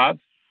 55.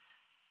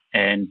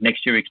 And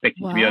next year we're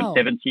expecting to be on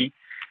 70.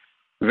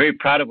 We're very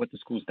proud of what the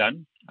school's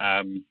done.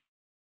 And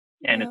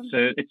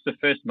it's the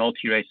first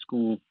multi-race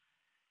school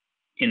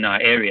in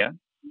our area,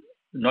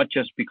 not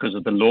just because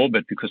of the law,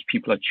 but because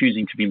people are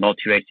choosing to be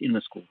multi-race in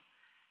the school.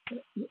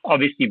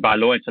 Obviously, by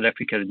law in South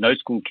Africa, no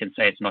school can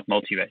say it's not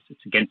multi-race.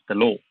 It's against the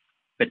law.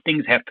 But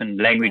things happen,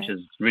 languages,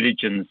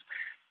 religions,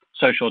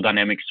 social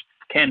dynamics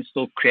can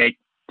still create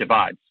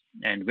divides.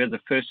 And we're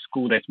the first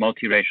school that's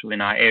multiracial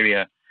in our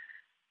area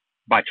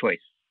by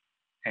choice.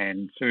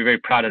 And so we're very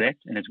proud of that,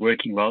 and it's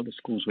working well. The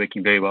school's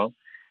working very well.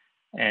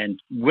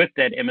 And with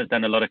that, Emma's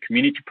done a lot of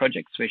community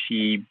projects where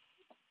she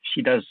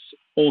does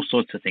all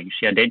sorts of things.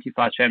 She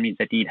identifies families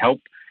that need help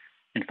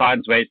and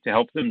finds ways to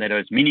help them that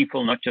are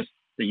meaningful, not just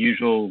the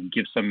usual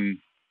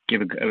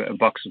give a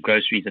box of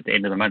groceries at the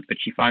end of the month, but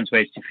she finds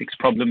ways to fix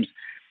problems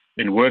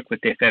and work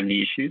with their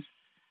family issues.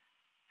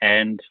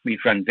 And we've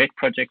run vet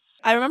projects.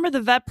 I remember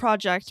the vet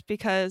project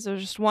because there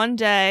was just one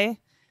day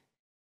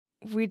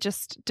we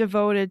just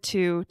devoted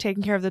to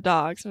taking care of the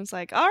dogs. And it's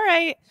like, all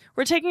right,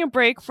 we're taking a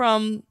break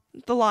from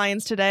the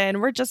lions today, and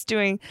we're just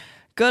doing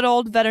good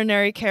old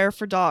veterinary care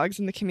for dogs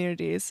in the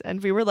communities.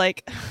 And we were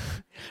like,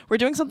 we're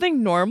doing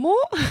something normal?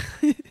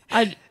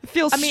 It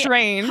feels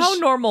strange. How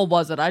normal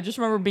was it? I just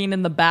remember being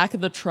in the back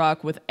of the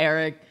truck with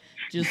Eric,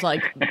 just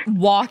like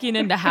walking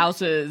into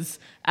houses,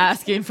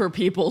 asking for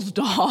people's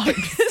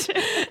dogs.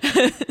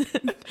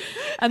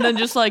 And then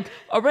just like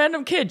a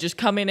random kid just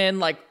coming in,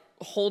 like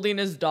holding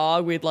his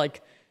dog. We had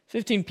like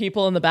 15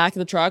 people in the back of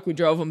the truck. We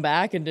drove him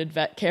back and did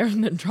vet care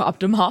and then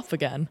dropped him off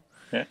again.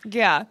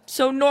 Yeah.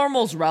 So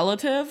normal's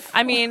relative.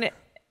 I mean,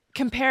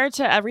 compared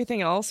to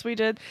everything else we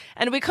did,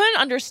 and we couldn't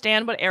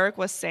understand what Eric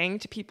was saying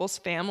to people's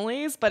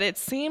families, but it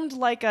seemed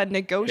like a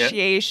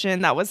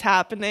negotiation that was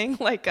happening.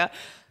 Like,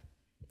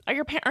 are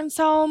your parents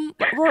home?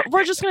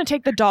 We're just going to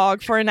take the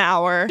dog for an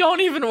hour.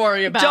 Don't even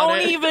worry about it.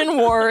 Don't even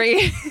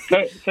worry.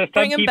 So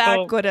Bring him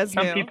back good as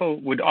new. Some people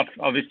would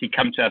obviously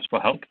come to us for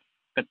help.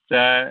 But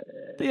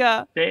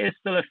Yeah. there is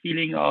still a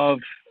feeling of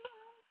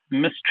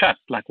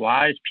mistrust. Like,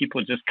 why is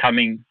people just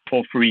coming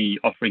for free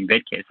offering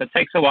vet care? So it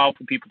takes a while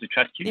for people to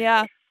trust you.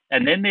 Yeah.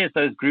 And then there's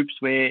those groups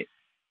where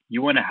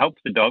you want to help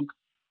the dog,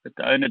 but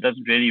the owner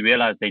doesn't really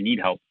realize they need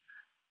help.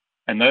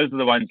 And those are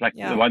the ones like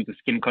the ones with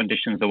skin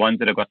conditions, the ones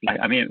that have got like,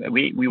 I mean,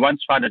 we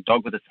once found a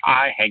dog with its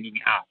eye hanging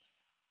out.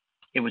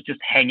 It was just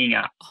hanging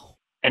out.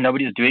 And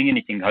nobody was doing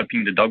anything,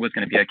 hoping the dog was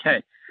going to be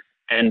okay.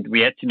 And we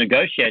had to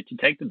negotiate to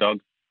take the dog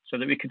so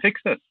that we could fix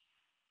this.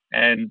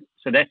 And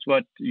so that's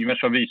what you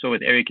must probably saw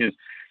with Eric is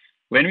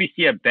when we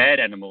see a bad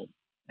animal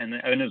and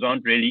the owners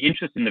aren't really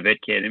interested in the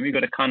vet care, then we've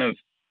got to kind of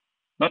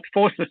not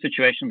force the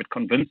situation, but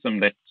convince them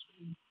that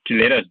to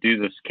let us do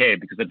this care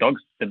because the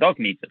dog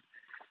needs it.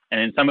 And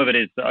then some of it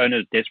is the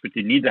owners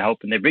desperately need the help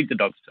and they bring the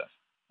dogs to us.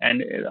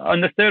 And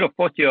on the third or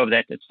fourth year of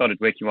that, it started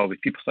working well.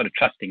 People started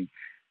trusting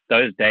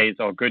those days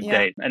are good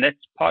days. And that's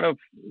part of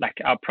like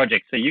our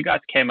project. So you guys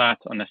came out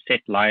on a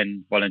set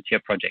lion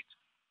volunteer project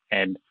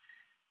and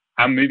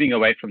I'm moving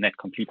away from that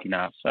completely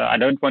now. So I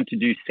don't want to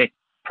do set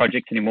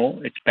projects anymore.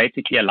 It's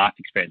basically a life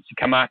experience. You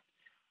come out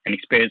and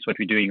experience what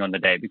we're doing on the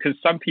day because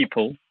some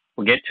people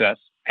will get to us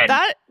and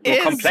that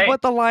is complain.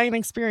 What the lion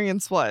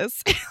experience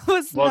was. It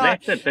was well,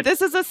 not, that's it.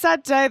 This is a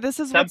set day. This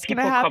is what's going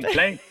to happen.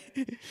 Complain.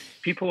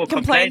 People will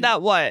complain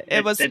that what?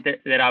 It was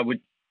that I would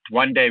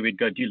one day we'd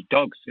go do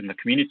dogs in the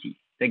community.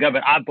 They go,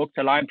 but I booked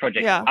a lion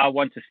project. Yeah. I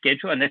want a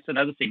schedule. And that's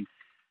another thing.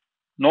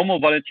 Normal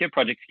volunteer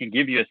projects can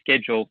give you a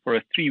schedule for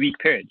a 3-week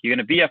period. You're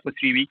going to be here for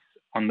 3 weeks.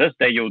 On this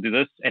day, you'll do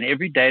this. And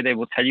every day they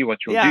will tell you what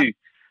you'll do.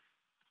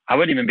 I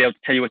wouldn't even be able to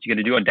tell you what you're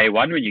going to do on day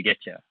one when you get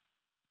here.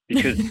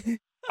 Because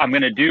I'm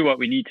going to do what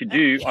we need to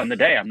do on the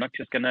day. I'm not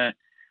just going to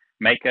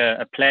make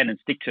a plan and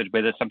stick to it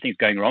whether something's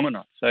going wrong or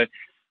not. So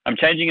I'm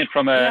changing it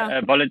from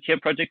a volunteer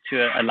project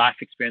to a life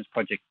experience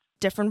project.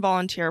 Different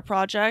volunteer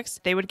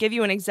projects, they would give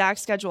you an exact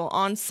schedule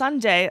on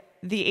Sunday,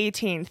 the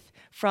 18th,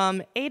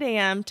 from 8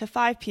 a.m. to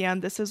 5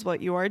 p.m. This is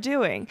what you are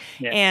doing.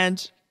 Yeah.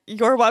 And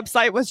your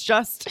website was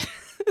just...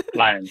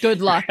 Lions.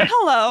 Good luck.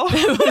 Hello.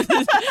 It was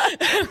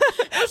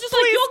just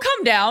like, you'll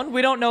come down.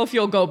 We don't know if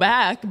you'll go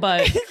back,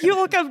 but... You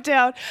will come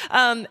down.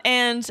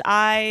 And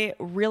I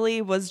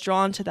really was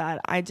drawn to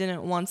that. I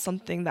didn't want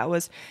something that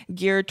was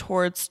geared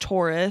towards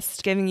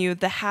tourists, giving you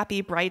the happy,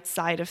 bright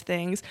side of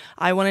things.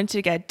 I wanted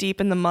to get deep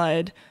in the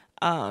mud.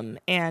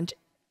 And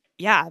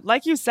yeah,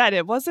 like you said,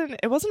 it wasn't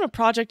a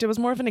project. It was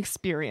more of an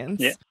experience.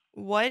 Yeah.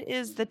 What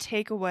is the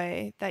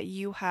takeaway that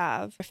you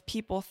have if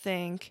people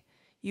think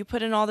you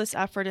put in all this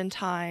effort and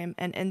time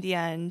and in the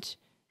end,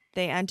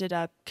 they ended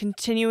up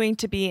continuing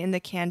to be in the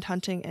canned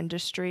hunting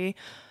industry?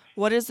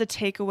 What is the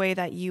takeaway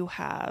that you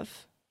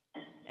have?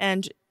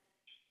 And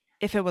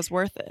if it was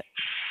worth it?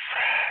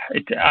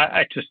 It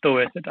was still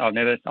worth it.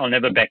 I'll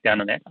never back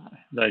down on that.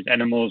 Those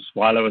animals,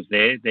 while I was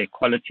there, their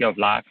quality of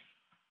life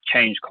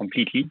changed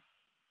completely.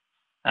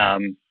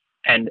 And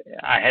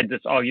I had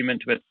this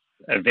argument with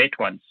a vet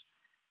once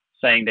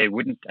saying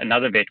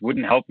another vet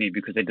wouldn't help me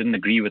because they didn't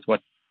agree with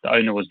what the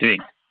owner was doing.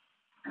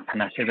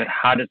 And I said, but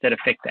how does that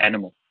affect the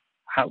animal?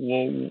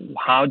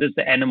 How does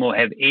the animal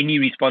have any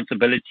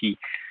responsibility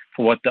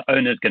for what the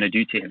owner is going to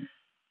do to him?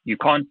 You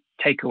can't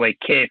take away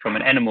care from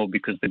an animal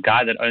because the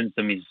guy that owns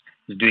them is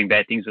doing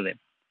bad things with them.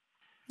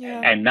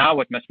 Yeah. And now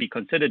what must be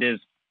considered is,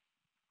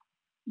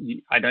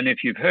 I don't know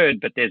if you've heard,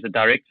 but there's a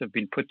directive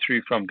been put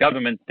through from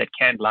government that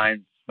canned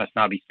lions must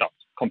now be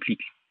stopped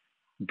completely.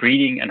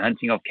 Breeding and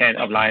hunting of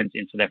lions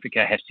in South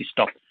Africa has to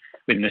stop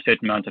within a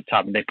certain amount of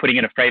time. And they're putting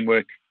in a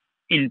framework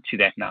into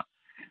that now.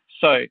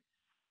 So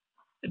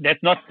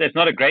that's not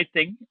a great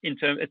thing.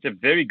 It's a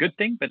very good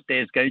thing, but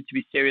there's going to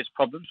be serious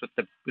problems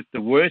with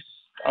the worst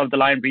of the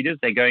lion breeders.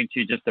 They're going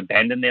to just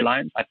abandon their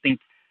lions. I think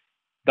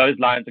those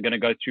lions are going to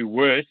go through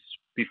worse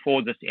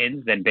before this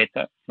ends than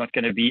better. It's not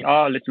going to be,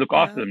 let's look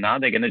after them now.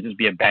 They're going to just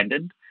be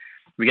abandoned.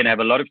 We're going to have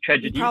a lot of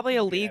tragedy. Probably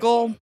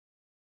illegal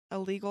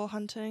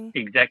hunting.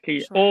 Exactly.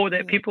 Sure. Or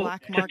that people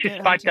just to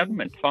spite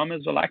government.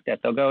 Farmers are like that.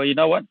 They'll go, you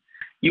know what?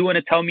 You want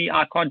to tell me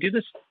I can't do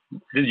this?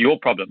 This is your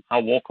problem.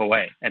 I'll walk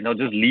away. And they'll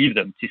just leave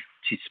them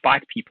to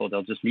spite people.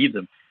 They'll just leave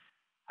them.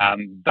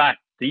 But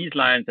these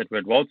lions that were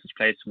at Walter's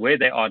place, where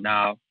they are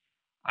now,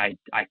 I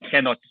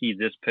cannot see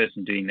this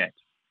person doing that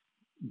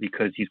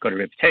because he's got a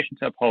reputation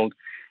to uphold.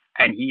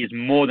 And he is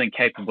more than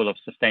capable of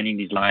sustaining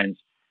these lions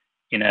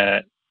in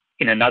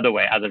another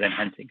way other than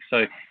hunting.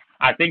 So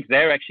I think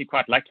they're actually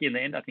quite lucky in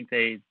the end. I think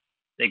they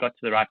got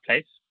to the right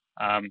place.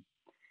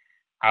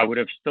 I would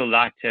have still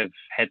liked to have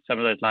had some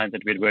of those lions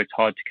that we had worked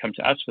hard to come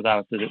to us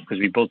because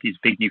we built these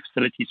big new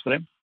facilities for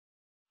them.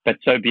 But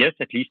so be it.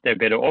 At least they're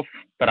better off.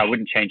 But I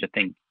wouldn't change a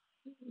thing.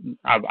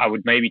 I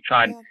would maybe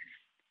try and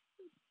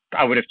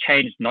I would have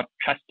changed not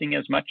trusting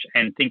as much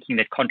and thinking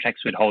that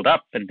contracts would hold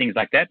up and things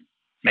like that.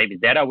 Maybe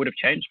that I would have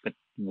changed, but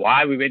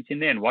why we went in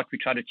there and what we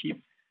tried to achieve,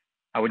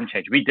 I wouldn't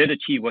change. We did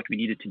achieve what we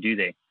needed to do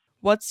there.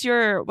 What's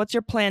your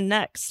plan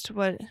next?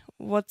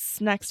 What's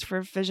next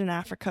for Vision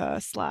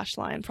Africa /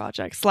 Lion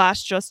Project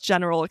 / just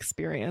general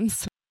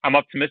experience? I'm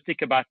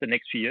optimistic about the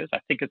next few years. I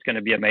think it's going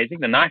to be amazing.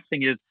 The nice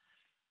thing is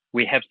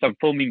We have some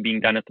filming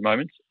being done at the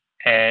moment,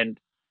 and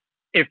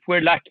if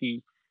we're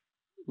lucky,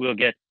 we'll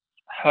get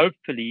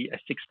hopefully a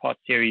 6-part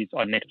series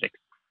on Netflix.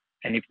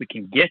 And if we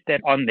can get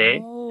that on there,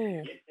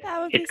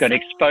 it's going to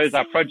expose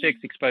our projects,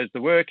 expose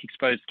the work,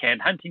 expose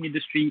canned hunting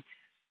industry.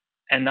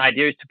 And the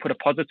idea is to put a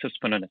positive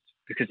spin on it,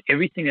 because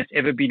everything that's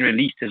ever been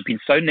released has been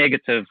so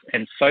negative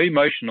and so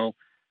emotional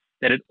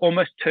that it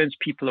almost turns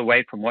people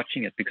away from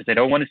watching it because they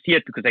don't want to see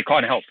it because they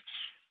can't help.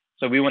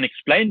 So we want to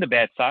explain the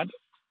bad side,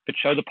 but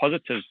show the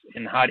positives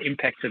and how it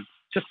impacted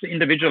just the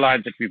individual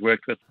lives that we've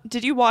worked with.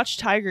 Did you watch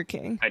Tiger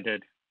King? I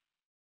did.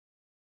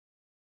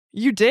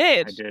 You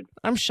did? I did.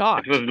 I'm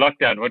shocked. It was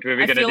lockdown. What were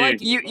we going to do?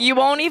 Like you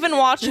won't even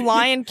watch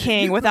Lion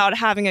King without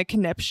having a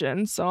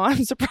conniption, so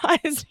I'm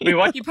surprised.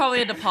 You probably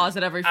had to pause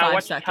it every 5 I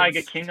watched seconds.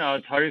 Tiger King. I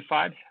was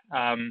horrified.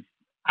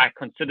 I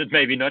considered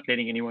maybe not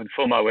letting anyone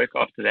film my work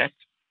after that.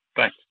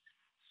 But,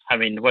 I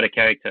mean, what a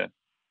character.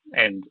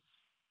 And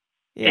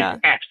it's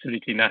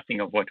absolutely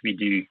nothing of what we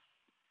do.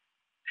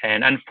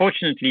 And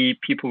unfortunately,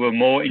 people were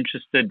more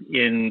interested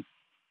in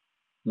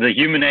the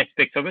human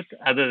aspect of it.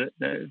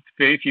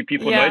 Very few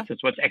people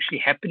noticed what's actually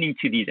happening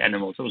to these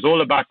animals. It was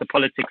all about the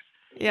politics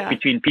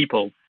between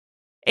people.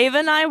 Ava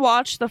and I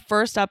watched the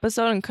first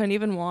episode and couldn't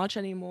even watch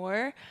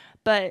anymore,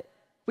 but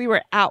we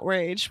were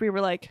outraged. We were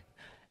like,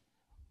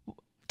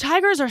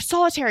 tigers are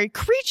solitary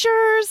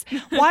creatures.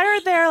 Why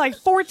are there like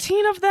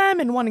 14 of them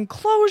in one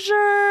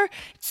enclosure?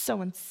 It's so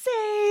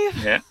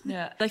unsafe.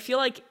 Yeah. I feel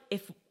like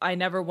if I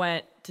never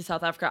went to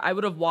South Africa, I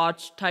would have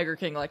watched Tiger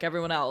King like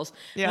everyone else.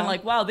 Yeah. And I'm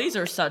like, wow, these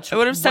are such It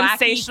would have wacky,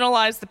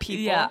 sensationalized the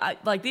people. Yeah,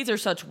 these are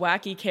such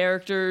wacky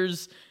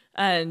characters,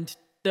 and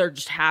there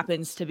just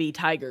happens to be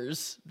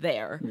tigers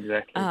there.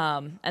 Exactly.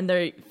 And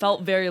they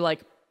felt very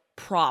like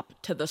prop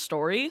to the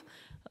story.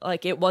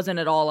 Like it wasn't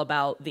at all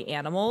about the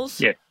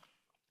animals. Yeah.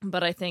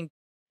 But I think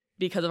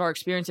because of our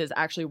experiences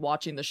actually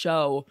watching the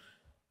show,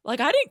 like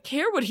I didn't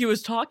care what he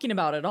was talking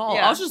about at all.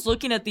 Yeah. I was just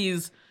looking at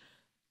these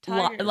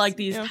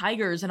tigers,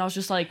 tigers, and I was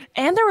just like,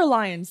 and there were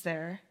lions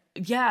there.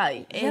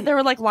 Yeah, there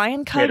were like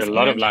lion cubs a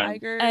lot of and lions.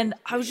 tigers. And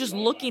I was just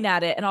looking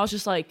at it, and I was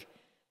just like,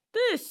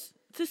 this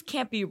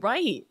can't be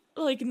right.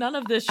 Like none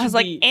of this should be. I was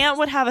like, Ant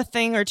would have a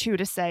thing or two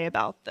to say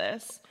about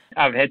this.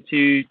 I've had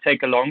to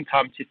take a long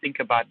time to think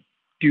about,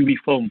 do we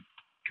film?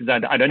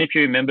 Because I don't know if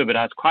you remember, but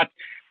I was quite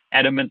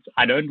adamant.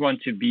 I don't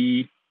want to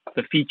be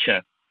the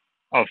feature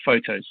of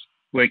photos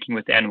working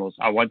with the animals.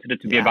 I wanted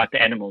it to be about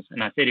the animals.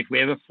 And I said, if we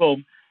ever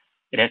film,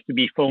 it has to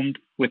be filmed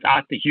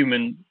without the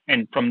human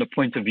and from the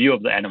point of view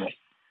of the animal.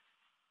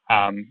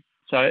 And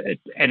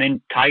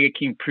then Tiger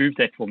King proved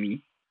that for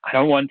me. I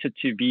don't want it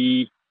to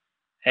be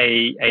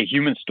a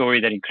human story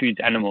that includes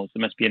animals.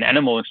 There must be an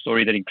animal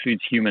story that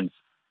includes humans.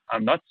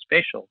 I'm not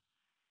special.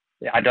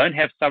 I don't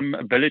have some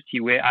ability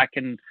where I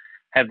can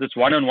have this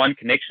one-on-one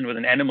connection with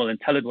an animal and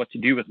tell it what to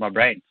do with my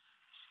brain.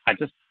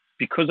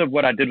 Because of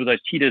what I did with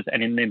those cheetahs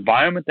and in the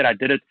environment that I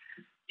did it,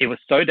 it was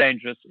so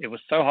dangerous. It was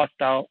so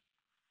hostile.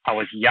 I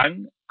was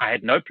young. I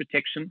had no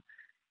protection.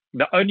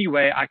 The only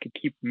way I could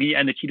keep me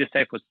and the cheetah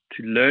safe was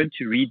to learn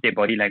to read their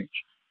body language.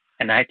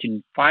 And I had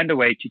to find a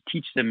way to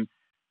teach them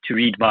to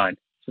read mine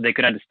so they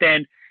could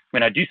understand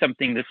when I do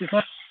something, this is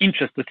not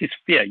interest, this is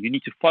fear. You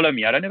need to follow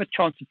me. I don't have a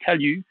chance to tell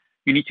you,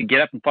 you need to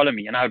get up and follow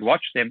me. And I would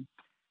watch them.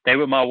 They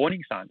were my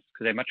warning signs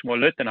because they're much more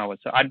alert than I was.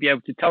 So I'd be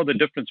able to tell the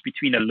difference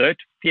between alert,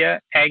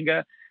 fear,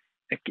 anger,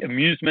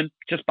 amusement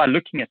just by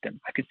looking at them.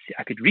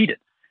 I could read it.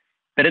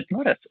 But it's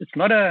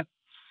not a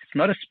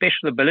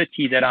special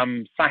ability that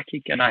I'm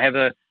psychic and I have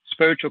a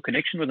spiritual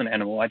connection with an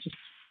animal. I just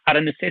out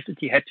of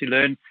necessity had to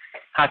learn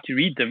how to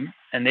read them,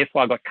 and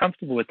therefore I got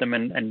comfortable with them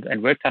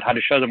and worked out how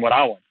to show them what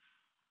I want.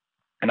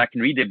 And I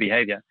can read their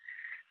behavior.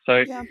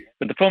 So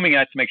with the filming, I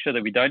had to make sure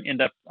that we don't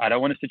end up, I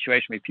don't want a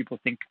situation where people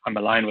think I'm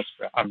a lion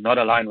whisperer. I'm not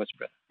a lion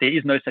whisperer. There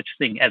is no such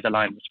thing as a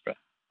lion whisperer.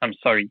 I'm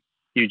sorry.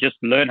 You just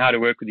learn how to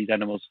work with these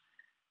animals,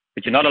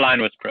 but you're not a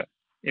lion whisperer.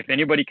 If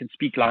anybody can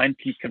speak lion,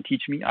 please come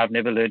teach me. I've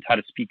never learned how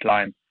to speak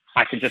lion.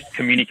 I can just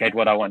communicate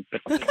what I want,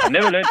 but I've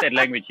never learned that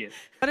language yet.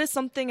 What is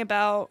something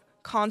about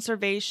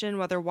conservation,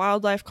 whether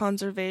wildlife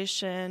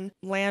conservation,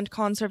 land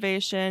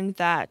conservation,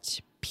 that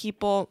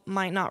people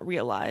might not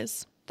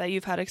realize that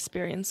you've had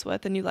experience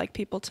with and you'd like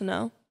people to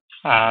know?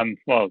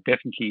 Well,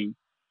 definitely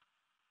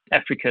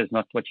Africa is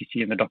not what you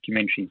see in the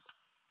documentaries.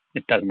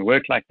 It doesn't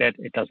work like that.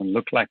 It doesn't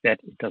look like that.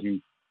 It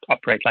doesn't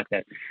operate like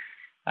that.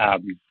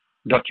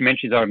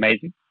 Documentaries are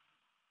amazing,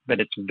 but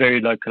it's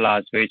very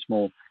localized, very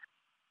small.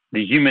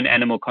 The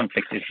human-animal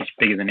conflict is just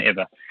bigger than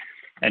ever.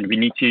 And we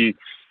need to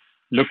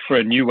look for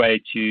a new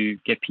way to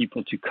get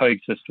people to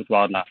coexist with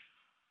wildlife.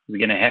 We're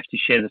going to have to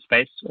share the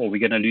space or we're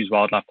going to lose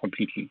wildlife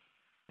completely.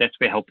 That's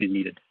where help is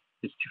needed,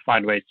 is to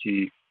find ways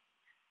to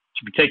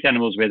protect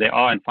animals where they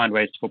are and find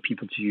ways for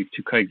people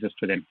to coexist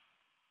with them.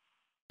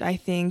 I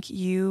think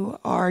you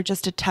are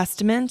just a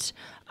testament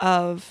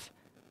of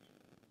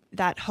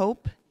that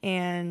hope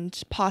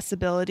and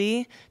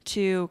possibility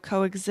to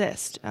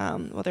coexist,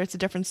 whether it's a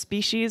different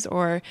species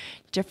or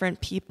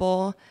different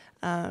people.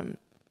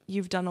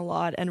 You've done a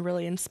lot and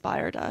really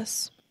inspired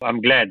us. I'm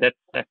glad.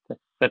 That's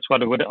That's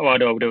what I would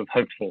have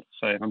hoped for.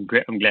 So I'm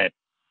glad.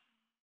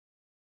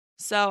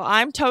 So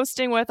I'm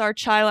toasting with our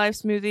Chai Life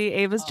smoothie.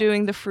 Ava's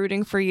doing the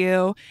fruiting for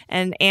you,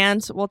 and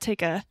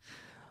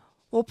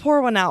we'll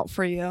pour one out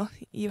for you.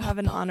 You have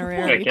an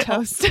honorary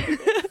toast.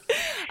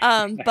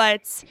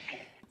 But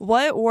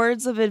what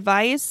words of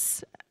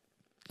advice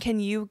can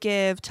you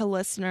give to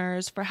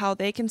listeners for how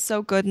they can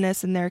sow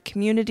goodness in their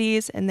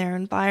communities, in their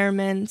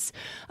environments,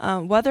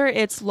 whether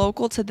it's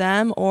local to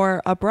them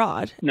or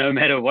abroad? No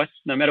matter what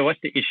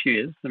the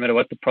issue is, no matter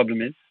what the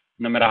problem is,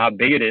 no matter how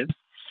big it is,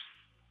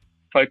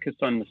 focus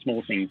on the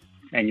small things,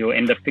 and you'll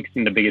end up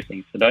fixing the bigger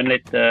things. So don't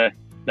let the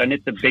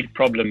big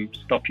problem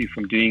stop you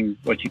from doing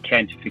what you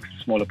can to fix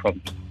the smaller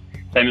problems.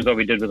 Same as what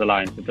we did with the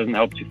Lions. It doesn't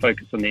help to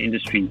focus on the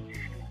industry.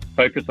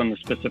 Focus on the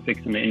specifics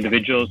and the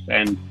individuals,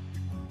 and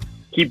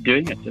keep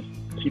doing it. Just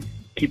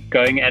keep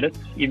going at it.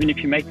 Even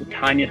if you make the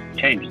tiniest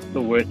change, it's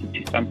still worth it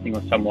to something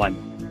or someone,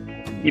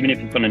 even if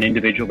it's on an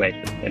individual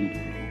basis. And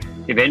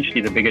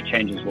eventually the bigger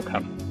changes will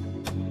come.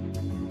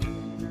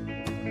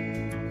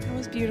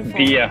 Beautiful.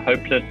 Be a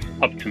hopeless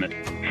optimist.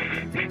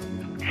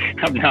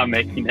 I'm now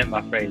making that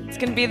my phrase. It's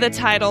going to be the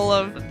title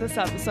of this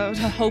episode.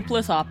 To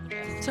hopeless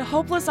optimist. To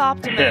hopeless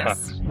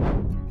optimist.